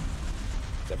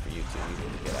 Except for you two. You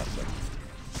need to get up there.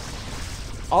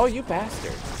 Oh, you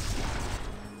bastard.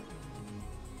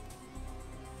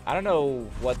 I don't know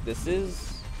what this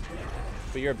is,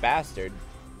 but you're a bastard.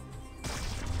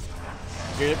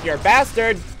 You're a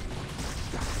bastard.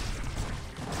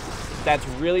 That's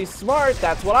really smart.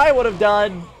 That's what I would have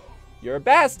done. You're a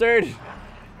bastard.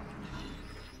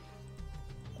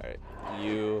 Alright,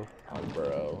 you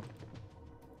unburrow.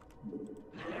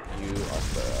 You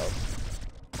unburrow.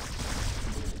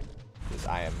 Because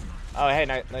I am... Oh, hey,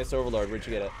 nice Overlord. Where'd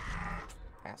you get it?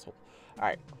 Asshole.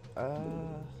 Alright.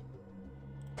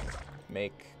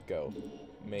 Make go.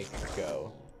 Make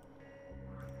go.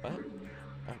 What?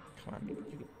 Oh, come on.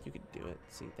 You can do it.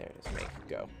 See, there it is. Make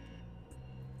go.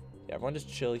 Yeah, everyone just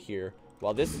chill here.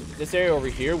 While this area over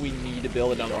here, we need to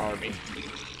build another army.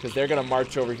 Because they're going to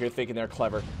march over here thinking they're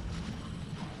clever.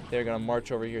 They're going to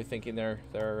march over here thinking they're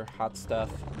hot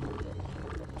stuff.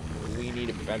 We need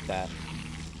to prevent that.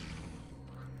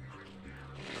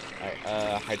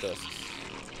 Alright, Hydralisks.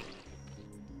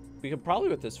 We could probably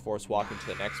with this force walk into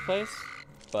the next place,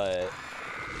 but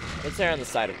let's err on the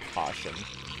side of caution.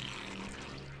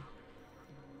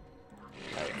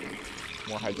 Alright.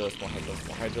 More Hydralisks, more Hydralisks,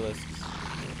 more Hydralisks.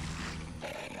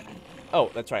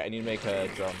 Oh, that's right. I need to make a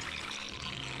drum.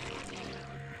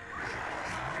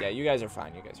 Yeah, you guys are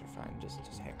fine. You guys are fine. Just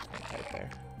hang tight there.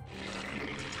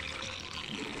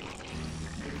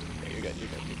 Yeah, you're good. You're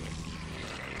good. You're good.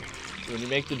 when you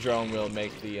make the drone, we'll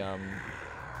make the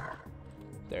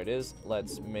there it is.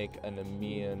 Let's make an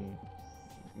Nemean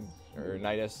or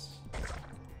Nidus.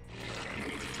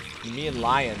 Nemean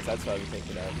lions. That's what I was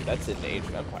thinking of. That's in Age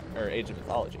of Empire or Age of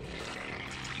Mythology.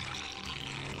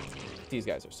 These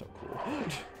guys are so cool.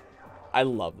 I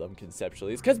love them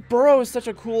conceptually. It's because burrow is such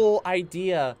a cool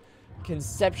idea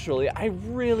conceptually. I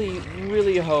really,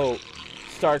 really hope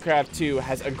StarCraft 2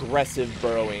 has aggressive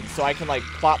burrowing so I can like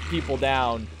plop people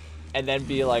down and then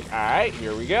be like, all right,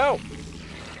 here we go.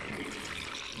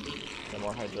 No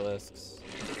more Hydralisks.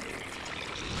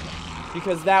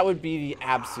 Because that would be the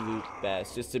absolute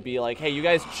best, just to be like, hey, you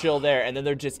guys chill there, and then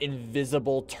they're just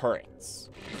invisible turrets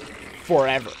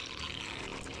forever.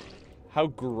 How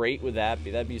great would that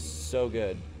be? That'd be so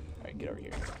good. All right, get over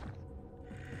here.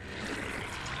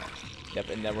 Yep,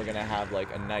 and then we're gonna have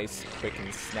like a nice, quick,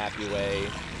 and snappy way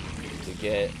to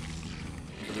get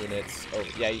units over.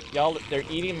 Yeah, y'all, they're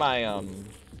eating my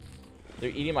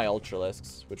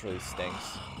Ultralisks, which really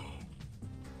stinks.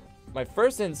 My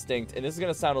first instinct, and this is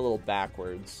gonna sound a little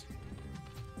backwards,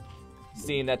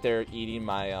 seeing that they're eating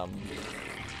my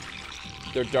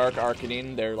they're dark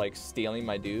arcaning, they're like stealing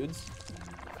my dudes.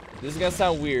 This is gonna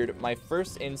sound weird. My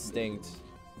first instinct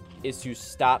is to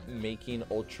stop making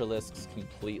Ultralisks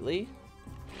completely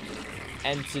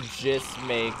and to just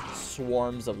make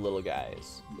swarms of little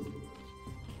guys.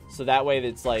 So that way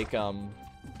it's like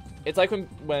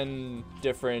when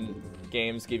different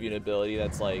games give you an ability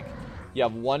that's like, you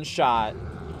have one shot,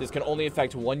 this can only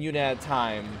affect one unit at a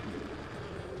time,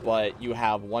 but you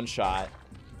have one shot,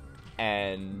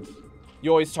 and you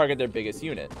always target their biggest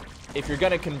unit. If you're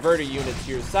gonna convert a unit to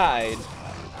your side,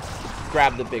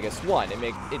 grab the biggest one. It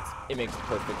makes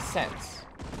perfect sense.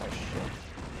 Oh shit.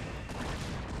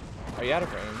 Are you out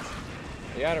of range?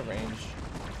 Are you out of range?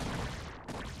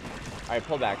 Alright,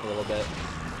 pull back a little bit.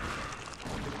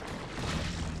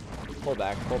 Pull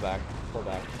back, pull back, pull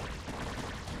back.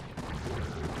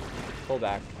 Pull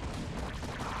back.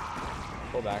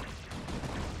 Pull back.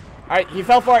 Alright, he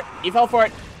fell for it. He fell for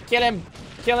it. Kill him.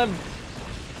 Kill him.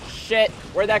 Shit.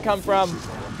 Where'd that come from?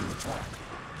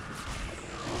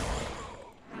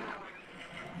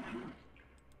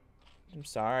 I'm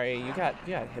sorry. You got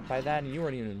hit by that and you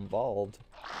weren't even involved.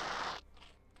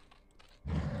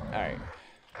 Alright.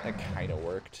 That kind of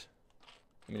worked.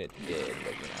 I mean, it did,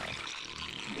 but you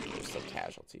know. There's still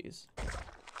casualties.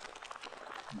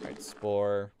 Alright,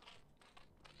 Spore.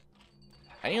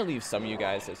 I need to leave some of you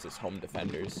guys as just home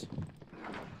defenders.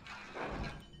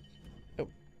 Oh.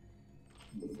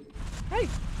 Hi.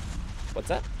 What's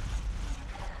that?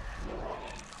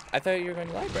 I thought you were going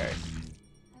to the library.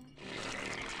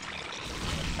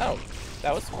 Oh,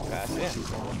 that was fast, yeah.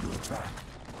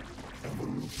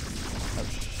 Oh,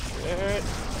 shit.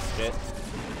 Shit.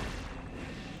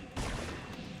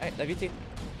 Alright, love you too.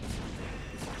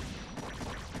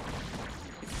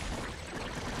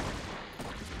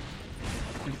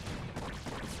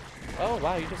 Oh,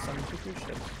 wow, you just summoned 2 cruise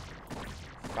ships.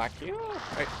 Fuck you.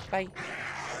 Alright, bye.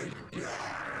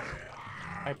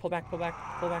 Alright, pull back, pull back,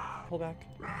 pull back, pull back.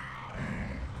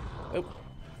 Oh.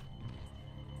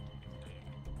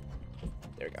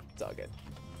 There we go. It's all good.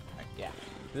 Alright, yeah.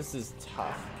 This is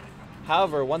tough.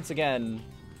 However, once again,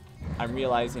 I'm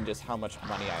realizing just how much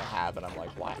money I have, and I'm like,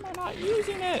 why am I not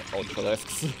using it?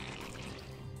 Ultralisks.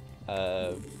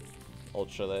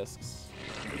 Ultralisks.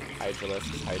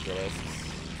 Hydralisks. Hydralisks.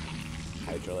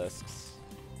 Hydralisks.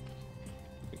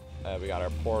 We got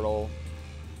our portal.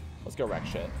 Let's go wreck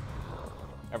shit.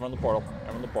 Everyone in the portal.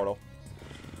 Everyone in the portal.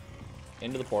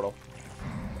 Into the portal.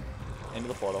 Into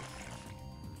the portal.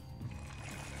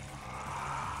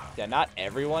 Yeah, not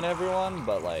everyone,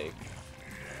 but like,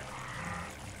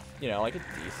 you know, like a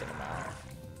decent amount.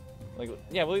 Like,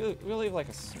 yeah, we'll leave like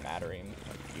a smattering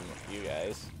of you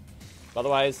guys. But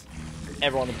otherwise,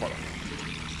 everyone in the portal.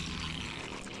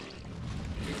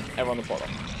 Everyone in the portal.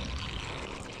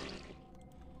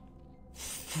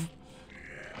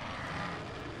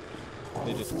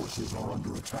 They just Forces are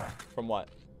under attack. From what?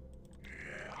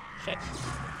 Shit.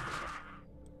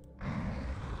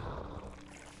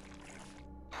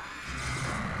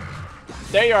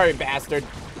 There you are, you bastard.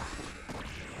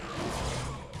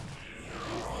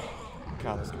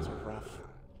 God, those guys are rough.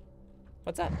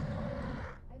 What's that? I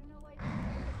don't know why.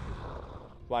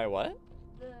 Why what?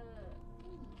 The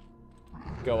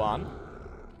Go on.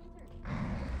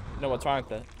 No, what's wrong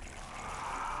with it?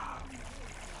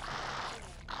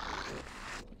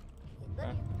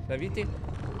 Love you too.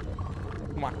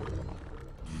 Come on.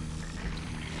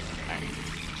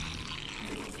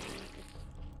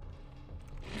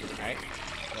 Alright.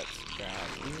 Let's grab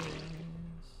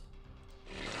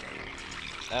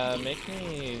these. Make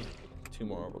me 2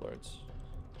 more overlords.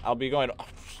 I'll be going.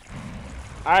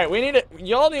 Alright, we need it.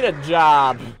 Y'all need a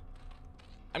job.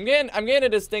 I'm getting a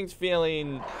distinct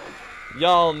feeling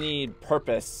y'all need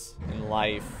purpose in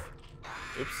life.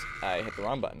 Oops, I hit the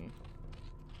wrong button.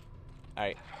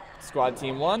 Alright. Squad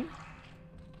team 1.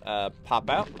 Pop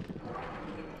out.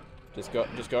 Just go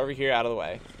over here out of the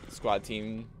way. Squad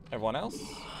team, everyone else.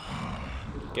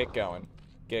 Get going.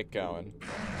 Get going.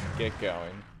 Get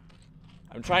going.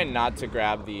 I'm trying not to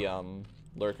grab the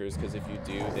lurkers, because if you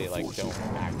do, they like don't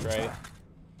act right.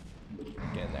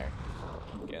 Get in there.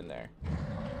 Get in there.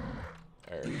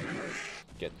 Or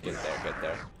get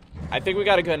there. I think we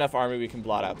got a good enough army we can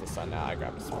blot out the sun now. I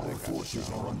grabbed a small.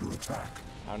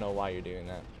 I don't know why you're doing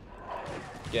that.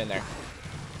 Get in there.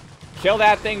 Kill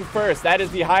that thing first. That is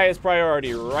the highest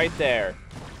priority right there.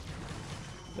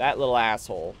 That little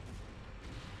asshole.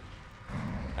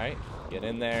 Alright, get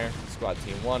in there. Squad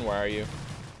team 1, where are you?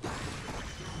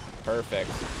 Perfect.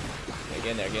 Yeah,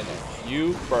 get in there, get in there.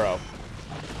 You burrow.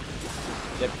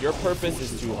 Yep, your purpose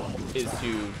is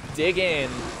to dig in,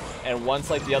 and once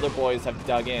like the other boys have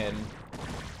dug in,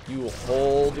 you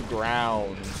hold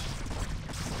ground.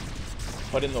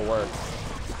 Put in the work.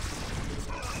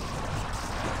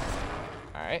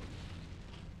 Alright.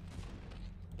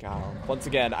 God, once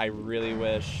again, I really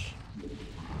wish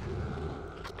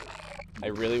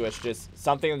just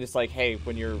something just like, hey,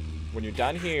 when you're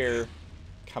done here,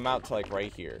 come out to like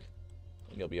right here,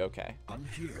 and you'll be okay. I'm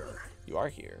here. You are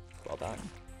here. Well done.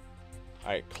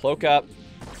 All right, cloak up.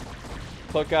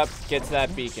 Cloak up. Get to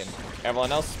that beacon.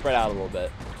 Everyone else, spread out a little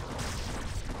bit.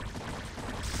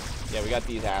 Yeah, we got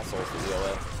these assholes to deal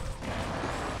with.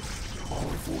 All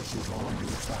forces are under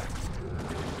attack.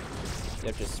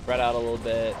 Yep, just spread out a little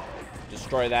bit.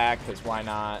 Destroy that, because why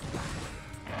not?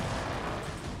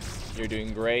 You're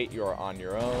doing great. You're on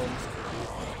your own.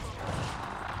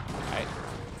 Alright.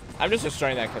 I'm just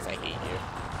destroying that because I hate you.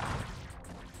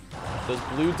 Those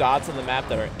blue dots on the map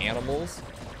that are animals,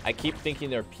 I keep thinking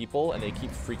they're people, and they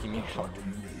keep freaking me out.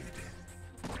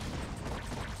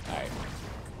 Alright.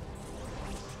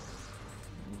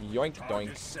 Yoink,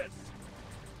 doink.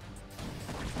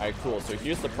 Alright, cool. So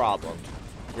here's the problem.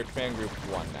 You're command group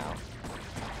 1 now.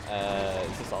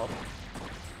 Is this all?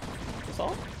 Is this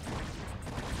all?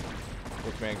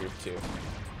 You're command group 2.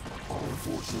 All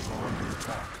forces are under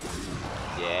attack.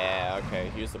 Yeah, okay,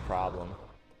 here's the problem.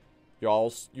 You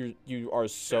are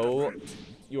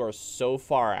so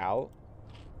far out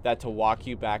that to walk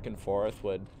you back and forth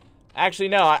would actually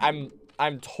no,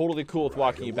 I'm totally cool with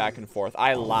walking you back and forth.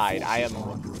 I lied. I am.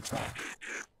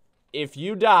 If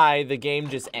you die, the game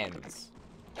just ends.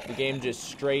 The game just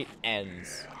straight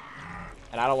ends.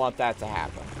 And I don't want that to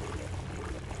happen.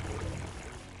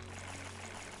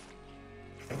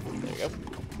 There you go.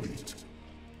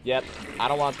 Yep, I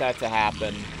don't want that to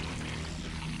happen.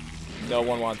 No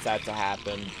one wants that to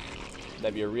happen.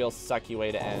 That'd be a real sucky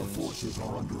way to end.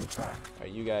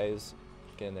 Alright, you guys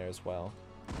get in there as well.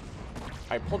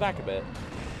 Alright, pull back a bit.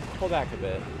 Pull back a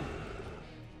bit.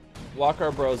 Walk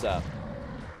our bros up.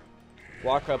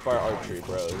 Walk up our archery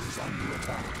bros.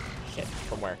 Shit,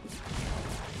 from where?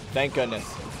 Thank goodness.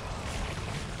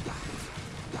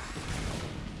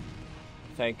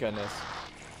 Thank goodness.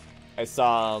 I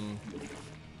saw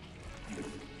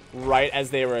right as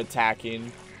they were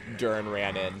attacking, Dern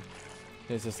ran in.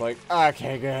 It's just like,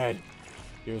 okay, good.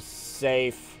 You're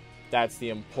safe. That's the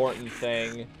important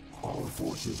thing. All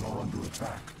forces are under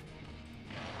attack.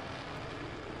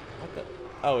 What the?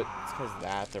 Oh, it's because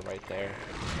that. They're right there.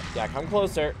 Yeah, come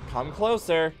closer. Come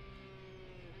closer.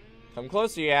 Come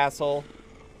closer, you asshole.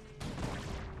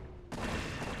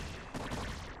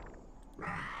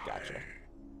 Gotcha.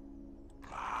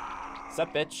 What's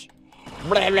up, bitch?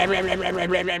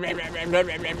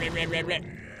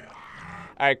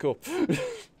 Alright, cool.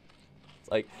 It's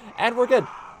like, and we're good.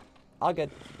 All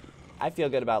good. I feel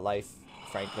good about life,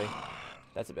 frankly.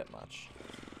 That's a bit much.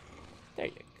 There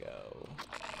you go.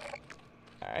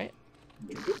 Alright.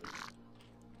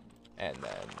 And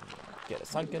then get a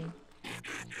sunken.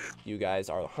 You guys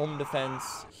are home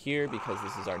defense here because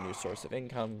this is our new source of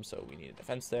income, so we need a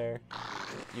defense there.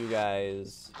 You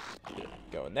guys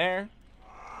go in there.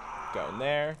 Go in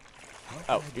there.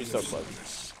 Oh, you're so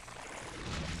close.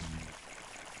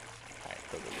 Alright,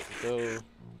 go.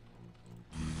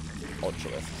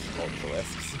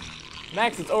 Ultralisks.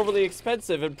 Max, it's overly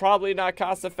expensive and probably not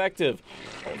cost effective.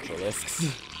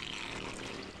 Ultralisks.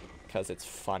 Because it's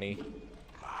funny.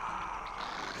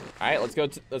 Alright,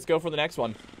 let's go for the next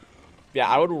one. Yeah,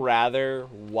 I would rather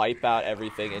wipe out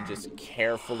everything and just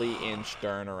carefully inch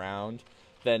Dern around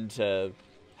than to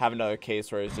have another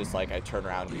case where it's just like I turn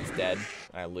around and he's dead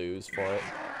and I lose for it.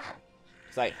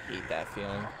 Because I hate that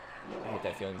feeling. I hate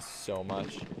that feeling so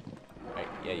much. Alright,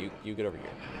 yeah, you get over here.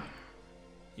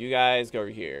 You guys go over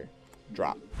here.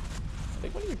 Drop. I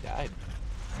think one of you died.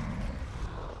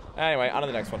 Anyway, on to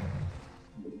the next one.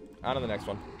 On to the next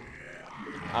one.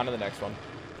 On to the next one.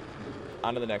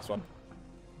 On to the next one.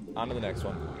 On to the next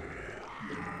one.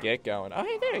 Get going. Oh,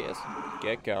 hey, there he is.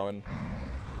 Get going.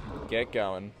 Get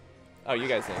going. Oh, you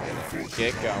guys didn't get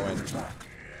there. Get going.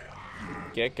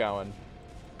 Get going.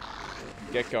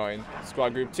 Get going.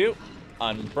 Squad group 2.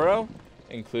 Unburrow.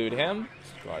 Include him.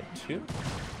 Squad 2.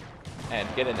 And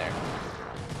get in there.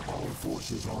 Our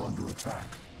forces are under attack.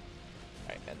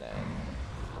 Alright, and then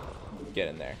get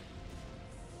in there.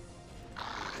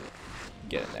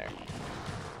 Get in there.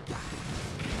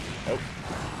 Nope.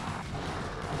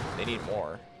 They need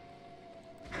more.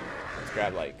 Let's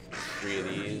grab like 3 of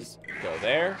these. Go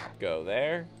there,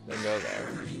 then go there.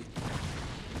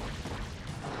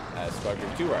 Squad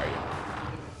group 2, where are you?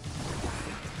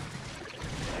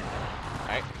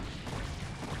 Alright.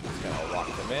 Just gonna walk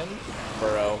them in.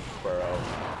 Burrow, burrow,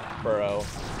 burrow.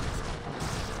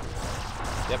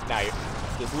 Yep, now you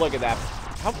just look at that.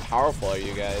 How powerful are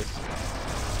you guys?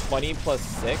 20 plus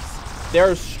 6?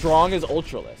 They're as strong as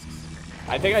Ultralisks.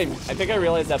 I think I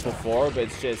realized that before, but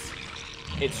it's just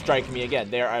it's striking me again.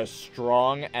 They're as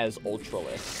strong as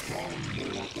Ultralisks.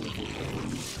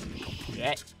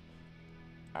 Shit.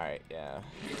 Alright, yeah.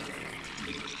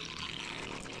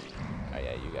 Alright,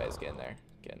 yeah, you guys get in there.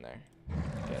 Get in there.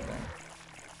 Get in there.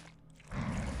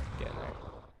 Get in there.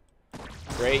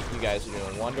 Great, you guys are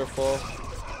doing wonderful.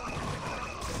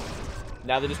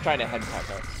 Now they're just trying to head peck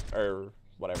us. Or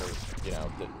whatever, you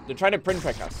know. They're trying to print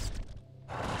peck us.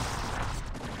 I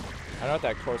don't know what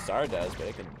that Corsair does, but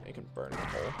it can burn a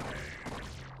hole.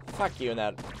 Fuck you and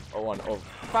that one over.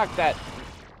 Fuck that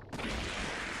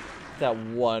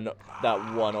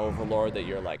one overlord that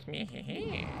you're like me.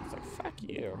 It's like fuck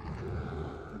you.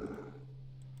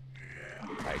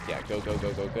 Alright, yeah, go.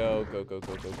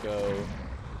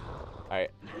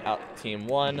 Alright, out team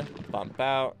 1, bump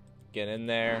out, get in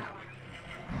there.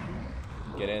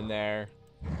 Get in there.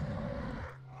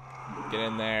 Get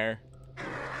in there.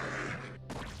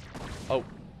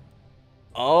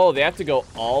 Oh, they have to go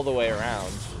all the way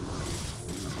around.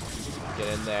 Get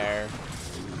in there.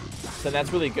 So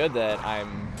that's really good that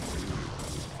I'm...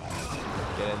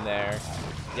 Get in there.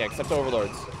 Yeah, except the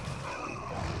overlords.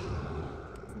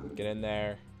 Get in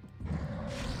there.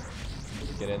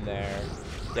 Get in there.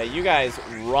 Yeah, you guys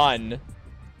run.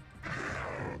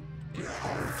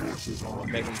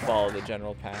 Make them follow the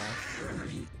general path.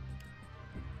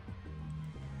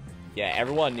 Yeah,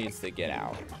 everyone needs to get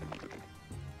out.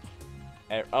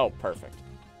 Oh, perfect.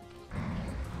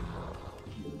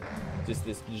 Just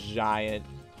this giant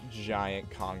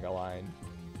conga line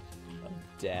of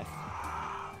death.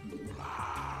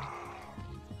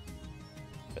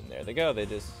 And there they go. They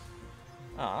just...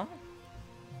 Aw.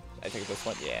 I think this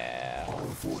one... Yeah.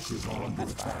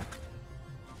 That's fine.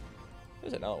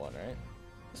 There's another one, right?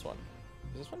 This one.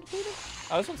 Is this one depleted?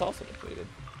 Oh, this one's also depleted.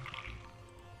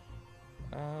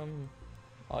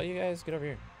 All you guys get over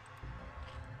here.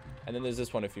 And then there's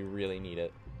this one if you really need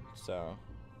it. So,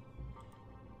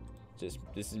 just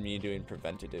this is me doing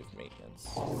preventative maintenance.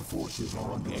 Our forces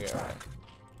are under attack.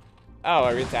 Oh,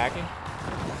 are we attacking?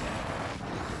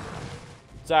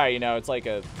 Sorry, you know, it's like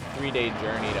a 3-day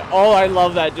journey to... Oh, I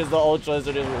love that. Just the Ultras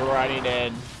are just running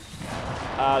in.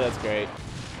 Oh, that's great.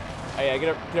 Oh, yeah, get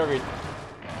over here.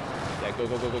 Yeah, go.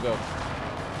 Go. Go.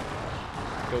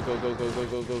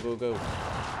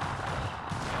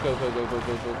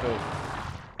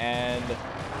 And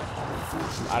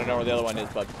I don't know where the other one is,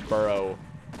 but burrow.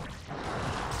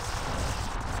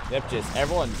 Yep, just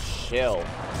everyone chill.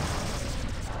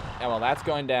 And while that's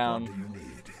going down,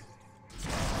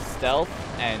 stealth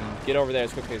and get over there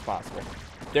as quickly as possible.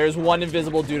 There's one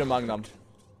invisible dude among them.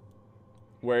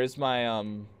 Where's my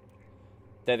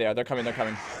There they are. They're coming.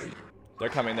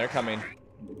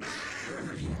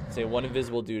 Say one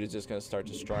invisible dude is just gonna start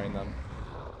destroying them.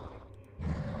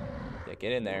 Yeah,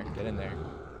 get in there.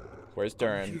 Where's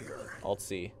Durin? Alt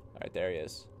C. Alright, there he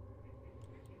is.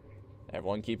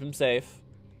 Everyone keep him safe.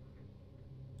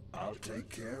 I'll take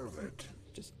care of it.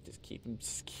 Just keep him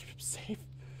safe.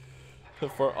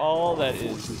 For all that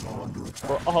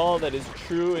is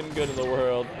true and good in the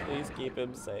world, please keep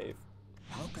him safe.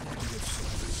 How can I be of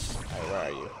service? Alright, where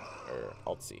are you? Or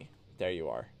Alt C. There you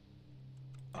are.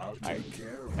 I'll take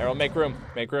care of it. Everyone make room.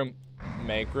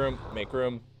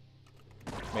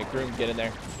 Get in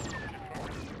there.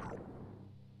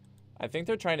 I think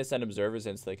they're trying to send observers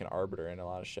in so they can arbiter in a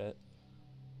lot of shit.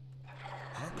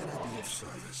 How can I be of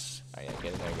service? Alright, yeah,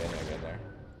 get in there.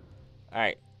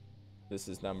 Alright. This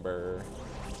is number...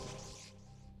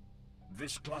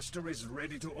 This cluster is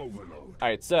ready to overload.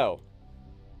 Alright, so.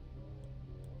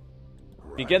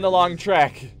 Begin the long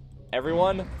trek.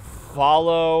 Everyone,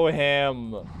 follow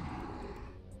him.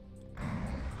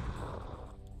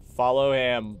 Follow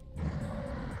him.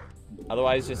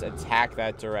 Otherwise, just attack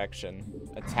that direction.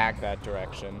 Attack that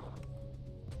direction.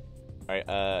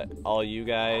 Alright, all you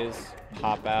guys,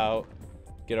 hop out.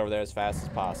 Get over there as fast as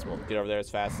possible. Get over there as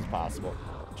fast as possible.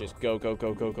 Just go, go,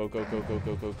 go, go, go, go, go, go,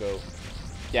 go, go, go.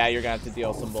 Yeah, you're gonna have to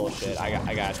deal with some bullshit.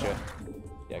 I got you.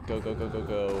 Yeah, go, go, go, go,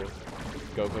 go.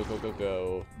 Go, go, go, go,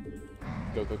 go.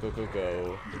 Go, go, go, go,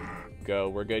 go. Go,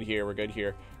 we're good here, we're good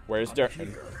here. Where's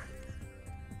Durkin?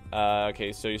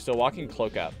 Okay, so you're still walking,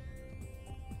 cloak up.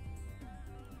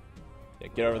 Yeah,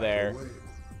 get over there.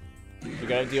 You're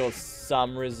gonna deal with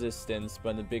some resistance,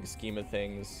 but in the big scheme of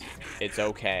things, it's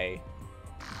okay.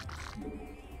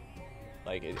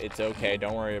 Like, it's okay,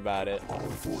 don't worry about it. All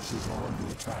forces are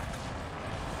under attack.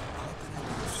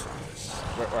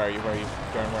 Where are you? Where are you?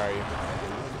 Durkin, where are you?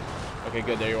 Okay,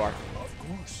 good, there you are. Of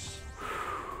course.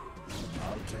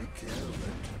 I'll take care of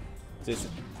it. Just,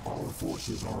 All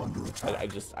forces are under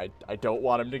attack. I don't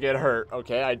want him to get hurt,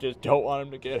 okay? I just don't want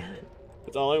him to get hurt.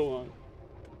 That's all I want.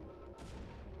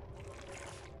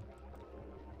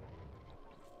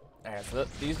 Alright, so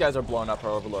these guys are blowing up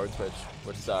our overlords,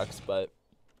 which sucks, but...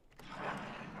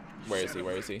 Where is he?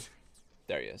 Where is he?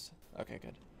 There he is. Okay,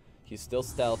 good. He's still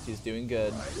stealth. He's doing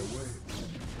good.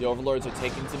 The overlords are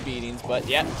taking some beatings, but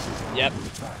yep.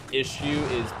 Issue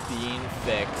is being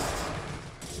fixed.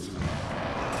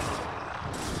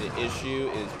 The issue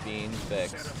is being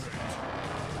fixed.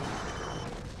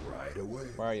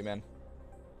 Where are you, man?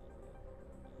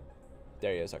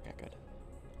 There he is. Okay, good.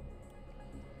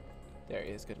 There he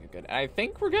is. Good, good, good. I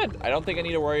think we're good. I don't think I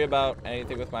need to worry about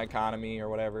anything with my economy or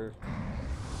whatever.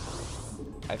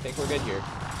 I think we're good here.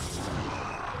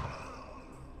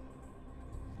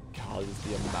 God, this is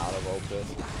the amount of opus.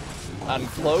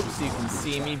 Uncloak so you can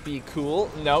see me be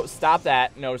cool. No, stop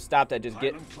that. No, stop that. Just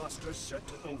get... Cluster set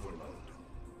to overload.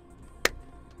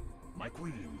 My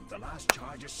queen, the last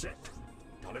charge is set.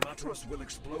 Telematros will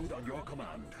explode on your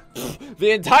command.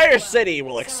 The entire city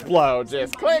will explode.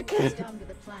 Just click. Down to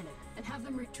the planet and have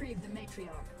them retrieve the matriarch.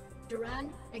 Duran,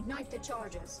 ignite the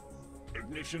charges.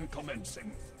 Ignition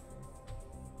commencing.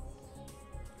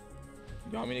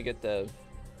 You want me to get the...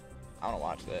 I want to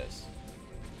watch this.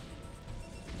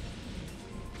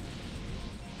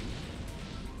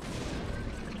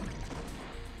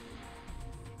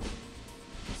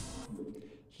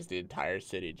 Just the entire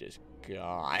city just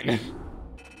gone.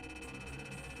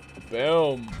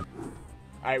 Boom.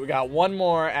 Alright, we got one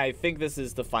more. I think this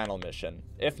is the final mission.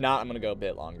 If not, I'm going to go a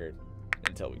bit longer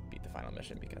until we beat the final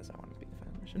mission because I want to beat the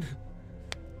final mission.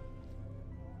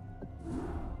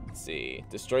 Let's see.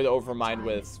 Destroy the Overmind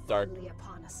with Dark...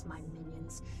 upon us, my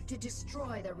minions, to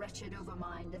destroy the wretched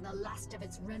Overmind and the last of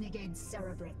its renegade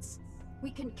cerebrates.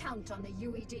 We can count on the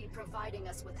UED providing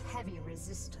us with heavy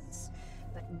resistance,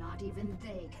 but not even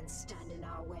they can stand in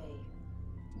our way.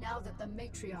 Now that the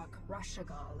matriarch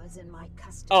Rashagal is in my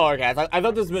custody... Oh, okay. I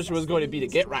thought this mission was going to be to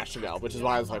get Rashagal, which is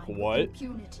why I was like, what?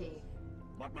 Impunity.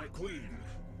 But my queen,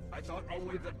 I thought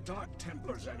only the Dark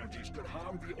Templar's energies could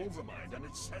harm the Overmind and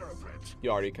its cerebrate. You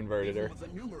already converted her. With the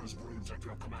numerous broods at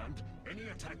your command, any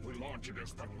attack we launch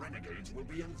against the renegades will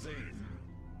be in vain.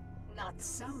 Not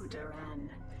so, Duran.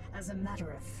 As a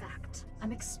matter of fact,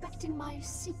 I'm expecting my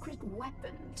secret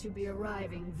weapon to be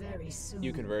arriving very soon.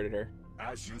 You converted her.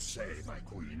 As you say, my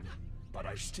queen, but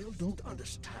I still don't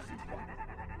understand.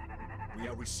 We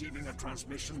are receiving a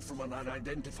transmission from an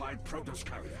unidentified Protoss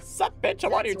carrier. Sup, bitch?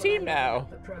 I'm on your team now.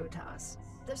 The Protoss.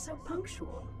 They're so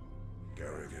punctual.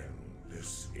 Garrigan,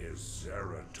 this is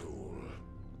Zeratul.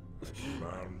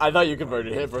 I thought you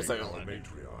converted him for a second.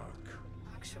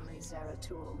 Actually,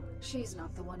 Zeratul, she's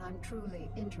not the one I'm truly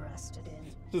interested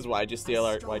in. This is why'd you steal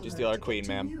our queen,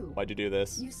 ma'am? Why'd you do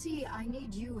this? You see, I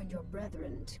need you and your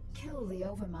brethren to kill the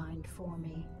Overmind for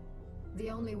me.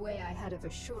 The only way I had of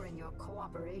assuring your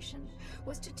cooperation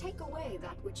was to take away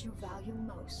that which you value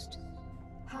most.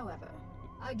 However,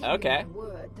 I give you my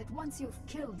word that once you've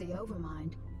killed the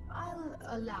Overmind, I'll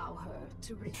allow her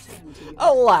to return to you.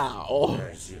 Allow?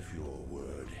 As if your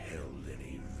word held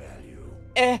any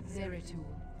value. Zeratul,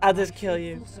 I'll just kill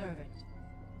you. faithful servant.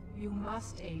 You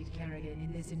must aid Kerrigan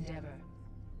in this endeavor.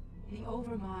 The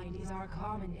Overmind is our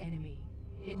common enemy.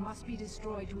 It must be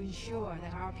destroyed to ensure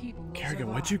that our people will Kerrigan,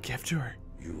 survive. what'd you give to her?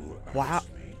 You Wow.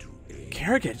 me to aid.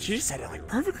 Kerrigan, she said it like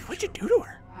perfectly. What'd you do to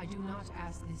her? I do not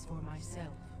ask this for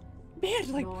myself.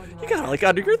 Man, like, nor do you I got her like ask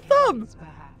under your on thumb. his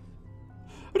behalf.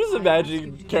 I'm just I imagining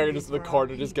ask you to Kerrigan do just in the this for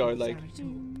corner our just people, going like,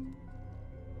 Zeratul.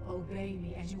 Obey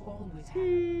me as you always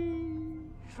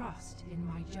have. Trust in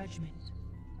my judgment.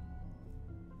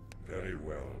 Very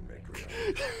well,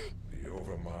 Matriarch. The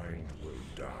Overmind will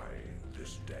die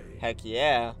this day. Heck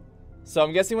yeah. So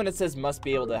I'm guessing when it says must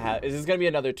be able to have, is this going to be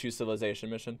another 2 civilization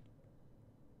mission?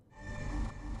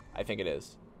 I think it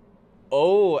is.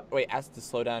 Oh, wait, ask to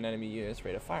slow down enemy units,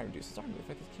 rate of fire, reduces armor,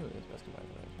 effective killing, best combined.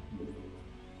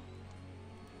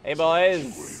 Hey,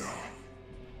 boys.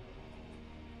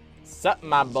 Sup,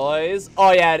 my boys?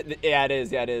 Oh, yeah, it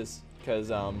is. Yeah, it is.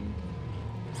 Because, oh,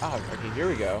 okay, here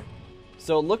we go.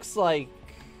 So it looks like,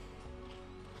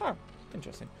 huh,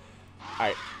 interesting.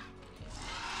 All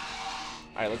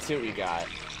right, let's see what we got.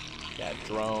 Yeah,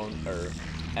 drone, or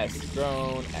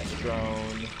S-drone.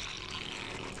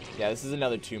 Yeah, this is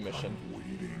another 2 mission.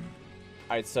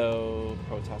 Alright, so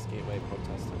Protoss Gateway,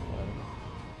 Protoss Templar.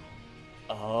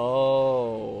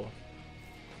 Oh.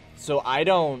 So I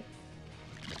don't...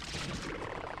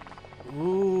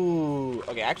 Ooh.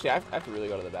 Okay, actually, I have to really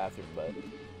go to the bathroom, but...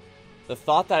 The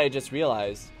thought that I just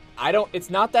realized... It's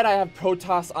not that I have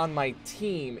Protoss on my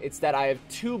team, it's that I have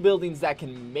 2 buildings that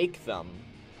can make them.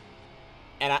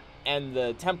 And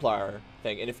the Templar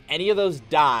thing. And if any of those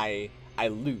die, I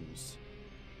lose.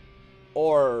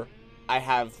 Or I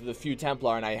have the few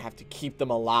Templar and I have to keep them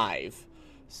alive.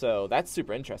 So that's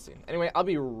super interesting. Anyway, I'll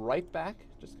be right back.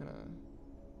 Just gonna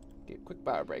get a quick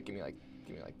bio break. Give me like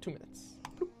 2 minutes.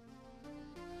 Boop.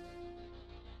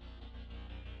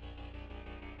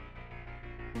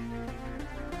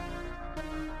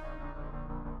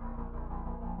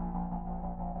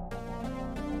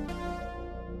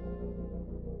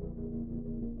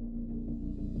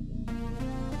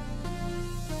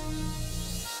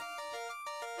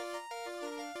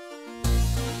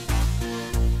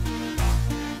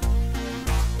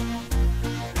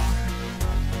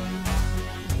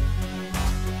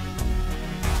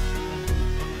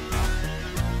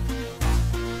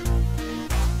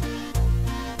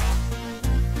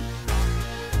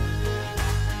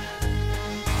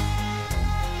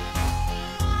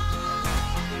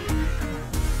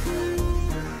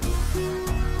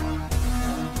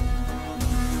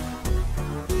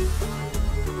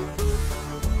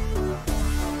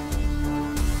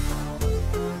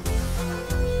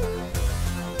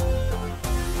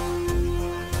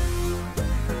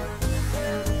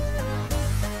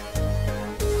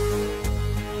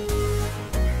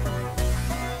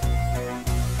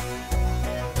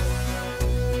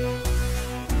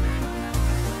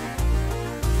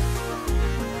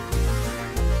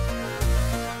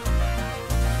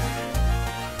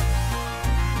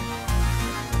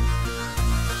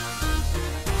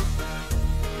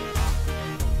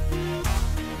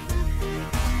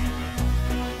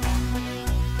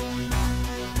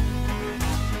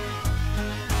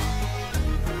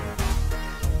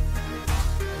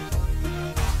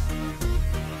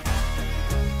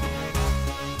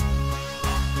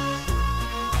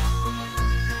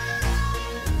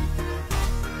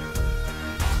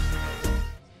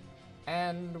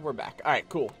 We're back. All right,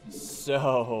 cool.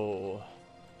 So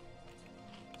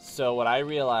what I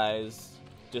realized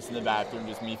just in the bathroom,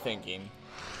 just me thinking.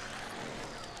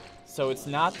 So it's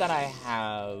not that I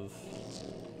have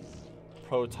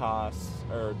Protoss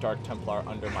or Dark Templar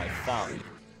under my thumb.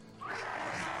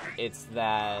 It's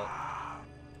that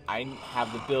I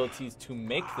have the abilities to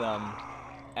make them,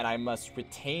 and I must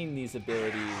retain these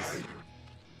abilities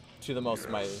to the most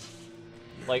of my...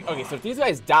 Like, okay, so if these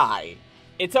guys die,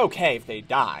 it's okay if they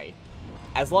die,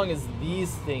 as long as these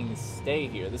things stay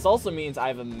here. This also means I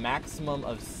have a maximum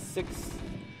of 6...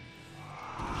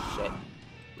 Shit.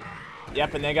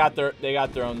 Yep, and they got their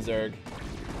own Zerg.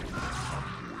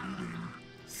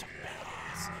 So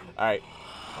badass. Alright.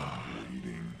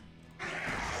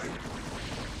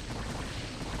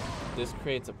 This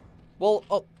creates a...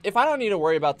 Well, if I don't need to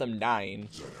worry about them dying,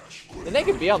 then they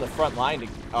could be on the front line to...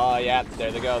 Oh, yeah,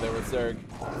 there they go. There was Zerg.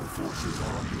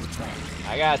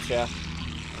 I gotcha.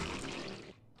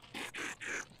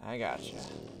 I gotcha.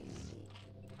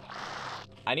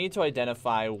 I need to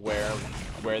identify where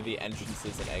the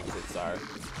entrances and exits are.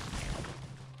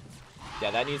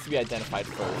 Yeah, that needs to be identified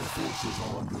first.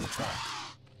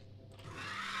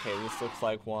 Okay, this looks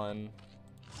like one.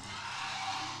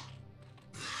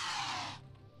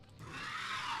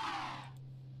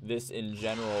 This in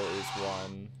general is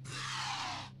one.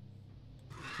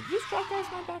 Did you strike guys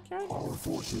in my backyard? Our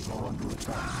forces are under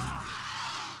attack.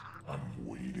 I'm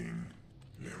waiting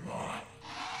nearby.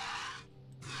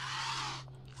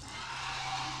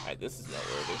 Alright, this is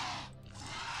noteworthy.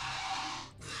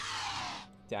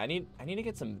 Yeah, I need to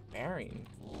get some bearing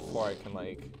before I can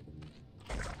like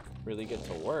really get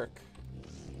to work.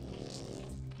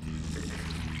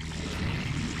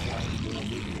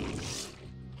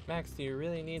 Max, do you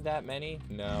really need that many?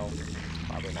 No,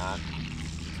 probably not.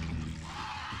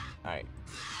 Alright.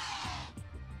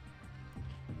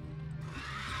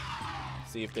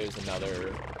 See if there's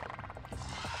another...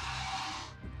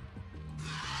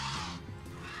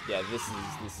 Yeah, this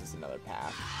is another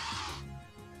path.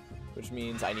 Which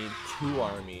means I need 2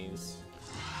 armies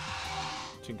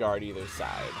to guard either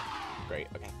side. Great,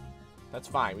 okay. That's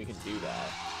fine, we can do that.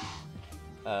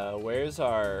 Where's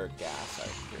our gas out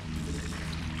here?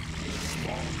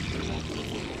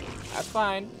 That's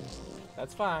fine.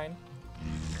 That's fine.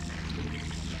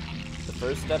 The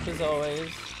first step is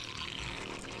always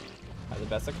have the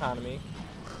best economy.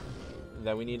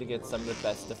 Then we need to get some of the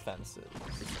best defenses.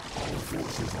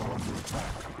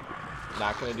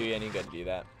 Not gonna do you any good to do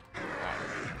that. Alright.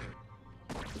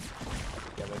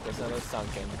 Gonna make this another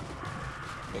sunken.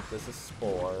 Make this a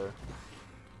spore.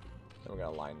 Then we're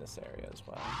gonna line this area as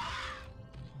well.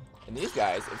 And these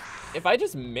guys, if I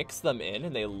just mix them in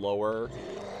and they lower...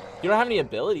 You don't have any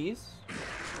abilities.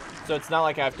 So it's not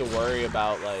like I have to worry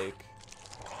about, like,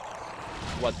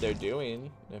 what they're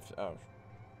doing. Oh.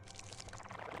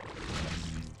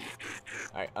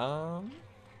 Alright,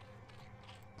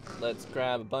 let's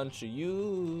grab a bunch of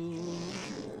you.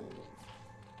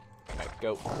 Alright,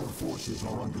 go. Our forces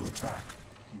are under attack.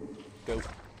 Go.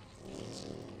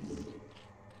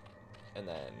 And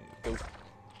then go.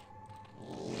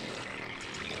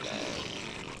 And then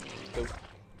go.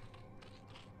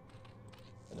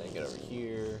 And then get over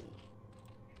here.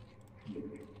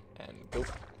 And go.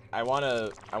 I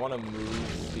wanna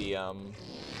move the I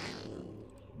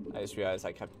just realized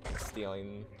I kept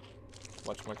stealing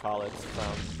whatchamacallits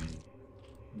from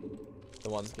the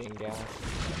ones getting gas.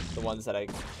 The ones that I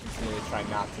continually try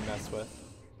not to mess with.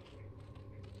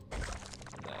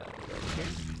 And then go over here.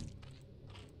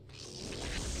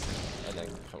 And then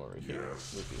come over here.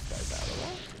 Move these guys out of the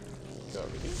way. Go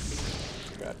over here.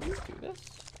 Grab you, do this.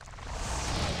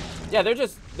 Yeah, they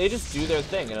just do their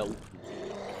thing, and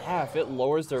if it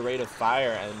lowers their rate of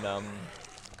fire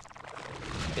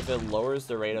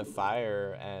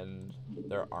and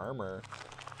their armor,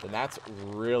 then that's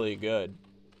really good.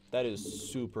 That is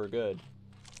super good.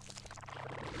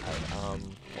 Alright,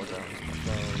 more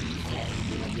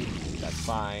drones. That's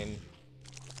fine.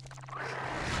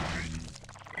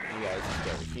 You guys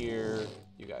get over here.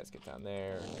 You guys get down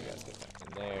there. You guys get down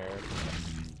in there.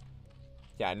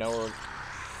 Yeah, I know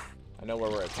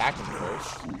where we're attacking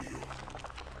first.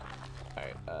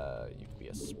 Alright, you can be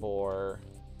a spore.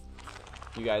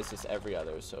 You guys just every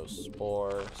other, so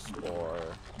spore,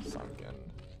 sunken.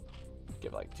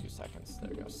 Give like 2 seconds. There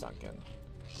we go, sunken.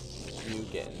 You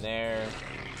get in there.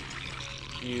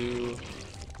 You...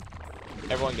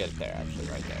 Everyone get there, actually,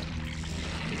 right there.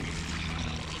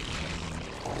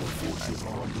 Right.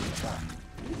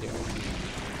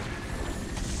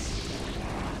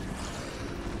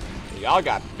 Y'all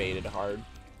got baited hard.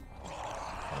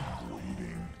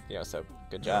 Yeah, so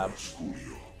good job.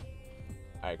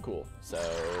 Alright, cool. So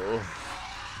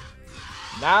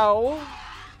now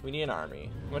we need an army.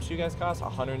 How much do you guys cost?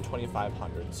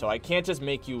 1,2,500. So I can't just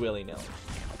make you willy-nilly.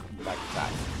 Back to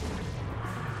back.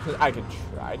 I could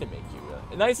try to make you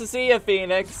willy. Nice to see you,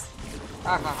 Phoenix.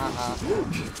 Ha ha ha ha.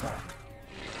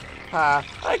 Ha!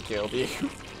 I killed you.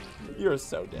 You're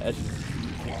so dead.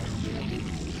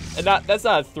 And that's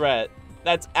not a threat.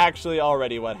 That's actually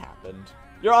already what happened.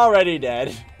 You're already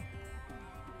dead.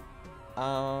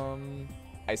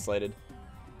 Isolated.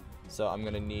 So I'm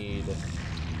gonna need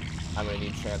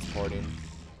transporting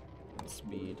and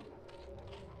speed.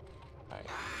 Alright.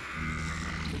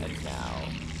 And now.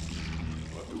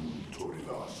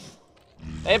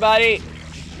 Hey buddy!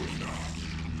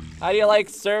 How do you like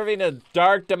serving a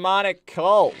dark demonic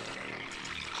cult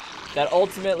that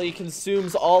ultimately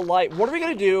consumes all light? What are we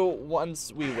gonna do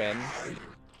once we win?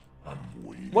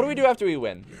 What do we do after we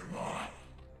win?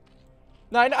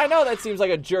 Now, I know that seems like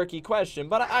a jerky question,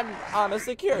 but I'm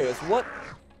honestly curious.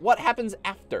 What happens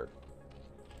after?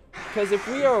 Because if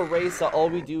we are a race that all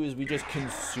we do is we just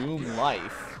consume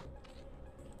life,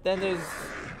 then there's,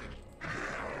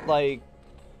 like,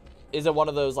 is it one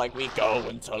of those, like, we go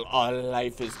until all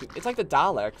life is... It's like the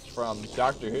Daleks from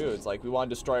Doctor Who. It's like, we want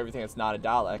to destroy everything that's not a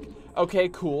Dalek. Okay,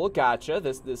 cool, gotcha.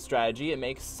 This strategy, it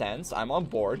makes sense. I'm on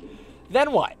board.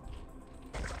 Then what?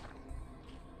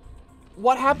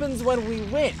 What happens when we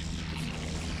win?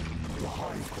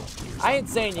 I ain't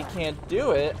saying you can't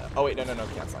do it. Oh wait, no,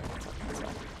 cancel.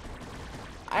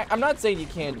 I'm not saying you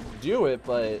can't do it,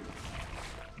 but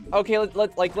okay,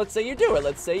 let's say you do it.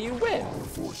 Let's say you win.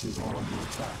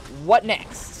 What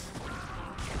next?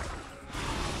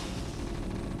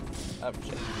 Oh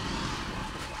shit.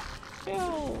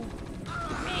 Kill.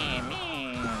 Me.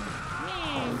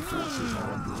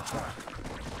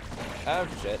 Oh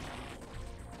shit.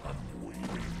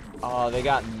 Oh, they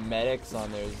got medics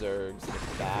on their Zergs, the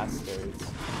bastards.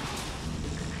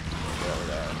 They're over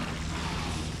there.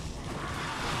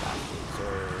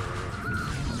 Bastards.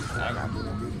 Hang on.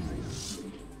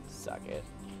 Suck it.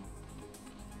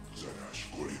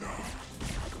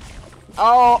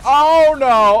 Oh, oh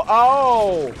no,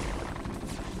 oh!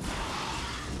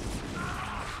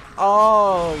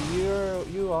 Oh,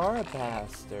 you are a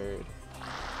bastard.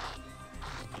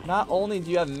 Not only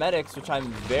do you have medics, which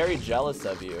I'm very jealous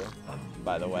of you,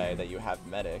 by the way, that you have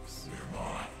medics.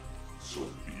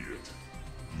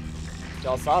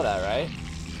 Y'all saw that, right?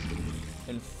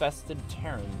 Infested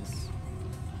Terrans.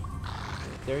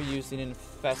 They're using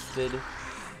infested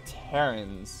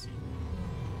Terrans.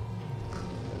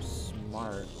 They're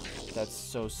smart. That's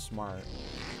so smart.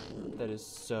 That is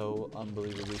so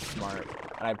unbelievably smart.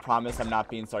 And I promise I'm not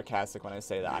being sarcastic when I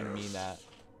say that. I mean that.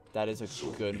 That is a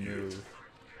good move.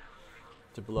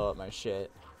 To blow up my shit.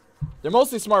 They're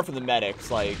mostly smart for the medics.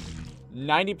 Like,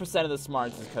 90% of the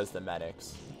smarts is because of the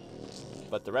medics.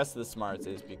 But the rest of the smarts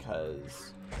is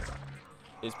because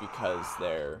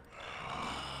they're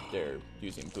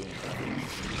using boom.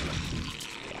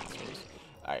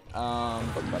 Alright,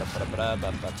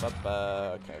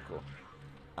 okay, cool.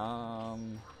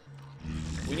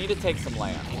 We need to take some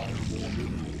land.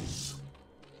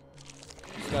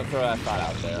 Just gonna throw that thought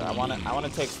out there. I wanna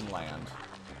take some land.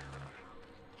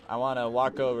 I wanna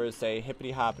walk over and say,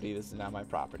 hippity hoppity, this is now my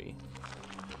property.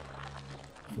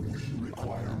 We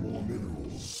require more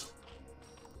minerals.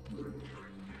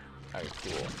 Alright,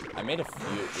 cool. I made a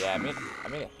few. Yeah, I made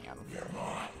a handful.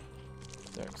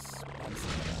 They're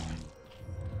expensive.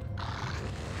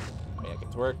 Make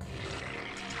it work.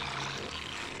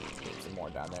 Get some more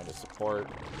down there to support.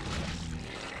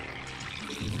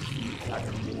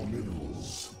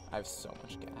 I have so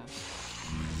much gas.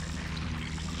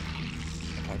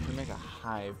 Okay, I can make a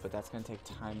hive, but that's gonna take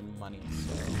time and money,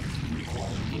 so.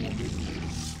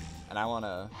 And I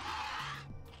wanna.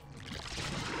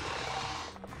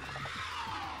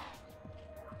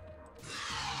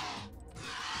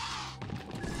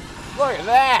 Look at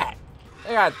that!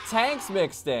 They got tanks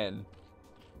mixed in.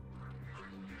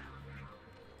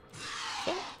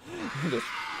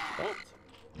 What?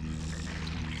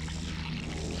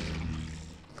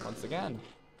 Once again,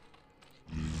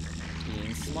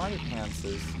 being smarty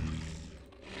pantses.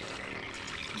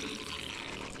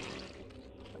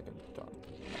 Like a dog.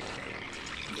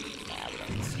 Nah, we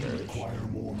don't need Scourge.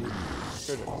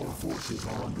 Scourge. Our forces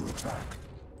are under attack.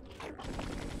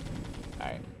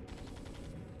 Alright.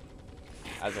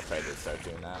 I was afraid they'd start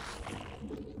doing that.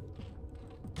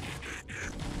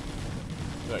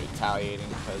 They're retaliating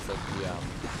because of the,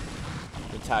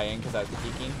 retaliating because I was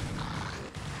peeking.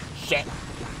 Shit!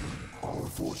 Our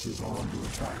forces are under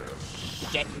attack.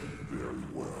 Shit! Very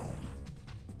well.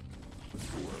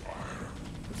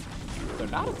 They're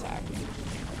not attacking.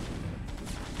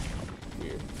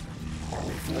 Weird. Our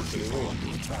forces are under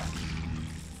attack.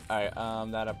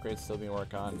 Alright, that upgrade's still being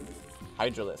worked on.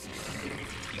 Hydralisks.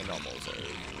 The normals are.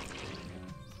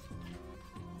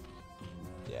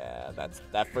 Yeah,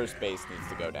 that first base needs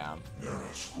to go down.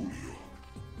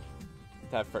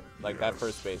 That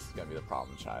first base is gonna be the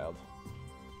problem child.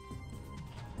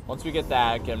 Once we get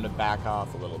that, get him to back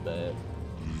off a little bit,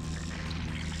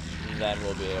 then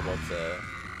we'll be able to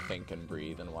think and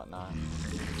breathe and whatnot.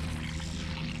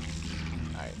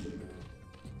 Alright.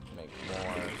 Make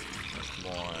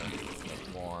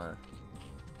more.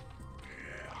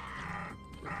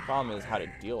 Problem is how to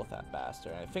deal with that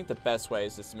bastard. I think the best way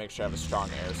is just to make sure I have a strong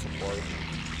air support.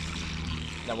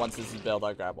 Then once this is built,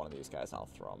 I'll grab one of these guys and I'll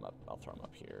throw them up. I'll throw them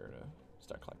up here to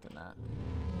start collecting that.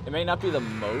 It may not be the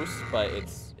most, but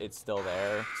it's still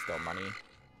there. It's still money.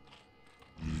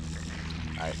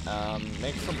 Alright,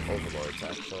 make some overlords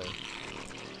actually.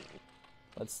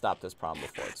 Let's stop this problem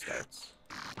before it starts.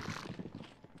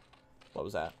 What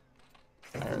was that?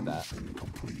 I heard that.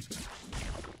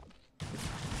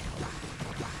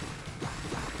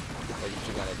 What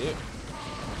you gonna do?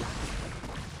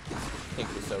 Think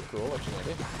you're so cool, what you gonna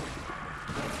do?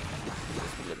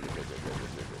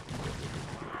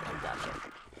 Gotcha.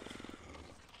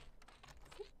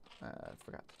 I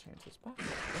forgot to change this back.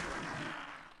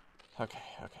 Okay.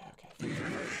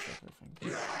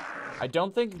 I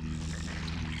don't think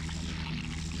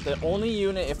the only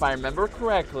unit, if I remember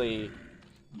correctly,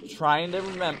 trying to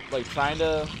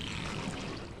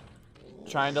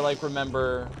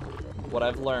remember what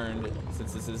I've learned,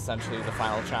 since this is essentially the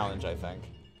final challenge, I think,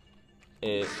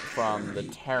 from the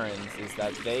Terrans, is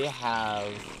that they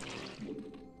have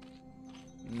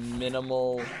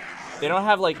minimal They don't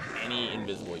have, like, any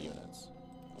invisible units.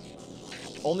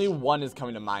 Only one is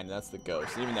coming to mind, and that's the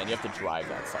ghost. Even then, you have to drive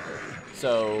that sucker.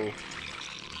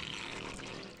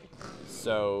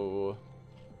 So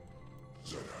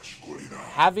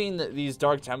having these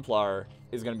Dark Templar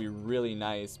is going to be really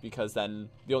nice, because then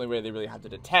the only way they really have to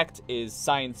detect is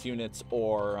science units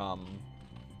or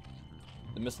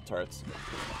the missile turrets.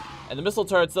 And the missile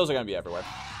turrets, those are going to be everywhere.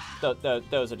 Those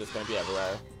are just going to be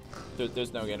everywhere.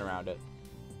 There's no getting around it.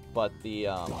 But the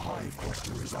hive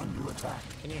cluster is under attack.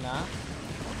 Can you not?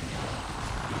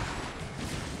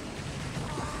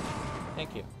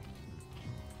 Thank you.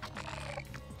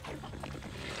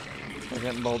 We're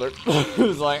getting bouldered.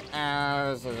 It's like,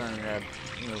 this isn't good.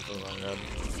 This isn't good.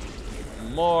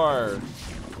 More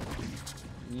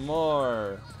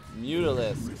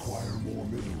Mutalisks.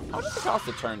 How much does it cost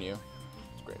to turn you?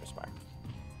 It's Greater Spire.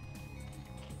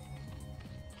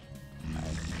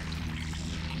 Alright.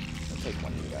 I'll take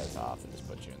one of you guys off and just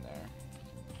put you in there.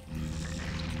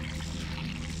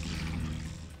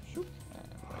 Shoot. And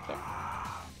right there.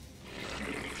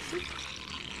 Shoot.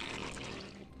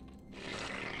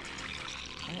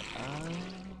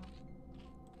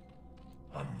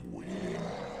 I'm waiting.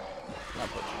 I'll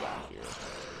put you down here.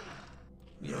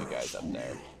 Leave you guys up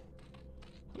there.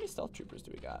 How many stealth troopers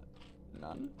do we got?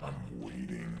 None? I'm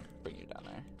waiting. Bring you down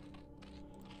there.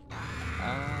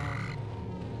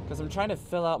 Because I'm trying to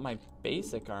fill out my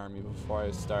basic army before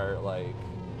I start, like,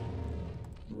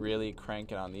 really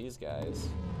cranking on these guys.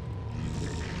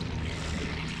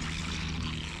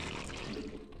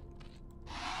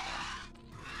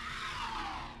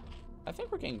 I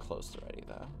think we're getting close already,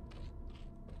 though.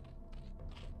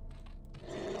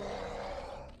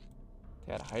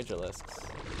 They had Hydralisks.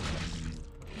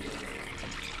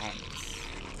 And tanks.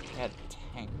 They had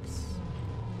tanks.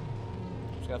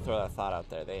 Just gotta throw that thought out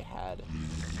there. They had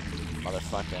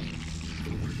motherfucking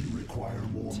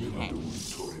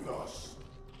tanks.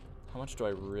 How much do I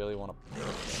really want to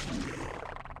push it?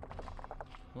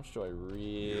 How much do I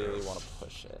really want to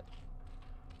push it?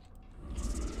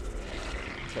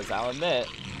 Because I'll admit,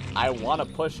 I want to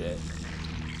push it.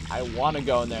 I want to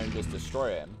go in there and just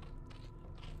destroy him.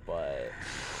 But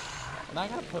now I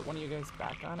gotta put one of you guys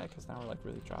back on it, because now we're like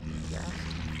really dropping the gas.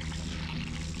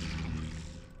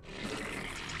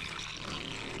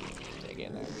 Yeah, get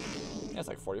in there. Yeah, it's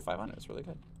like 4,500. It's really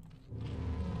good.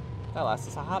 That lasts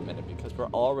us a hot minute because we're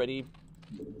already.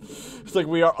 It's like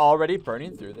we are already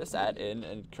burning through this at an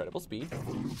incredible speed.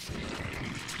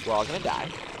 We're all gonna die.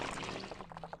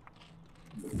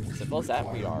 Simple as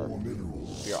that. We are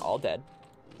all dead.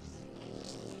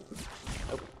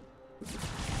 Nope.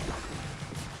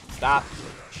 Stop.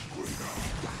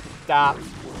 Stop.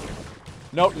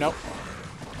 Nope, nope.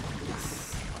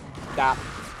 Stop.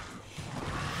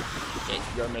 Okay,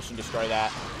 your mission, destroy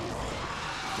that.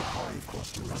 The hive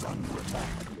cluster is under attack.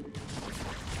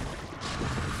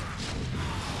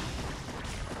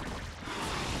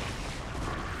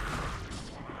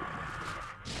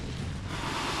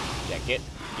 Yeah,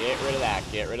 get rid of that.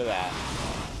 Get rid of that.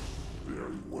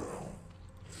 Very well.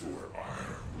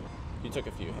 You took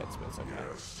a few hits, but it's okay.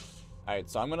 Yes. Alright,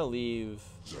 so I'm gonna leave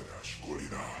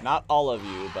not all of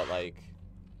you, but like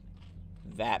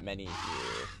that many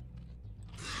here.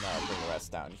 Now I'll bring the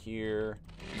rest down here.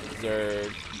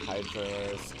 Zerg,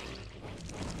 Hydralisk,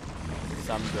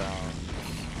 some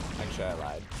drones. Actually, I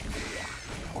lied.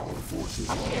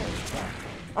 I'm here.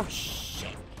 Oh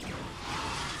shit.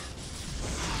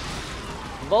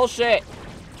 Bullshit.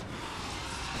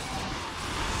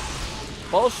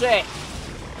 Bullshit.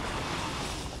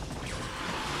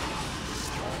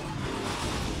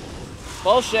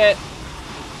 Bullshit.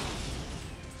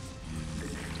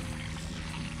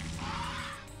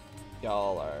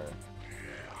 Y'all are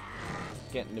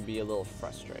getting to be a little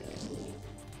frustrating.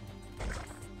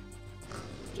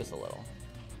 Just a little.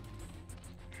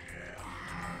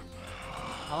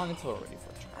 How long until we're ready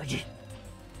for a charge?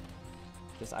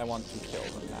 Because I want to kill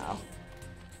them now.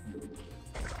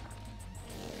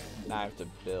 Now I have to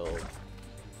build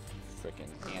freaking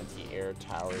anti-air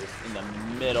towers in the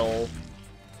middle.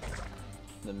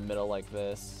 In the middle like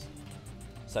this.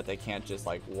 So that they can't just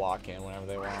like walk in whenever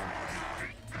they want.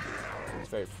 It's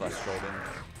very frustrating.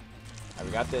 Alright,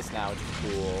 we got this now, which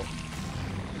is cool.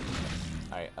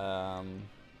 Alright,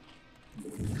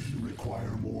 we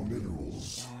require more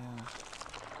minerals. Yeah.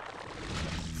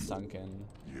 Sunken.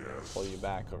 Yes. Pull you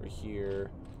back over here.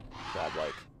 Grab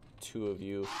like 2 of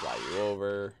you, fly you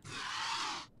over.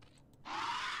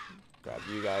 Grab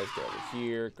you guys, go over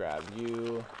here, grab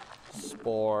you.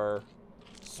 Spore.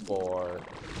 Spore.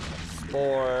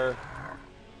 Spore.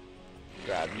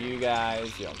 Grab you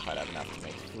guys. You don't quite have enough to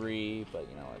make 3, but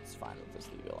you know, it's fine. We'll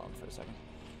just leave you alone for a second.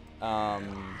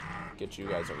 Get you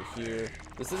guys over here.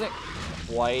 This isn't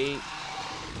quite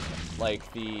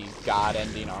like the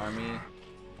god-ending army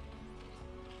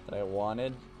that I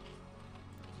wanted.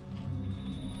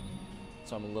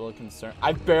 So I'm a little concerned.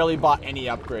 I've barely bought any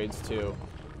upgrades, too.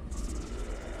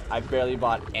 I've barely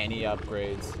bought any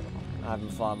upgrades. I've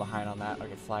been falling behind on that.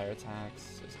 Okay, flyer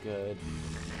attacks is good.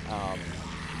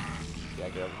 Yeah,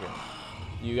 get over here.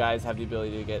 You guys have the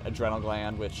ability to get adrenal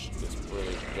gland, which is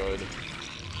really good.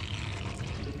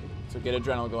 So get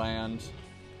adrenal gland.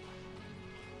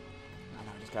 I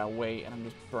know, I just gotta wait, and I'm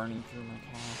just burning through my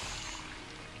cash.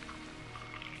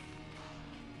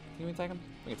 Can we attack him?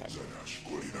 We can attack him.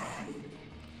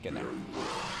 Get in there.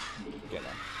 Get in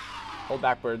there. Hold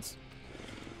backwards.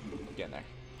 Get in there.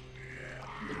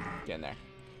 Get in there.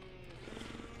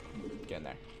 Get in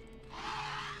there.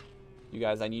 You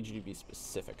guys, I need you to be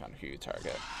specific on who you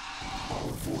target.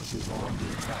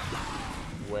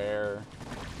 Where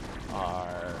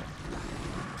are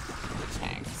the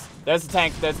tanks? There's a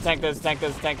tank, there's a tank, there's a tank,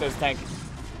 there's a tank, there's a tank.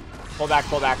 Pull back,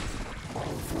 pull back.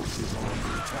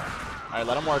 Alright,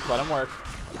 let him work, let him work.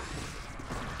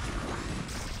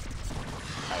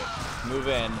 Alright, move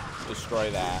in, destroy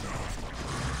that.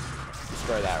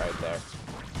 Destroy that right there.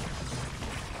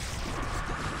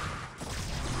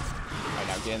 Alright,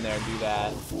 now get in there and do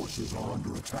that.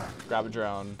 Grab a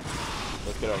drone.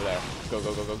 Let's get over there. Go,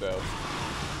 go, go, go, go.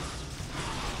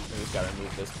 We just gotta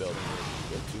remove this building.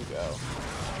 We're good to go.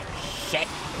 Shit!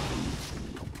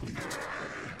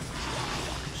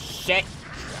 Shit!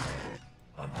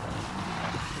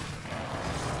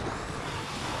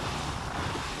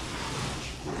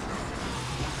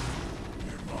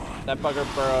 That bugger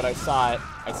burrowed. I saw it.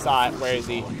 I saw it. Where is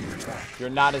he? You're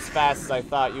not as fast as I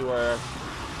thought you were.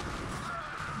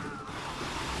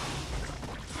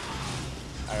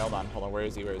 Alright, hold on. Hold on. Where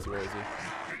is he? Where is he? Where is he?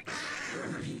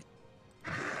 He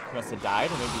must have died,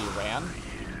 or maybe he ran.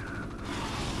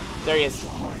 There he is.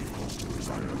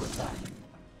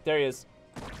 There he is.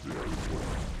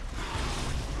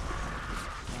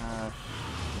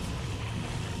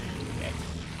 Okay.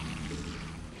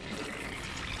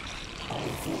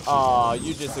 Oh,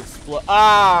 you just explode.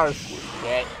 Oh,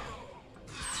 shit.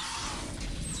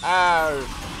 Oh,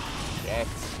 shit.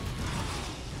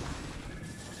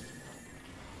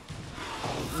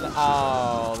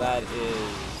 Oh, that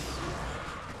is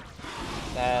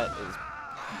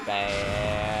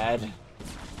bad.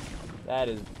 That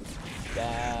is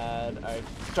bad. Alright,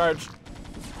 charge.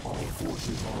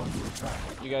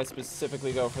 You guys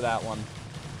specifically go for that one.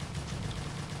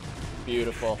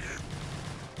 Beautiful.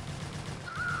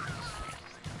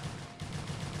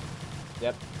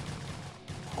 Yep.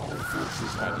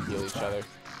 Trying to heal each other.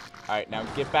 Alright, now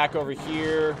get back over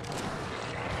here.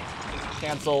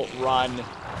 Cancel, run.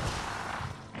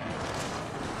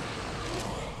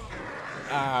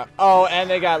 Oh, and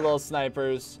they got little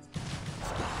snipers.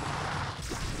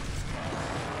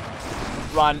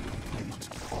 Run.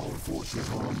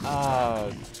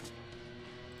 Oh,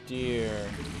 dear.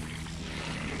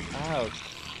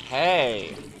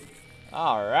 Okay.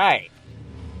 All right.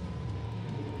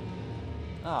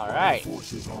 All right.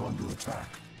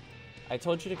 I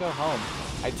told you to go home.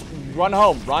 Run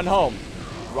home. Run home.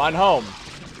 Run home.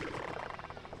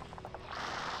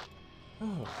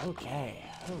 Oh, okay.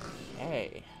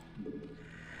 Okay.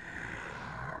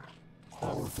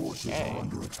 Our forces are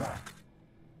under attack.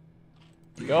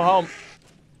 Go home.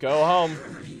 Go home.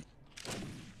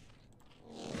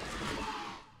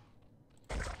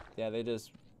 Yeah, they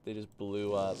just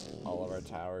blew up all of our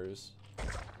towers.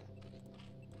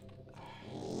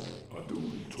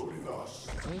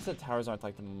 At least the towers aren't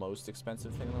like the most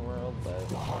expensive thing in the world, but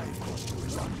the high cluster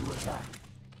is under attack.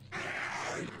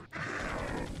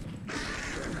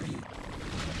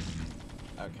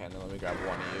 Okay, and then let me grab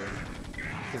one of you.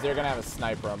 Because they're gonna have a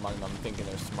sniper among them thinking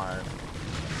they're smart.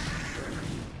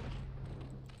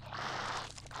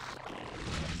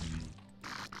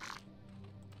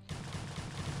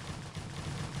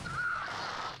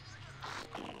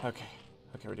 Okay.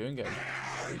 Okay, we're doing good.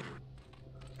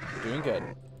 We're doing good.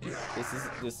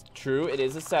 This true, it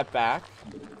is a setback.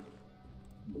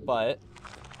 But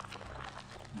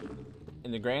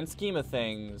in the grand scheme of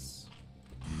things,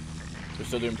 we're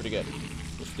still doing pretty good.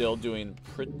 We're still doing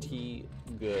pretty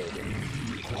good.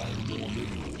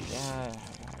 Yeah, I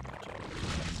gotcha.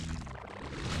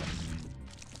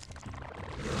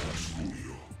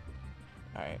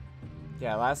 Alright.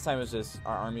 Yeah, last time it was just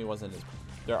our army wasn't as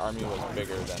their army was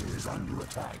bigger than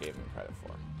I gave them credit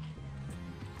for.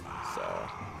 So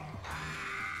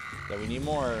Yeah, we need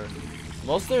more.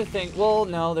 Most of their thing. Well,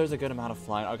 no, there's a good amount of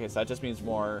flying. Okay, so that just means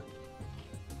more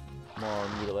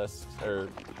mutalisks or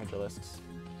hydralisks.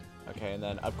 Okay, and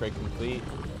then upgrade complete.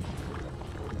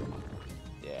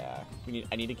 Yeah,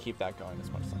 I need to keep that going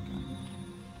as much as I can.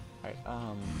 All right,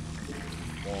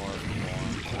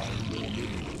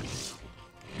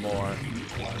 more.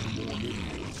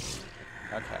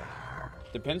 Okay,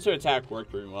 the pincer attack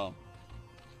worked pretty well.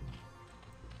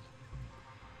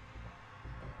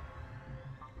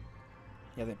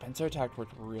 Yeah, the pincer attack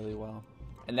worked really well,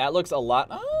 and that looks a lot.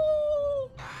 Oh,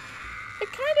 it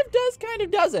kind of does, kind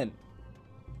of doesn't.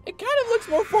 It kind of looks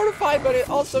more fortified, but it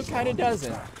also kind of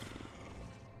doesn't.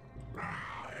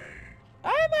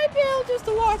 I might be able just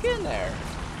to walk in there.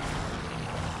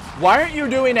 Why aren't you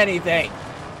doing anything?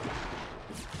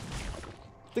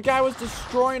 The guy was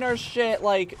destroying our shit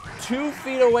like 2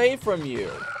 feet away from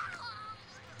you.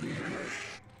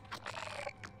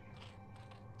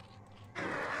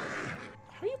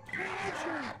 How are you pulling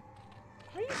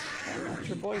out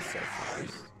your voice so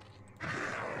fast?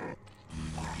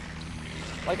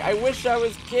 Like, I wish I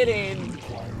was kidding.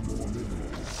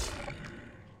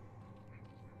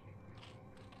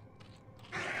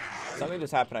 Something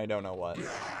just happened, I don't know what.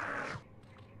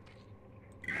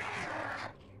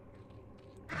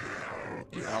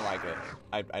 I don't like it.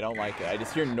 I don't like it. I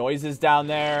just hear noises down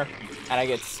there, and I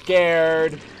get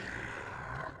scared.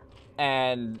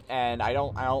 And I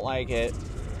don't like it.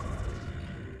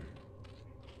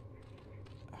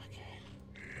 Okay.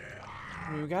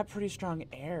 I mean, we got pretty strong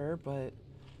air, but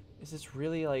is this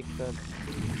really like the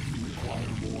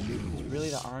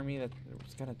army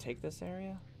that's gonna take this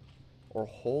area? Or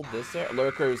hold this area?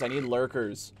 Lurkers, I need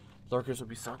lurkers. Lurkers would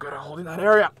be so good at holding that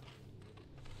area.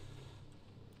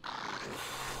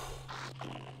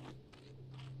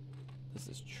 This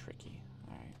is tricky.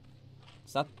 Alright.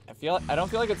 It's not I don't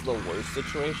feel like it's the worst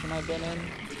situation I've been in.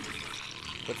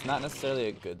 But it's not necessarily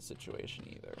a good situation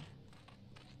either.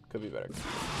 Could be better.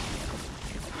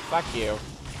 Fuck you.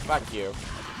 Fuck you.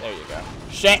 There you go.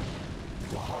 Shit!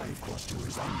 The hive cluster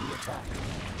is under attack.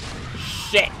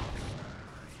 Shit!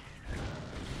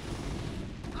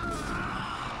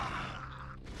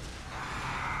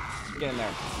 Get in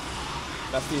there.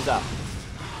 Mess these up.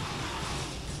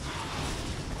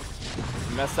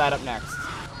 Mess that up next.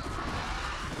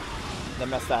 Then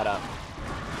mess that up.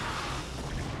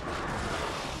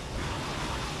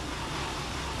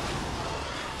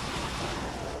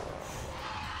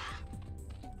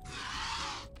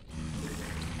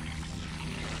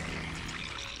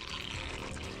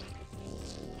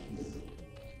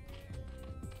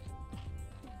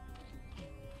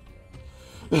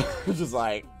 Just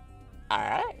like,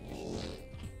 alright.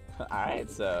 Alright,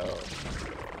 so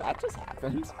that just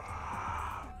happened.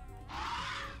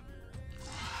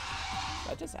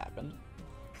 That just happened.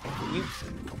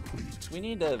 We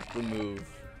need to remove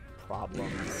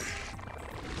problems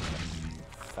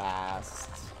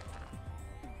faster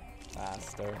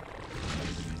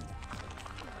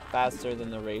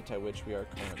than the rate at which we are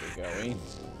currently going.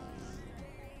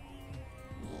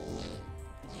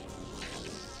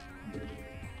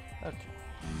 Okay.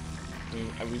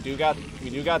 We do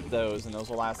got those, and those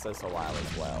will last us a while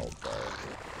as well. But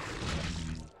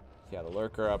yeah, the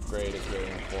lurker upgrade is really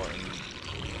important.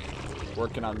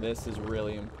 Working on this is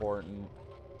really important.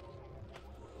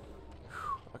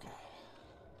 Okay.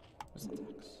 What's the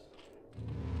tax?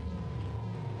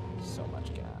 So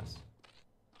much gas.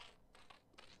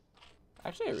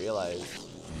 Actually, I realized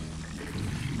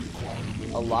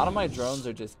a lot of my drones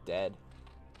are just dead.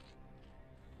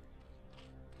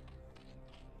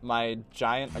 My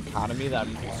giant economy that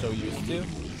I'm so used to,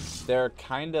 they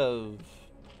kind of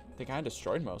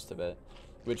destroyed most of it,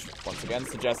 which once again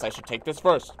suggests I should take this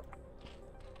first.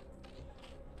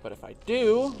 But if I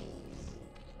do,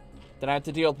 then I have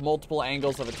to deal with multiple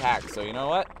angles of attack. So you know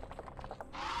what?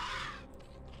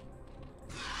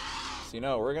 So you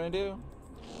know what we're gonna do?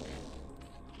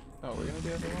 Oh, we're gonna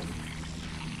do everyone?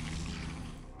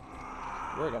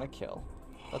 We're gonna kill.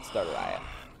 Let's start a riot.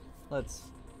 Let's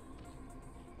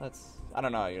I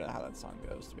don't know, you know how that song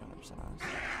goes, to be 100% honest.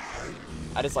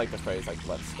 I just like the phrase, like,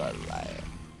 let's start a riot.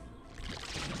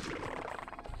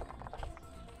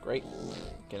 Great.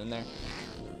 Get in there.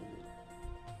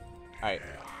 Alright.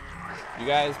 You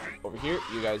guys over here.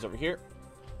 You guys over here.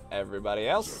 Everybody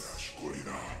else.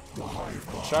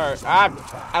 Chart.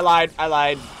 Ah! I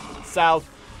lied. South.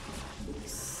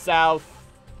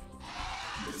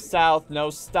 No,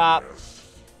 stop.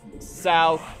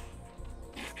 South.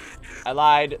 I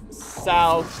lied.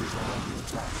 South.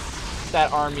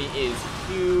 That army is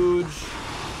huge.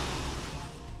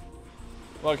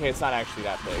 Well, okay, it's not actually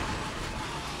that big.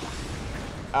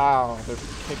 Oh, they're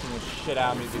kicking the shit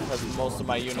out of me because most of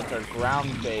my units are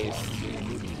ground-based.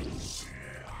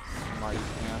 Smarty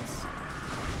pants.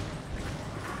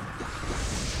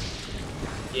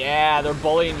 Yeah, they're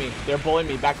bullying me. They're bullying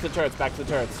me. Back to the turrets. Back to the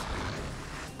turrets.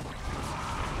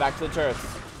 Back to the turrets.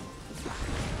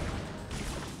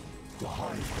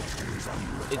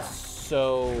 It's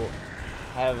so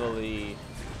heavily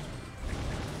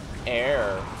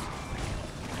air.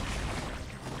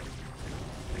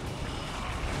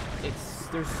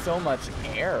 There's so much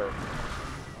air.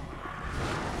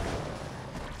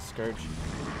 Scourge.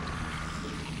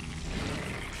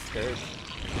 Scourge.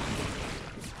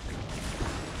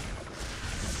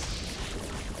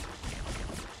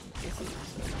 This is a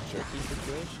jerky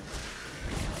situation.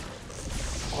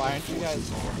 Why aren't you guys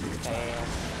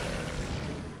fast?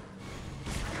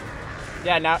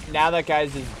 Yeah, now that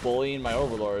guy's just bullying my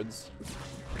overlords.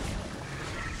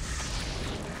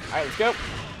 Alright, let's go.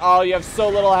 Oh, you have so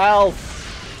little health.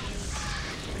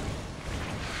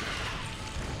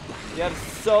 You have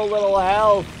so little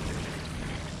health.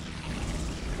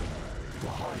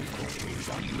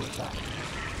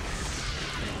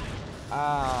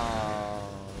 Oh,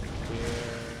 dear.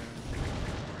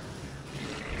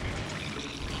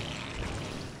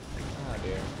 Oh,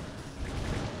 dear.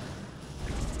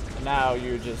 And now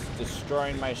you're just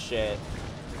destroying my shit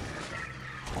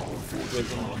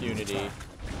with impunity.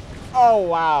 Oh,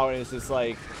 wow. And it's just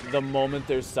like, the moment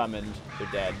they're summoned, they're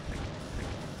dead.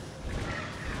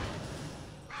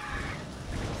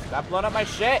 Stop blowing up my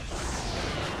shit!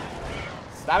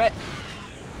 Stop it!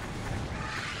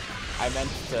 I meant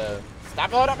to...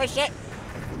 Stop blowing up my shit!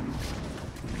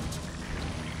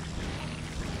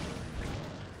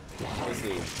 This is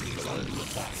the worst.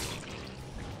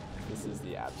 This is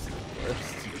the absolute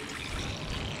worst.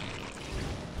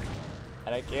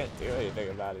 And I can't do anything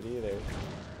about it either.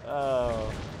 Oh.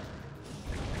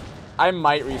 I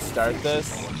might restart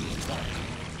this.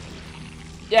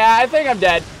 Yeah, I think I'm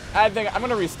dead. I think I'm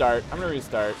gonna restart. I'm gonna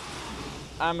restart.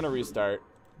 I'm gonna restart.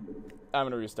 I'm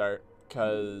gonna restart.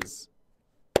 Cause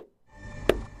okay.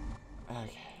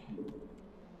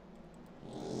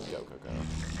 Go, go, go.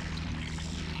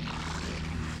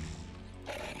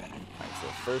 Alright, so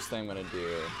first thing I'm gonna do.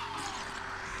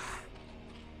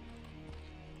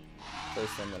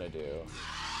 First thing I'm gonna do is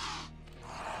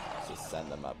just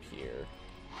send them up here.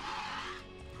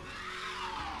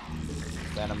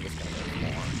 Then I'm just gonna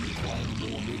make more.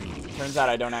 Turns out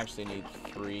I don't actually need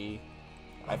 3.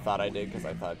 I thought I did because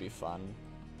I thought it'd be fun.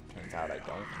 Turns out I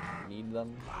don't need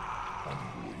them.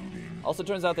 Also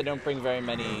turns out they don't bring very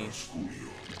many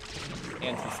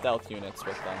anti-stealth units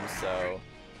with them, so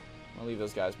I'll leave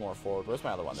those guys more forward. Where's my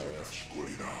other one? There he is.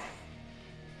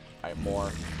 Alright,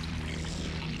 more.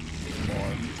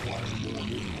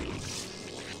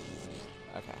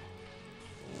 Okay.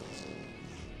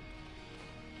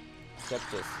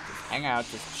 Just hang out,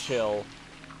 just chill.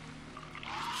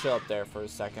 Chill up there for a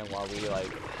second while we like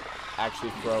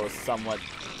actually throw a somewhat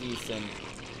decent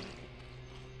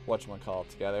whatchamacallit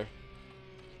together.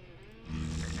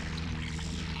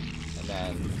 And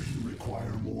then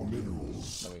require more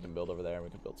minerals. Then we can build over there, we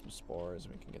can build some spores,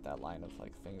 and we can get that line of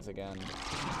like things again.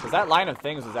 Because that line of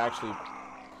things is actually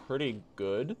pretty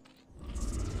good.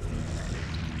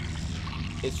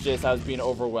 It's just I was being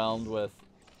overwhelmed with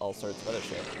all sorts of other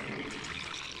shit.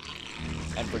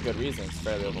 And for good reason, it's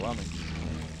fairly overwhelming.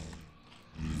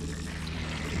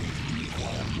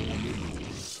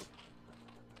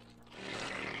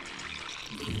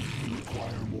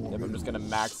 Yep, I'm just gonna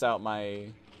max out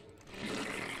my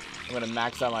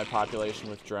population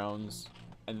with drones,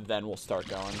 and then we'll start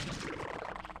going.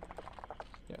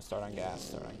 Yeah, start on gas,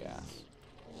 start on gas.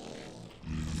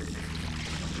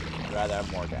 I'd rather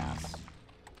have more gas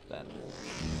than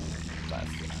less,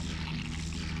 you know.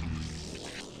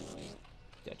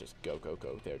 Yeah, just go, go,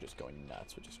 go. They're just going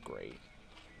nuts, which is great.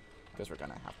 Because we're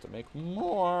gonna have to make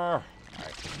more.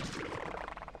 Alright.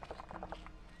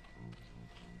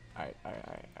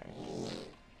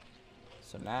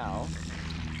 So now,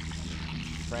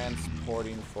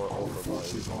 transporting for overload.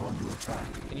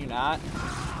 Can you not?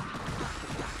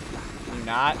 Can you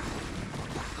not?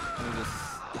 Can you just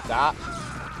stop?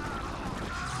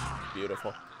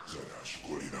 Beautiful.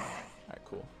 Alright,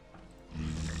 cool.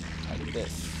 Alright,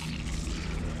 this.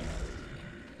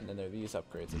 And then there are these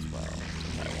upgrades as well,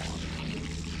 which I want.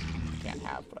 Can't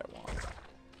have, but I want.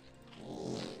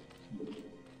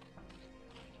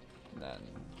 And then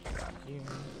down here.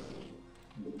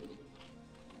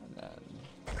 And then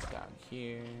down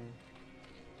here.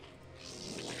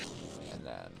 And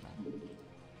then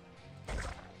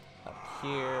up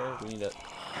here. We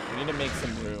need to make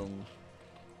some room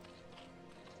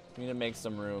We need to make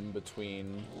some room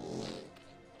between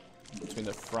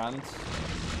the front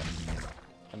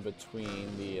and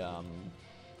between the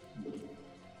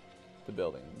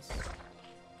buildings.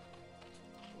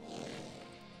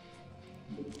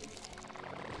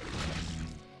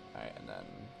 Alright, and then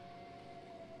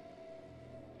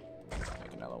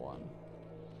make another one.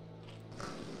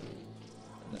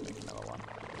 And then make another one.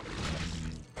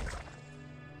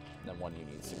 And then one you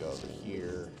needs to go over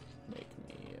here. Make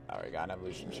me... Alright, got an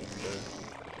evolution chamber.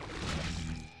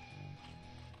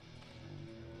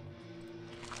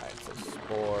 Alright, so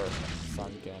spore,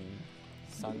 sunken,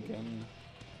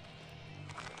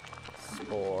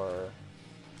 spore,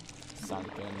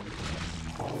 sunken.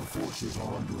 Our forces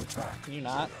are under attack. Can you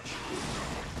not?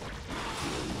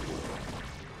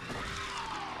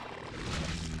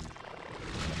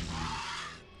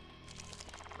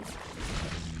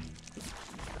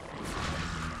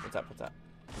 What's up? What's up?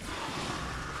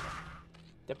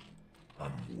 Yep.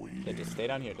 I'm waiting. Yeah, just stay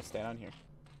down here. Just stay down here.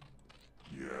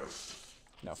 Yes.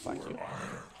 No, fuck you.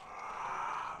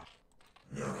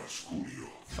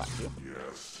 Fuck you.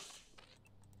 Yes.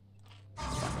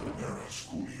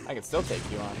 I can still take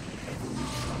you on. I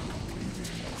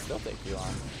can still take you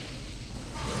on.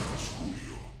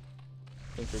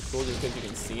 Think you're cool just because you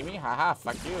can see me? Haha,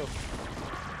 fuck you.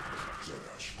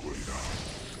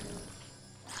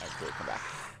 Alright, cool, come back.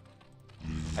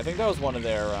 I think that was one of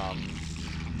their, I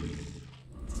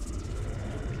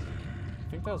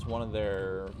think that was one of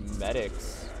their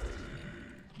medics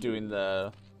doing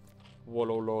the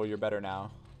Wololo, you're better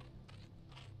now.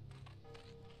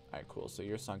 Alright, cool. So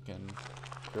you're sunken.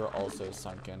 You're also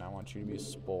sunken. I want you to be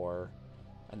spore.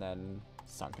 And then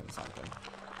sunken.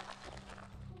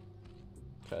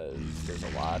 Because there's a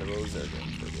lot of those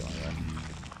Zerglings we're dealing with.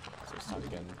 So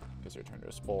sunken, because you're turned to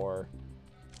a spore.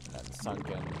 And then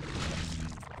sunken.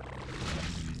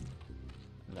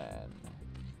 And then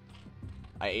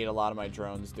I ate a lot of my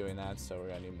drones doing that, so we're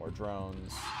gonna need more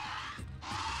drones.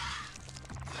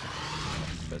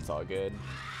 That's all good.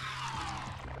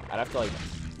 I'd have to like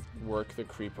work the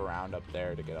creep around up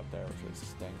there to get up there, which really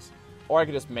stinks. Or I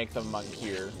could just make them among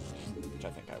here, which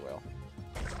I think I will.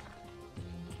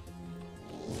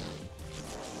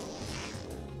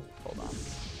 Hold on.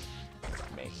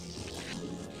 Make.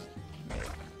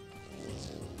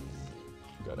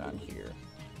 Go down here.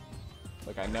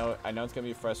 Look, I know it's gonna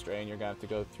be frustrating. You're gonna have to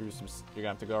go through some. You're gonna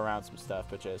have to go around some stuff,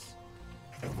 but just.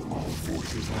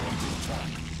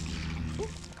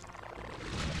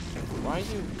 Why are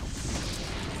you?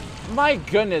 My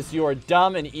goodness, you are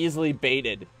dumb and easily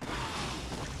baited.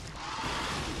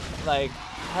 Like,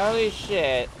 holy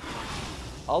shit.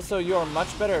 Also, you are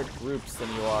much better at groups than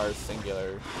you are singular.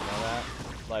 You know that?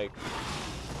 Like,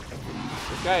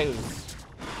 this guy who's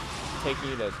taking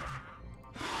you to...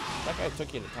 That guy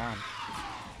took you to town.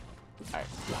 Alright.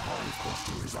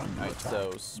 Alright,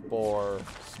 so spore.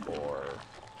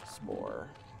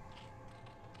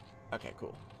 Okay,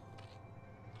 cool.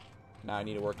 Now I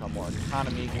need to work on more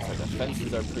economy because our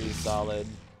defenses are pretty solid.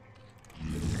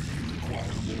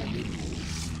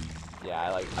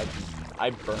 Yeah, I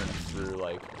burned through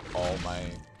like all my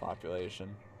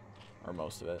population, or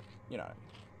most of it. You know.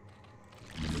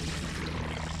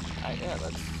 Alright, yeah,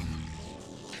 let's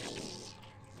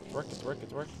work.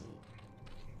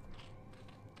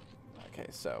 Okay,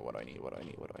 so what do I need? Well,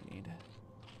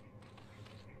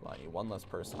 I need one less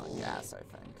person on gas, I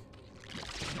think.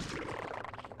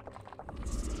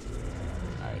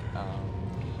 Alright,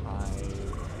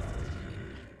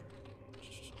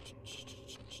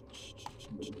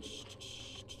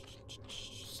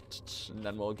 and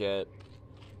then we'll get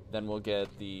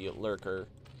the lurker,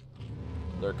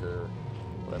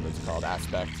 whatever it's called,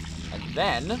 aspect, and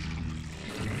then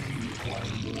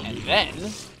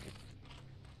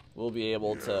we'll be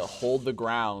able to hold the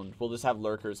ground. We'll just have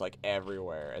lurkers like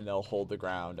everywhere, and they'll hold the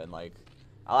ground, and like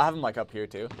I'll have them like up here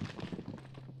too.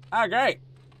 Ah, great.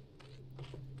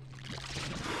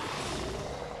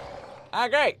 Ah,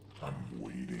 great. I'm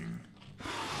waiting.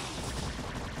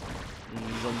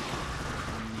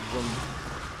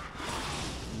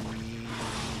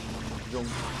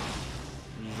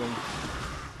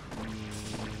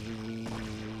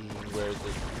 Where is it?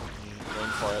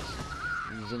 Waiting for it.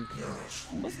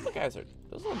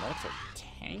 Those little knights are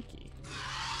tanky.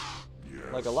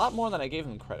 Like a lot more than I gave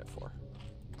them credit for.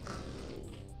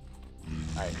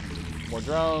 Alright, more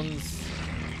drones.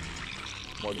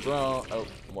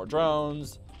 More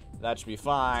drones. That should be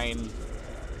fine.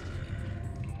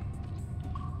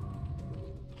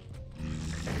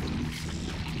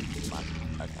 Come on.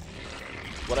 Okay.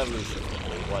 What evolution?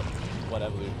 What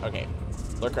evolution? Okay.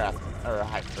 Lurcraft. Or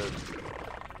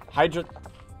Hydra.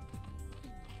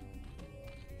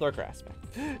 lurker aspect.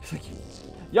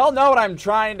 Y'all know what I'm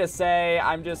trying to say.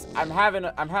 I'm having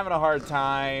a hard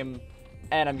time,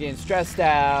 and I'm getting stressed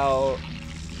out.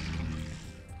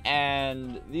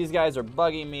 And these guys are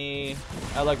bugging me.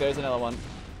 Oh look, there's another one.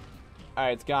 All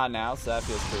right, it's gone now, so that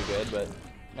feels pretty good. But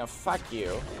no, fuck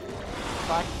you,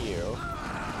 fuck you.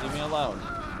 Leave me alone.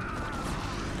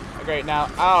 Oh, great now.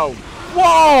 Oh,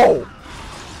 whoa!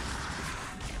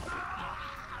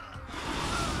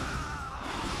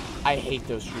 I hate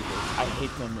those troopers. I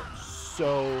hate them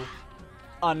so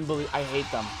unbelievable. I hate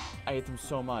them. I hate them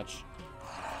so much.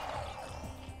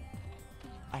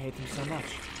 I hate them so much.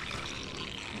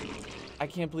 I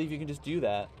can't believe you can just do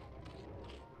that.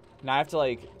 Now I have to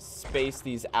like space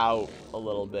these out a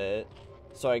little bit,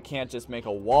 so I can't just make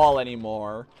a wall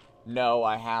anymore. No,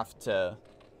 I have to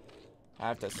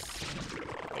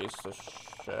space this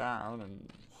shit out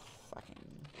and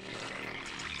fucking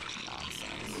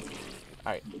nonsense.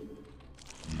 All right.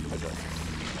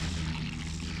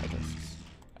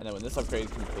 And then when this upgrade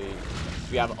is complete,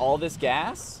 we have all this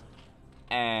gas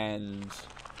and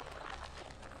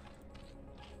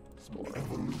spore.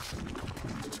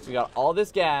 We got all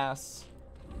this gas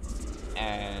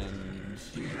and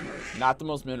not the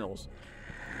most minerals.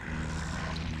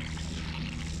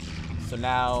 So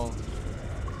now,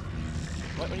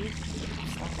 what are you?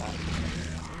 Stop that.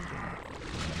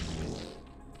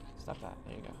 Stop that.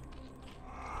 There you go.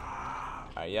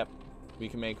 Alright, yep. We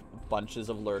can make bunches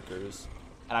of lurkers.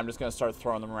 And I'm just gonna start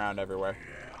throwing them around everywhere.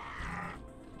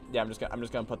 Yeah, I'm just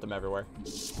gonna put them everywhere.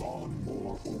 Spawn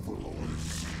more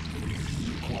overlords.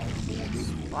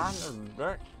 Alright.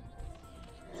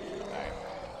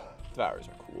 Devours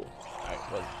are cool. Alright,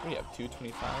 what do we have?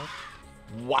 225?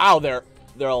 Wow, they're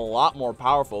a lot more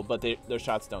powerful, but their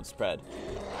shots don't spread.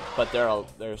 But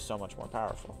they're so much more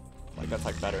powerful. Like that's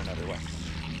like better in every way.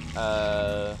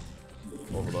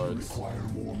 Overlords. Require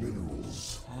more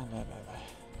minerals.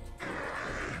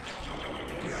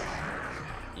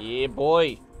 Yeah,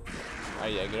 boy. Oh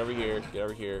yeah, get over here. Get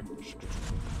over here.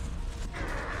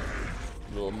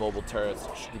 Little mobile turrets.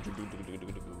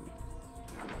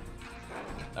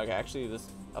 Okay, actually, this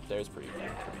up there is pretty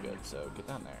good. So get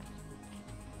down there.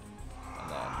 And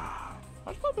then, how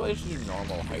much population do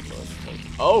normal Hydralis take?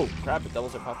 Oh crap! It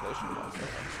doubles their population. Okay.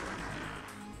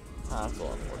 That's a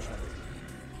little unfortunate.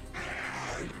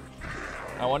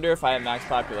 I wonder if I have max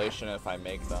population if I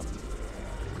make them.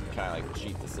 Kind of like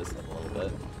cheat the system a little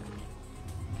bit.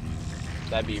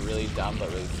 That'd be really dumb, but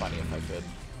really funny if I could.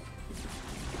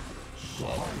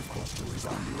 Shit.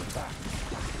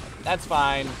 That's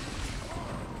fine.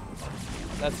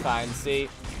 That's fine. See?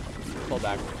 Pull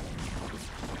back.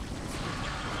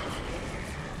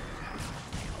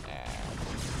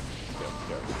 And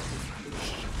go.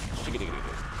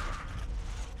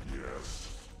 Yes,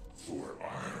 for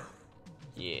honor.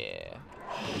 Yeah.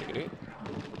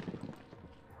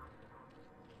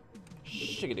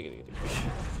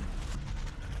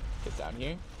 Get down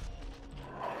here.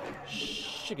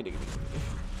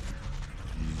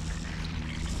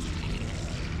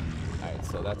 Alright,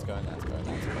 so that's going.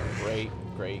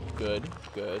 Great, good.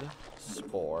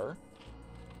 Spore.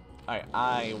 Alright,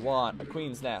 I want a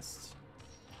queen's nest.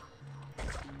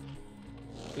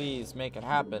 Please make it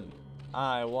happen.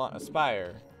 I want a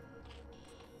spire.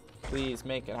 Please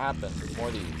make it happen. More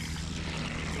of these.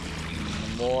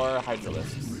 More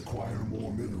Hydralisks. Require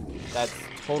more minerals. That's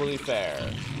totally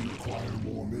fair. Require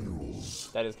more minerals.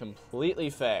 That is completely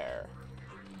fair.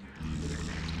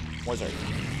 More Zerg.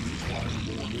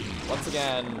 Once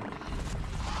again,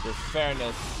 your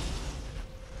fairness.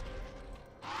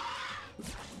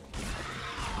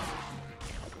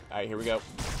 Alright, here we go.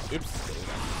 Oops. There we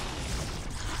go.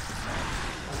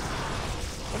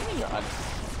 What do you mean you're on?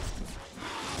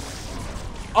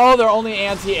 Oh, they're only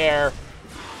anti-air.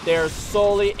 They're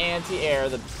solely anti-air,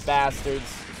 the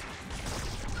bastards.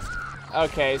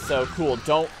 Okay, so cool.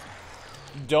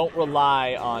 Don't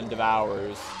rely on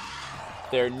Devourers.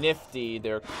 They're nifty,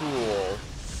 they're cool.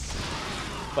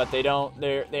 But they don't,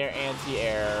 they're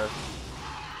anti-air.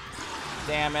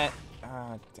 Damn it.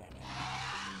 Ah, damn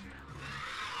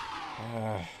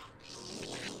it.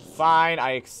 Fine,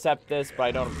 I accept this, but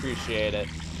I don't appreciate it.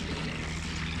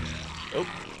 Oop.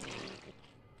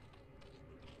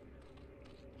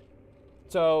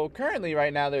 So currently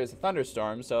right now there's a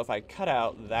thunderstorm, so if I cut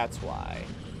out, that's why.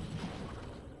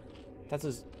 That's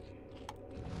his.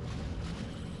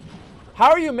 How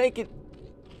are you making?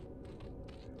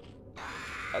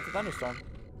 That's a thunderstorm.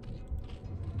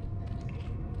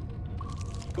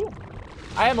 Cool.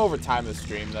 I am over time this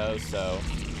stream though, so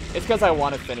it's because I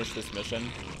want to finish this mission.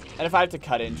 And if I have to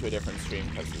cut into a different stream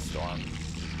because of the storm,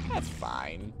 that's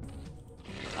fine.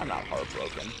 I'm not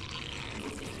heartbroken.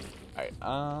 Alright,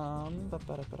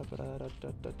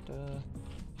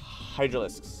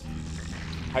 Hydralisks.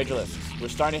 Hydralisks. We're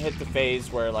starting to hit the phase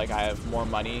where, like, I have more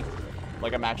money.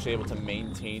 Like, I'm actually able to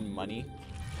maintain money.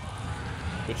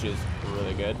 Which is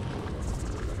really good.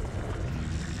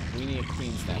 We need a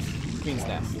Queen's Nest. Queen's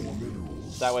Nest.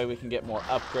 So that way we can get more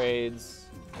upgrades.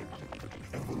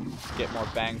 Get more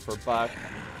bang for buck.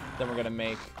 Then we're gonna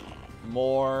make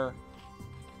more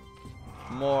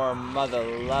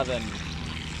mother-loving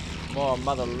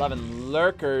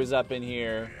lurkers up in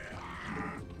here.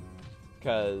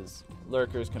 Because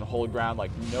lurkers can hold ground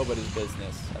like nobody's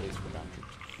business, at least for ground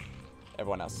troops.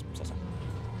 Everyone else says so.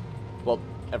 Well,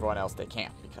 everyone else they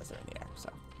can't because they're in the air, so.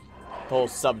 The whole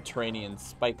subterranean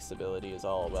spikes ability is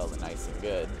all well and nice and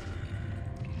good.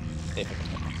 If it can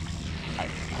hit them.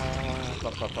 Alright.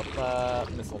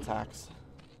 Missile attacks.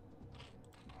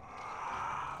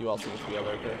 You also get to be a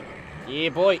lurker. Yeah,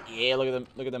 boy. Yeah, look at them.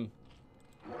 Look at them.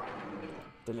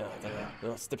 The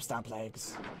little stip stomp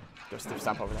legs. Go stip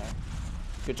stomp over there.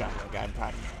 Good job, little guy. I'm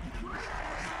proud of you.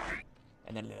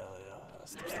 And then little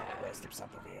stip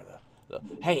stomp over here.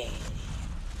 Hey.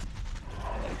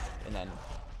 And then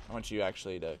I want you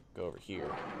actually to go over here.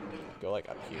 Go like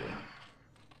up here.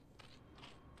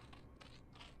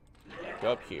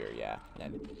 Go up here, yeah.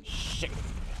 And then shake.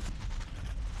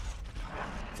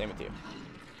 Same with you.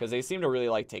 Because they seem to really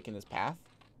like taking this path.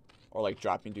 Or like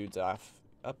dropping dudes off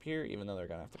up here, even though they're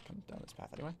gonna have to come down this path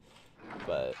anyway.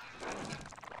 But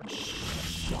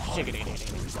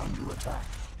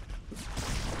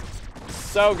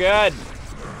so good.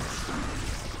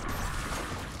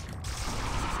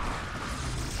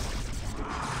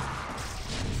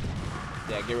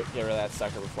 Yeah, get rid of that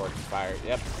sucker before it gets fired.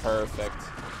 Yep, perfect.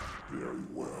 Very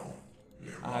well.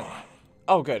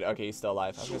 Oh, good. Okay, he's still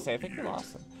alive. I was gonna say, I think we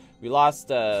lost him. We lost.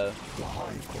 The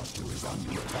hive cluster is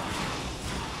under attack.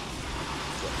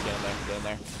 Get in there. Get in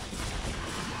there.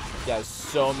 He has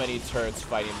so many turrets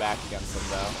fighting back against him,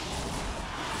 though.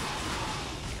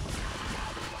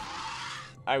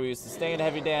 Alright, we sustained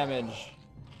heavy damage.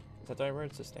 Is that the right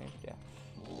word? Sustained? Yeah.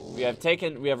 We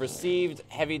have received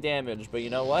heavy damage, but you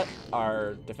know what?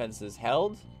 Our defense is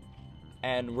held,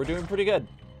 and we're doing pretty good.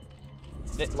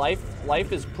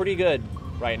 Life is pretty good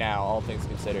right now, all things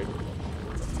considered.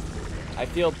 I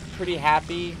feel pretty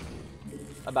happy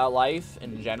about life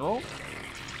in general,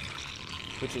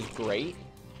 which is great.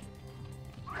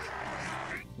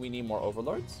 We need more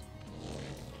overlords.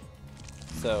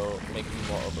 So, making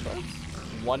more overlords.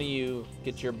 One of you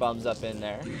get your bums up in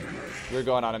there. You're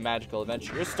going on a magical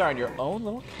adventure. You're starting your own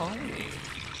little colony.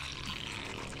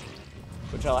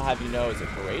 Which I'll have you know is a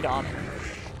great honor.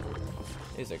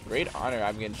 It is a great honor.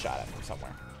 I'm getting shot at from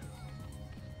somewhere.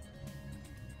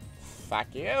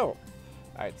 Fuck you.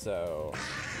 Alright, so...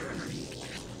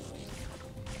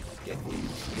 Get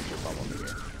your bum over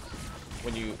here.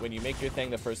 When you make your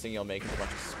thing, the first thing you'll make is a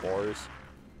bunch of spores.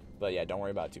 But yeah, don't worry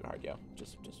about it too hard, yo.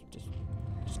 Just do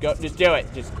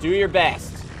it. Just do your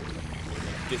best.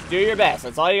 Just do your best.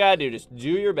 That's all you gotta do. Just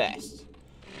do your best.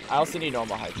 I also need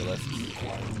normal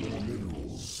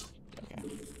hydralisks. Okay.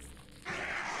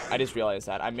 I just realized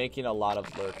that. I'm making a lot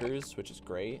of lurkers, which is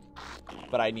great.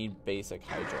 But I need basic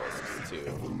hydralisks too.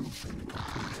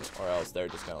 Or else they're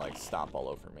just gonna like stomp all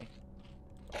over me.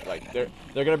 Like they're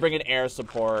gonna bring in air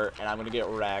support and I'm gonna get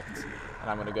wrecked. And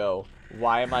I'm gonna go,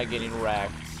 why am I getting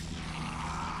wrecked?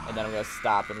 And then I'm gonna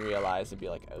stop and realize and be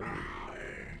like, oh.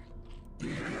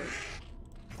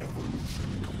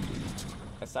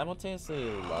 I simultaneously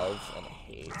love and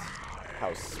hate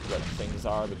how split things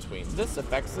are between this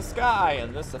affects the sky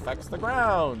and this affects the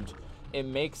ground. It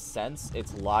makes sense,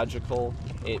 it's logical,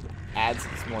 it adds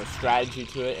more strategy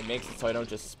to it, it makes it so I don't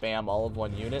just spam all of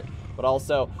one unit, but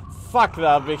also, fuck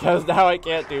them, because now I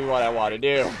can't do what I want to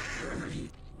do.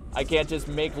 I can't just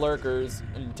make lurkers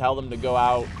and tell them to go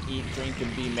out, eat, drink,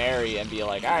 and be merry and be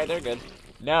like, alright, they're good.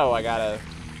 No, I gotta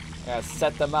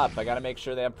set them up. I gotta make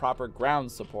sure they have proper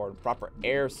ground support, proper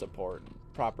air support,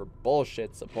 proper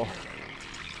bullshit support.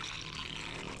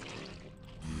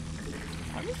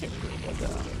 I'm just doing pretty good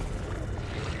though.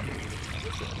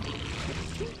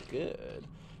 Too good.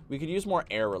 We could use more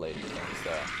air-related things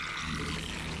though.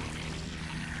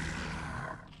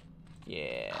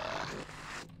 Yeah.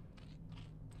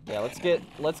 Yeah, let's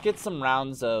get some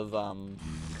rounds of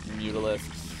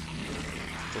mutalisks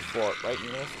before, right?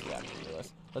 Mutalisks? Yeah,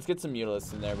 mutalisks. Let's get some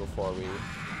mutalisks in there before we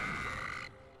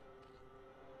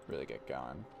really get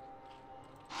going.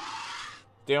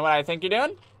 Doing what I think you're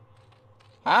doing?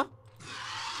 Huh?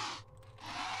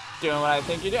 Doing what I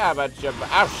think you do? How about your...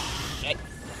 Oh, shit.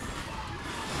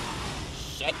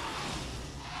 Shit.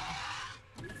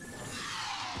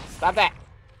 Stop that!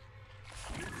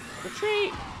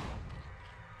 Retreat!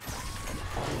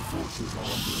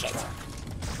 Shit.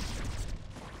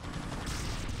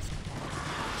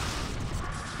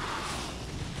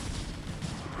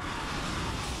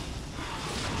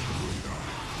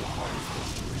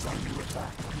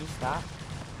 Can you stop?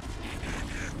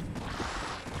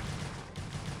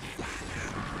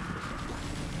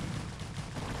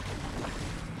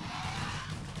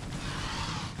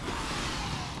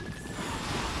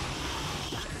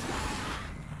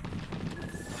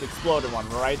 Exploded one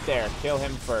right there. Kill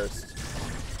him first.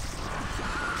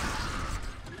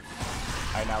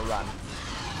 Alright, now run.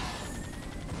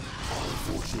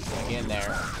 Get in there.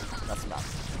 Mess him up.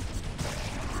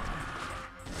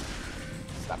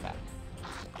 Stop that.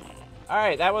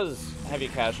 Alright, that was heavy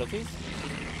casualties.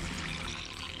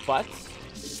 But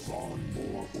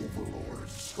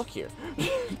look here.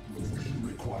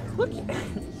 Look here.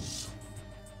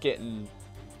 Getting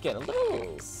a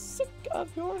little sick of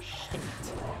your shit.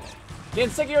 Getting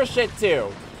sick of your shit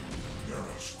too.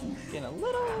 Getting a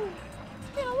little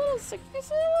sick.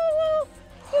 Just a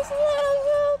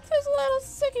little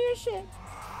sick of your shit.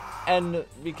 And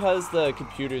because the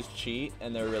computers cheat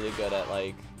and they're really good at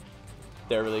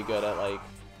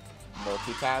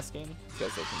multitasking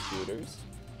because they're computers,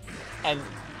 and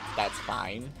that's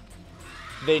fine.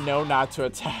 They know not to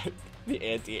attack the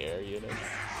anti-air units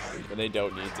when they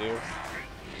don't need to.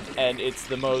 And it's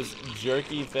the most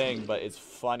jerky thing, but it's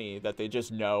funny that they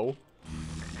just know.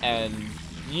 And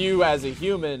you as a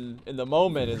human in the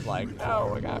moment is like,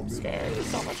 no, I'm scared. There's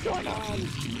so much going on.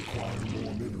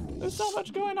 There's so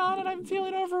much going on and I'm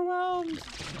feeling overwhelmed.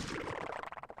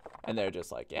 And they're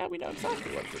just like, yeah, we know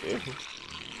exactly what to do.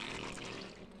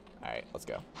 Alright, let's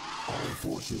go. Our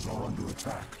forces are under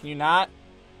attack. Can you not?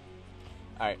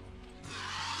 Alright.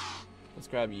 Let's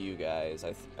grab you guys.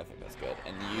 I think that's good.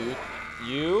 And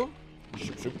you,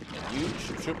 shoop, shoop, and you,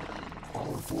 shoop, shoop.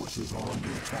 Our forces are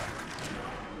under attack.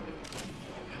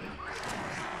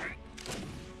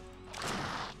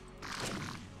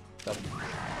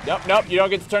 Nope, you don't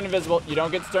get to turn invisible. You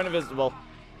don't get to turn invisible.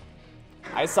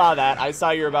 I saw that. I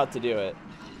saw you were about to do it.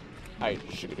 Alright,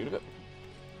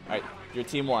 alright, your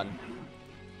team won.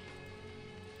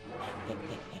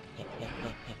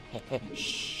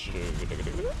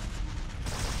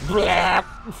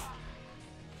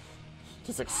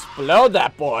 Just explode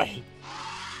that boy.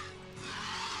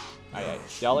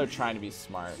 Alright, y'all are trying to be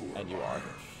smart, and you are.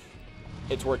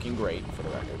 It's working great, for the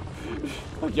record.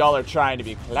 Y'all are trying to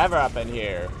be clever up in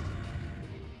here.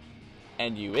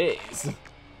 And you is.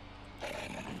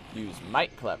 Use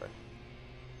might clever.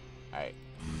 Alright.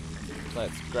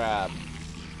 Let's grab.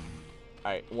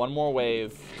 Alright, one more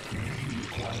wave.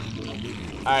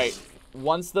 Alright.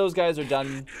 Once those guys are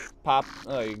done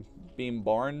being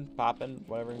born, popping,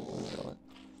 whatever you want to call it,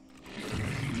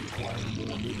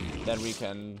 then we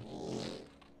can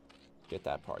get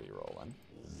that party rolling.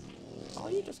 Oh,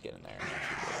 you just get in there.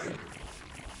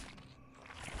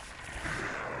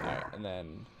 Alright, and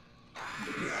then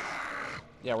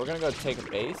yeah, we're gonna go take a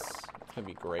base. It's gonna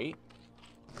be great.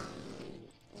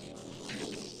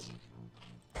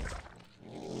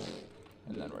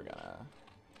 And then we're gonna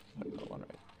put another one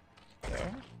right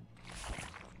there.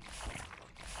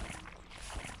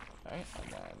 Alright,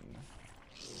 and then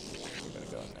you're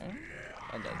gonna go in there.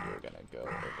 And then you're gonna go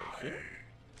over here.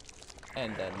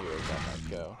 And then you're gonna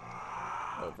go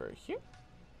over here.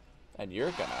 And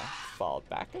you're gonna fall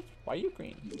back. Why are you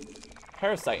green?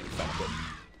 Parasite infected.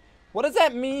 What does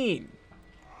that mean?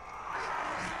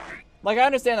 Like, I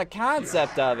understand the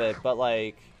concept of it, but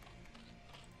like,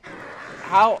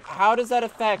 how does that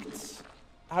affect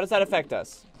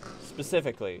us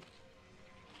specifically?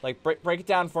 Like, break it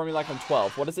down for me like I'm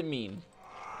 12. What does it mean?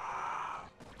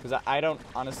 Because I don't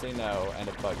honestly know, and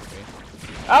it bugs me.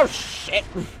 Oh shit!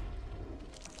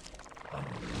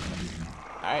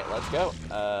 Alright, let's go.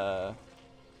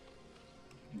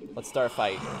 Let's start a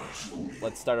fight.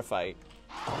 Let's start a fight.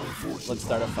 Let's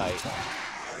start a fight.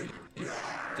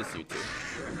 Just you two.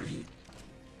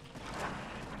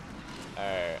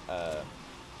 Alright,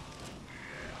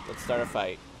 let's start a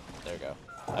fight. There we go.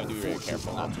 I have to be very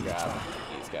careful not to grab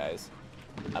these guys.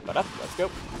 Up and up, let's go.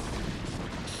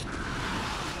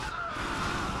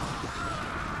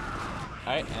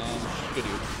 Alright, and good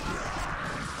you.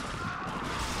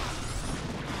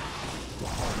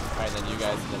 Alright, then you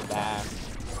guys in the back.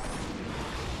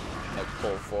 Like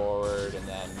pull forward and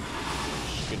then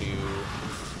skidoo.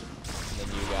 And then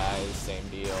you guys, same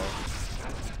deal.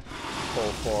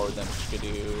 Pull forward, then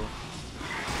skidoo.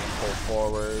 And pull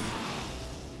forward.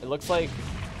 It looks like.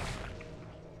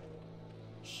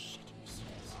 Shit,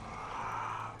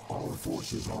 Our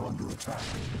forces are under attack.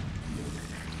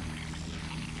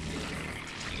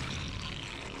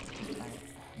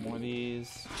 More of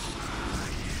these.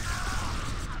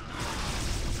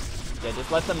 Yeah,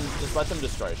 just let them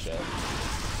destroy shit.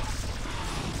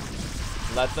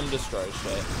 Let them destroy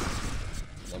shit.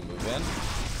 Then move in.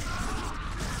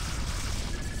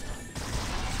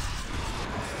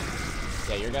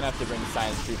 Yeah, you're gonna have to bring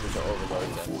science troopers or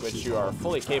overlords in, which you are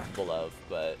fully capable of,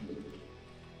 but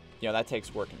you know that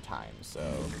takes work and time. So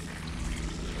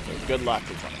good luck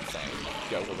is what I'm saying.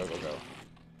 Go, go, go, go, go.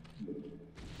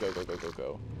 Go, go, go, go,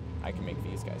 go. I can make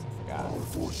these guys, I forgot.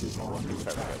 Let's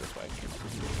try to go this way.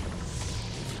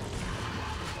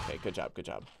 Okay, good job, good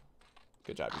job.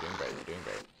 Good job, you're doing great, you're doing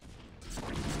great.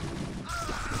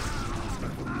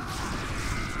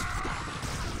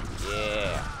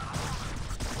 Yeah.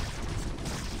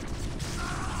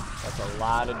 That's a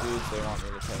lot of dudes they want me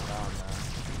to take on now.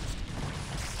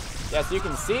 Yeah, so you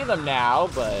can see them now,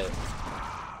 but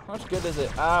how much good is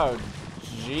it? Oh,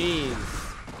 jeez.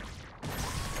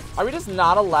 Are we just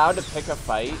not allowed to pick a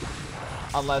fight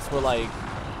unless we're like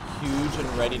huge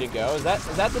and ready to go? Is that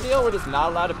the deal? We're just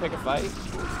not allowed to pick a fight?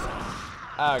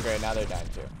 Oh great, now they're dying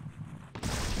too.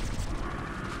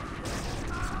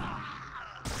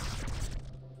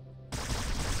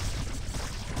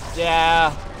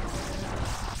 Yeah.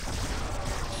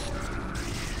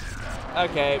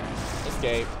 Okay,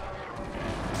 escape.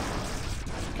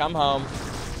 Come home.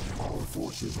 Our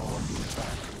forces are under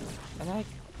attack.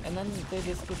 And then they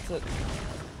just get to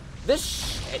this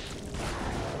shit.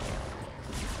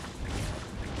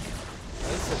 At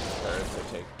least the turrets are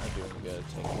doing good.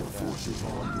 Taking it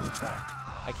down.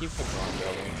 I keep picking on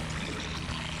building.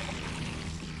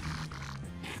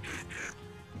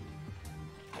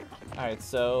 All right,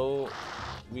 so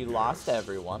we lost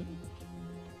everyone,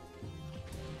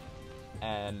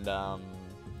 and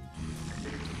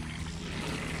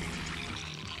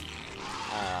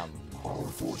Our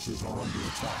forces are under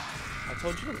attack. I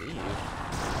told you to leave.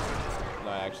 No,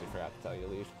 I actually forgot to tell you to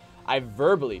leave. I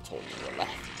verbally told you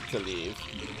to leave.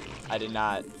 I did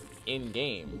not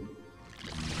in-game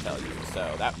tell you.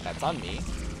 So that's on me.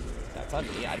 That's on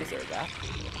me. I deserve that.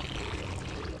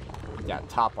 Yeah,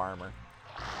 top armor.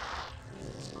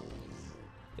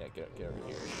 Yeah, get over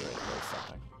here. There's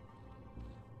something.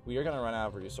 We are gonna run out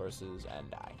of resources and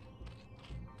die.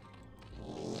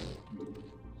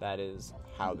 That is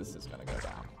how this is going to go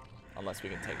down. Unless we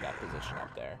can take that position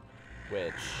up there,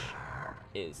 which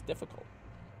is difficult.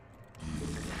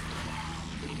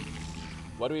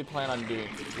 What do we plan on doing?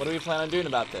 What do we plan on doing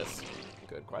about this?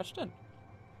 Good question.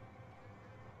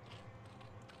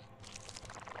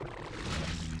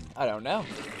 I don't know.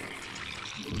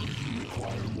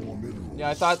 Yeah,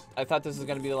 I thought this was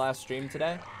going to be the last stream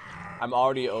today. I'm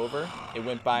already over. It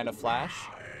went by in a flash.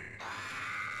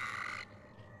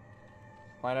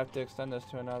 Might have to extend this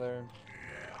to another.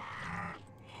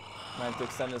 Might have to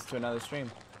extend this to another stream,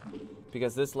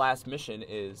 because this last mission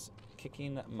is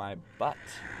kicking my butt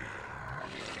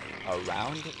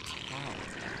around town.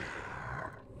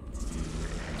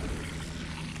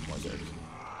 More zergs.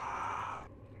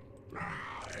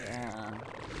 Yeah.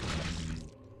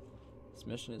 This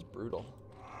mission is brutal.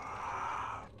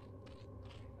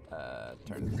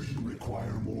 Turn. We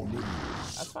require more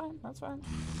minerals. That's fine. That's fine.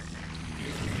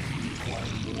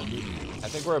 I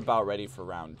think we're about ready for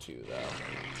round 2, though.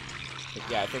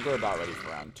 Yeah, I think we're about ready for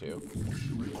round 2.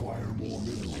 We require more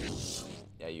minerals.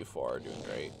 Yeah, you 4 are doing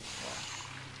great. Yeah.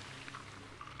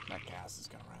 That gas is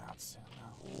gonna run out soon,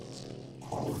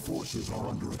 though. Our forces are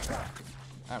under attack.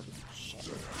 Oh, shit.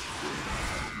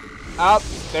 Oh,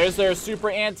 there's their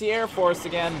super anti-air force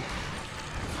again.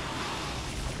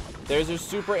 There's their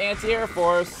super anti-air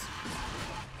force.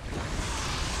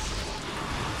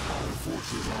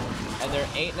 And there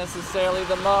ain't necessarily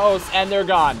the most. And they're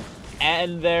gone.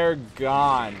 And they're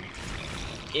gone.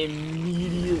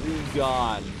 Immediately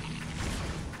gone.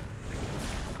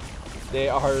 They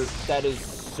are. That is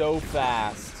so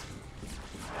fast.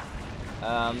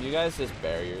 You guys just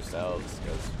bury yourselves,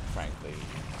 because frankly, you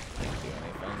can't do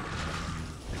anything.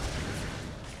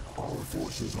 Our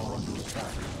forces are under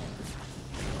attack.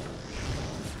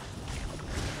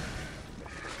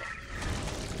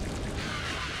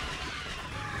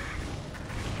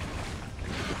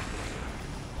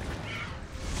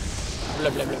 Blah,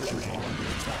 blah, blah, blah, blah.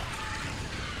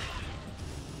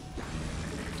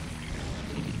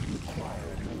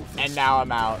 And now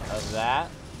I'm out of that.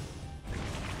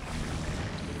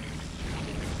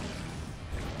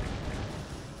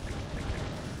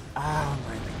 Oh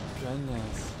my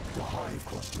goodness. The hive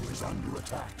cluster is under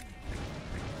attack.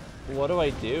 What do I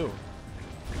do?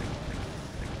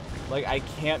 Like, I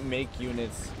can't make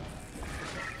units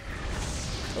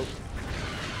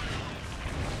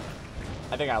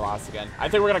I think I lost again. I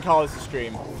think we're gonna call this a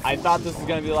stream. I thought this was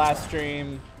gonna be the last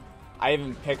stream. I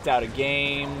even picked out a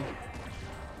game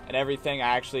and everything.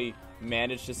 I actually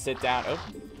managed to sit down. Oh,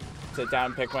 sit down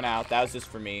and pick one out. That was just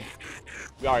for me.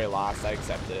 We already lost. I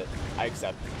accepted it. I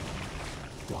accept.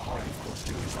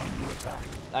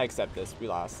 I accept this. We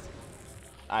lost.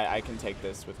 I can take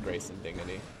this with grace and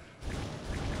dignity.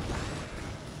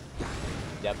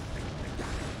 Yep.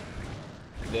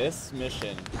 This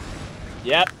mission.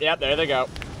 Yep, there they go.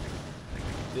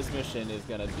 This mission is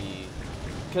gonna be,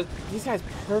 because these guys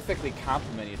perfectly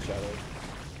complement each other.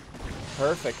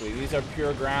 Perfectly. These are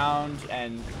pure ground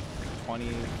and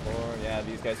 24. Yeah,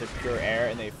 these guys are pure air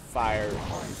and they fire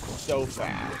so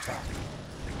fast.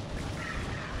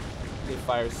 They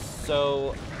fire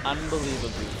so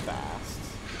unbelievably fast.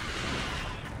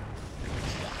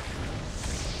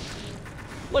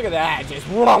 Look at that, just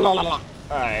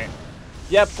alright.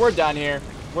 Yep, we're done here.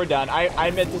 We're done. I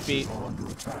admit defeat.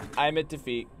 I admit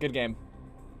defeat. Good game.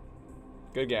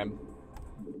 Good game.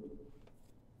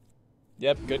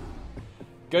 Yep, good.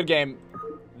 Good game.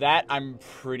 That, I'm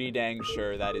pretty dang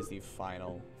sure that is the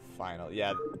final.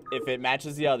 Yeah, if it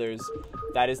matches the others,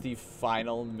 that is the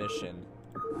final mission.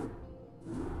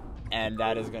 And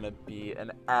that is gonna be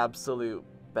an absolute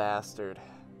bastard.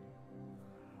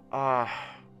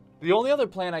 The only other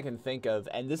plan I can think of,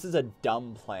 and this is a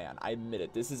dumb plan, I admit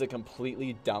it, this is a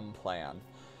completely dumb plan,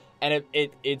 and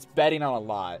it's betting on a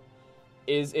lot,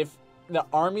 is if the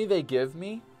army they give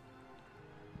me,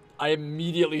 I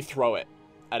immediately throw it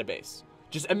at a base.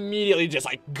 Just immediately just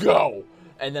like, go!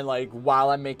 And then like,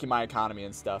 while I'm making my economy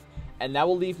and stuff. And that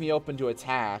will leave me open to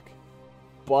attack,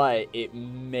 but it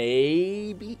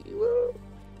may be,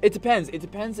 it depends. It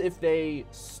depends if they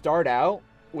start out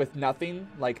with nothing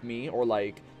like me, or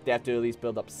like, they have to at least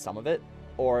build up some of it,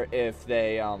 or if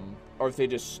they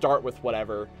just start with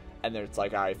whatever, and then it's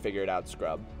like, all right, figure it out,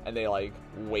 scrub, and they like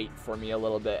wait for me a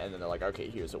little bit, and then they're like, okay,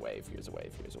 here's a wave,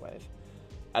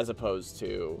 as opposed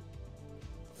to,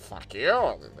 fuck you,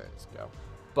 let's go.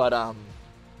 But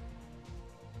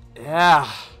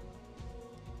yeah,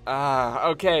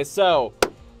 okay, so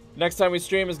next time we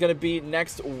stream is gonna be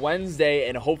next Wednesday,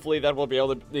 and hopefully that will be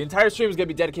able to, the entire stream is gonna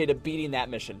be dedicated to beating that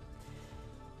mission.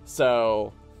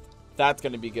 So that's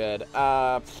going to be good.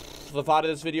 The VOD of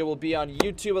this video will be on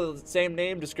YouTube with the same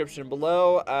name, description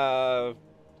below.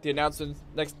 The announcement,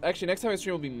 next time I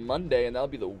stream will be Monday, and that'll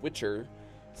be The Witcher.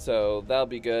 So that'll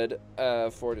be good.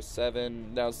 4 to 7.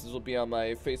 Announcements will be on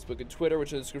my Facebook and Twitter, which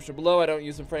is in the description below. I don't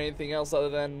use them for anything else other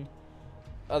than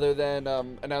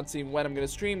announcing when I'm going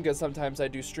to stream, because sometimes I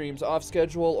do streams off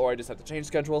schedule, or I just have to change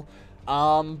schedule.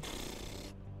 Yeah,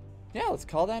 let's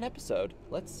call that an episode.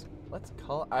 Let's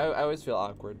call. I always feel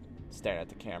awkward staring at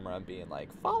the camera and being like,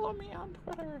 follow me on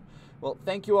Twitter. Well,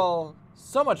 thank you all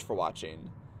so much for watching,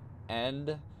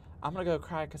 and I'm gonna go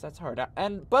cry because that's hard.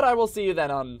 But I will see you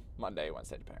then on Monday,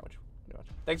 Wednesday, depending on what you watch.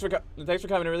 Thanks for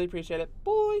coming. I really appreciate it.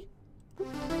 Bye.